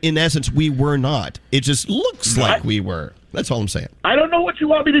back when, in essence, we were not. It just looks like we were. That's all I'm saying. I don't know what you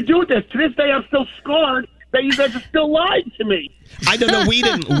want me to do with this. To this day, I'm still scarred that you guys are still lying to me. I don't know. We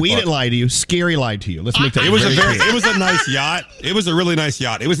didn't lie to you. Scary lied to you. Let's make that. It was a nice yacht. It was a really nice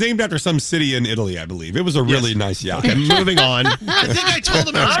yacht. It was named after some city in Italy, I believe. It was a really nice yacht. Okay, moving on. I think I told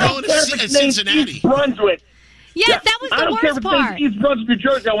him I was going to Cincinnati. East Brunswick. Yeah, that was the worst part. I don't care if it's East Brunswick, New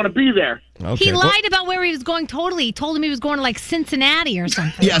Jersey. I want to be there. Okay. He lied about where he was going totally. He told him he was going to like Cincinnati or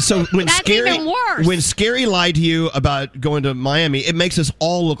something. Yeah, so when That's even worse. When Scary lied to you about going to Miami, it makes us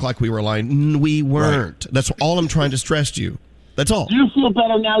all look like we were lying. We weren't. Right. That's all I'm trying to stress to you. That's all. Do you feel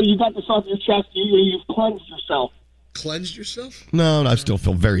better now? You got this off your chest. You've cleansed yourself. Cleansed yourself? No, I still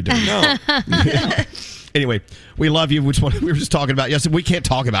feel very dirty. No. Anyway, we love you. Which one we were just talking about? Yes, we can't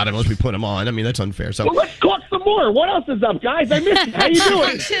talk about it unless we put him on. I mean, that's unfair. So well, let's talk some more. What else is up, guys? I missed you. How you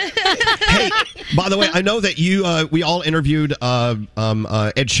doing? Hey, by the way, I know that we all interviewed Ed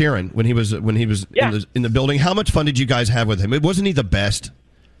Sheeran when he was in the building. How much fun did you guys have with him? Wasn't he the best?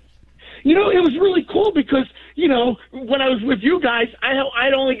 It was really cool because, when I was with you guys,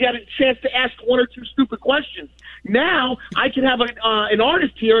 I'd only get a chance to ask one or two stupid questions. Now, I can have an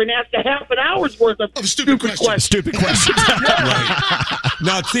artist here and ask a half an hour's worth of stupid questions. Stupid questions. Right.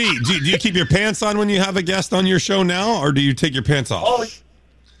 Now, T, do you keep your pants on when you have a guest on your show now, or do you take your pants off? Oh,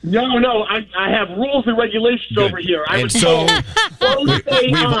 no. I have rules and regulations over here.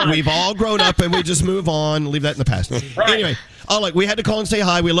 We've all grown up and we just move on, leave that in the past. Right. Anyway, look, we had to call and say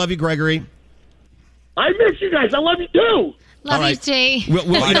hi. We love you, Gregory. I miss you guys. I love you too. Love you, T.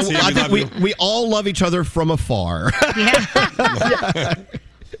 I think we all love each other from afar. Yeah.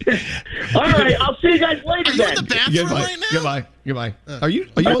 All right, I'll see you guys later. Are you in the bathroom right now? Goodbye. Are you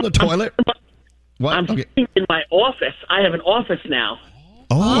on the toilet? What? I'm sitting in my office. I have an office now.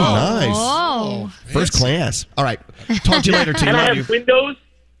 Oh, nice. Oh. First class. All right. Talk to you later, T. And I have windows.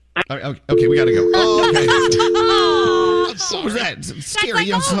 Okay, we got to go. Oh, okay. I'm sorry. What was that? It's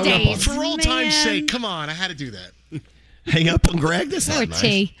scary. Like old days, For old time's sake, come on. I had to do that. Hang up on Greg? That's not nice.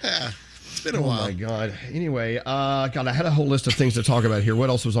 T. Yeah. It's been a while. Oh, my God. Anyway, God, I had a whole list of things to talk about here. What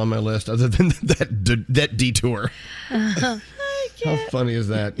else was on my list other than that detour? How funny is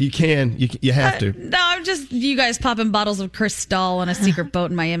that? You have to. No, I'm just you guys popping bottles of Cristal on a secret boat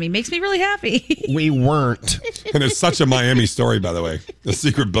in Miami makes me really happy. We weren't. And it's such a Miami story, by the way. The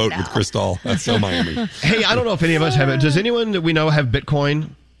secret boat with Cristal. That's so Miami. Hey, I don't know if any of us have it. Does anyone that we know have Bitcoin?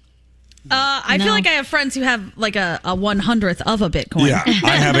 I feel like I have friends who have like a 1/100th of a Bitcoin. Yeah,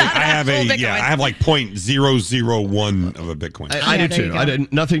 I have like 0.001 of a Bitcoin. I do too. I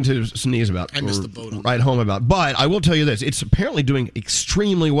did nothing to sneeze about. I missed the boat. Write home about. But I will tell you this: it's apparently doing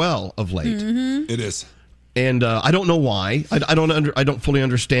extremely well of late. Mm-hmm. It is, and I don't know why. I don't fully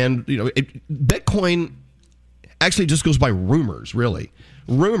understand. Bitcoin actually just goes by rumors. Really,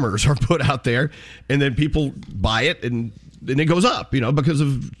 rumors are put out there, and then people buy it and it goes up, because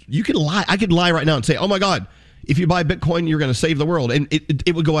of, you can lie. I could lie right now and say, oh my God, If you buy Bitcoin, you're going to save the world. And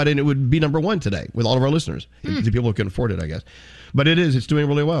it would go out and it would be number one today with all of our listeners. The people who can afford it, I guess. But it's doing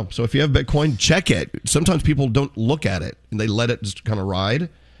really well. So if you have Bitcoin, check it. Sometimes people don't look at it and they let it just kind of ride.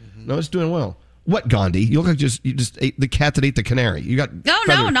 No, it's doing well. What, Gandhi? You look like you just ate the cat that ate the canary. You got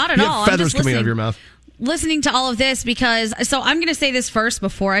No, not at you all. have feathers coming out of your mouth. Listening to all of this because, so I'm going to say this first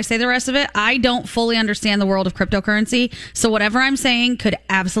before I say the rest of it. I don't fully understand the world of cryptocurrency, so whatever I'm saying could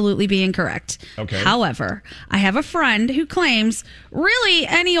absolutely be incorrect. Okay. However, I have a friend who claims really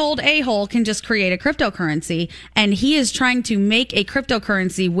any old a-hole can just create a cryptocurrency, and he is trying to make a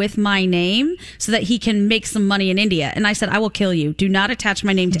cryptocurrency with my name so that he can make some money in India. And I said, I will kill you. Do not attach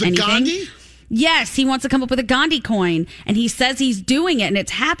my name to anything. Gandhi? Yes, he wants to come up with a Gandhi coin, and he says he's doing it, and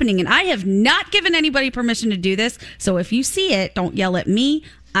it's happening. And I have not given anybody permission to do this. So if you see it, don't yell at me.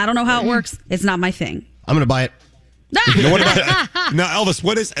 I don't know how it works. It's not my thing. I'm going to buy it. What about now, Elvis?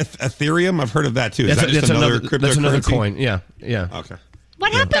 What is Ethereum? I've heard of that too. Is that just another cryptocurrency? That's another coin. Yeah. Okay.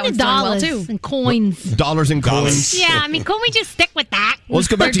 What happened to dollars and coins? Dollars and coins. Yeah, I mean, couldn't we just stick with that? Well, let's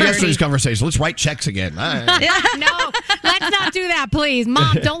go back to yesterday's conversation. Let's write checks again. No, let's not do that, please.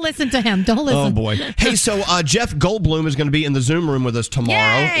 Mom, don't listen to him. Don't listen. Oh, boy. Hey, so Jeff Goldblum is going to be in the Zoom room with us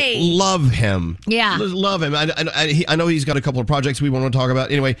tomorrow. Yay! Love him. Yeah. Love him. I know he's got a couple of projects we want to talk about.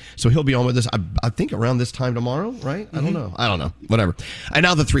 Anyway, so he'll be on with us, I think, around this time tomorrow, right? I don't know. Whatever. And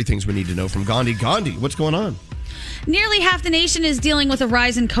now the three things we need to know from Gandhi. Gandhi, what's going on? Nearly half the nation is dealing with a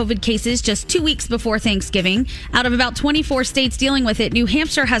rise in COVID cases just 2 weeks before Thanksgiving. Out of about 24 states dealing with it, New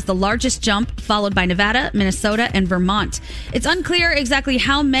Hampshire has the largest jump, followed by Nevada, Minnesota, and Vermont. It's unclear exactly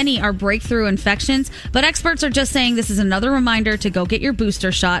how many are breakthrough infections, but experts are just saying this is another reminder to go get your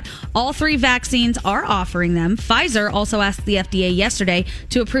booster shot. All three vaccines are offering them. Pfizer also asked the FDA yesterday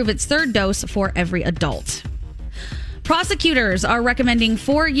to approve its third dose for every adult. Prosecutors are recommending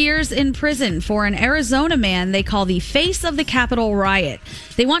 4 years in prison for an Arizona man they call the face of the Capitol riot.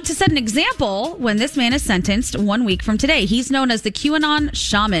 They want to set an example when this man is sentenced 1 week from today. He's known as the QAnon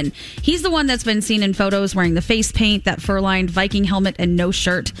shaman. He's the one that's been seen in photos wearing the face paint, that fur-lined Viking helmet, and no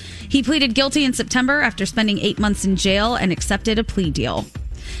shirt. He pleaded guilty in September after spending 8 months in jail and accepted a plea deal.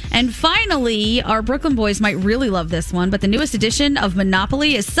 And finally, our Brooklyn boys might really love this one, but the newest edition of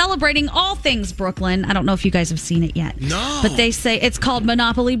Monopoly is celebrating all things Brooklyn. I don't know if you guys have seen it yet. No. But they say it's called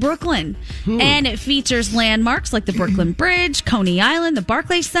Monopoly Brooklyn. And it features landmarks like the Brooklyn Bridge, Coney Island, the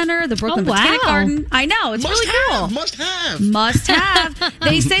Barclays Center, the Brooklyn Botanic Garden. I know, it's really cool. Must have.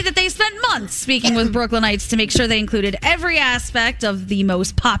 They say that they spent months speaking with Brooklynites to make sure they included every aspect of the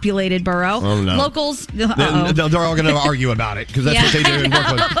most populated borough. Oh, no. Locals, They're all going to argue about it because that's what they do in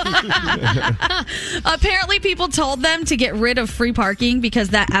Brooklyn. Apparently, people told them to get rid of free parking because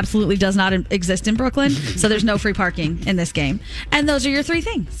that absolutely does not exist in Brooklyn. So there's no free parking in this game. And those are your three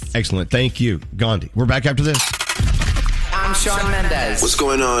things. Excellent. Thank you, Gandhi. We're back after this. I'm Shawn Mendes. What's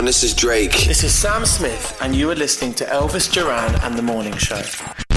going on? This is Drake. This is Sam Smith, and you are listening to Elvis Duran and the Morning Show.